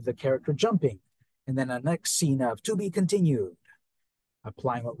scene of the character jumping, and then a next scene of to be continued,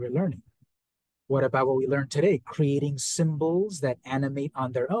 applying what we're learning. What about what we learned today? Creating symbols that animate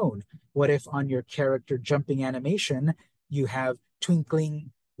on their own. What if on your character jumping animation, you have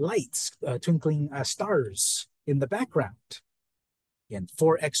twinkling lights, twinkling stars in the background? Again,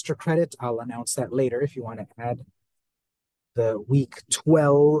 4 extra credit. I'll announce that later if you want to add the week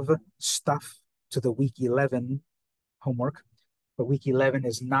 12 stuff to the week 11 homework. But week 11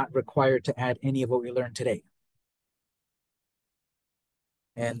 is not required to add any of what we learned today.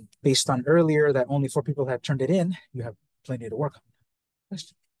 And based on earlier that only 4 people have turned it in, you have plenty to work on.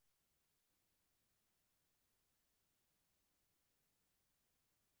 Question?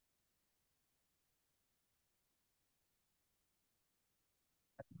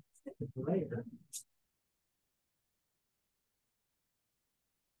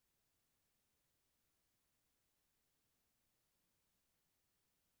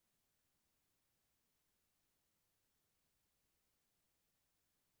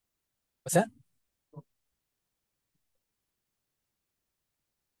 What's that?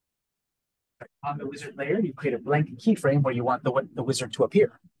 On the wizard layer, you create a blank keyframe where you want the wizard to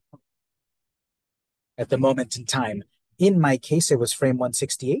appear at the moment in time. In my case, it was frame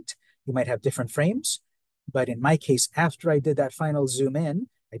 168. You might have different frames, but in my case, after I did that final zoom in,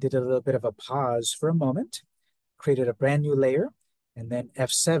 I did a little bit of a pause for a moment, created a brand new layer, and then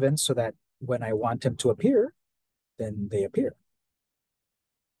F7 so that when I want them to appear, then they appear.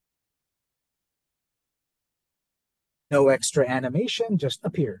 No extra animation, just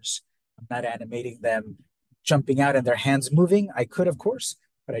appears. I'm not animating them jumping out and their hands moving. I could, of course,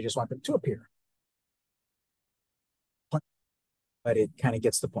 but I just want them to appear. But it kind of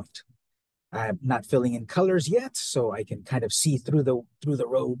gets the point. I'm not filling in colors yet, so I can kind of see through the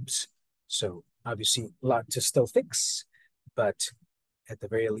robes. So obviously a lot to still fix, but at the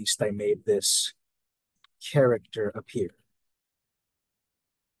very least, I made this character appear.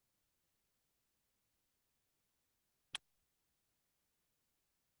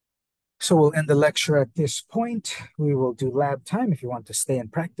 So we'll end the lecture at this point. We will do lab time if you want to stay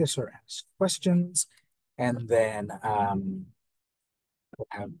and practice or ask questions. And then we'll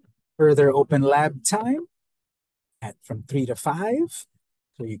have further open lab time from 3 to 5.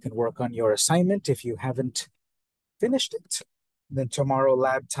 So you can work on your assignment if you haven't finished it. Then tomorrow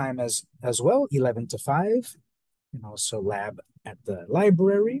lab time as well, 11 to 5. And also lab at the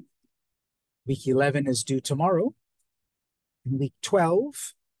library. Week 11 is due tomorrow. In week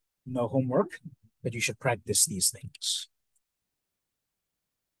 12, no homework, but you should practice these things.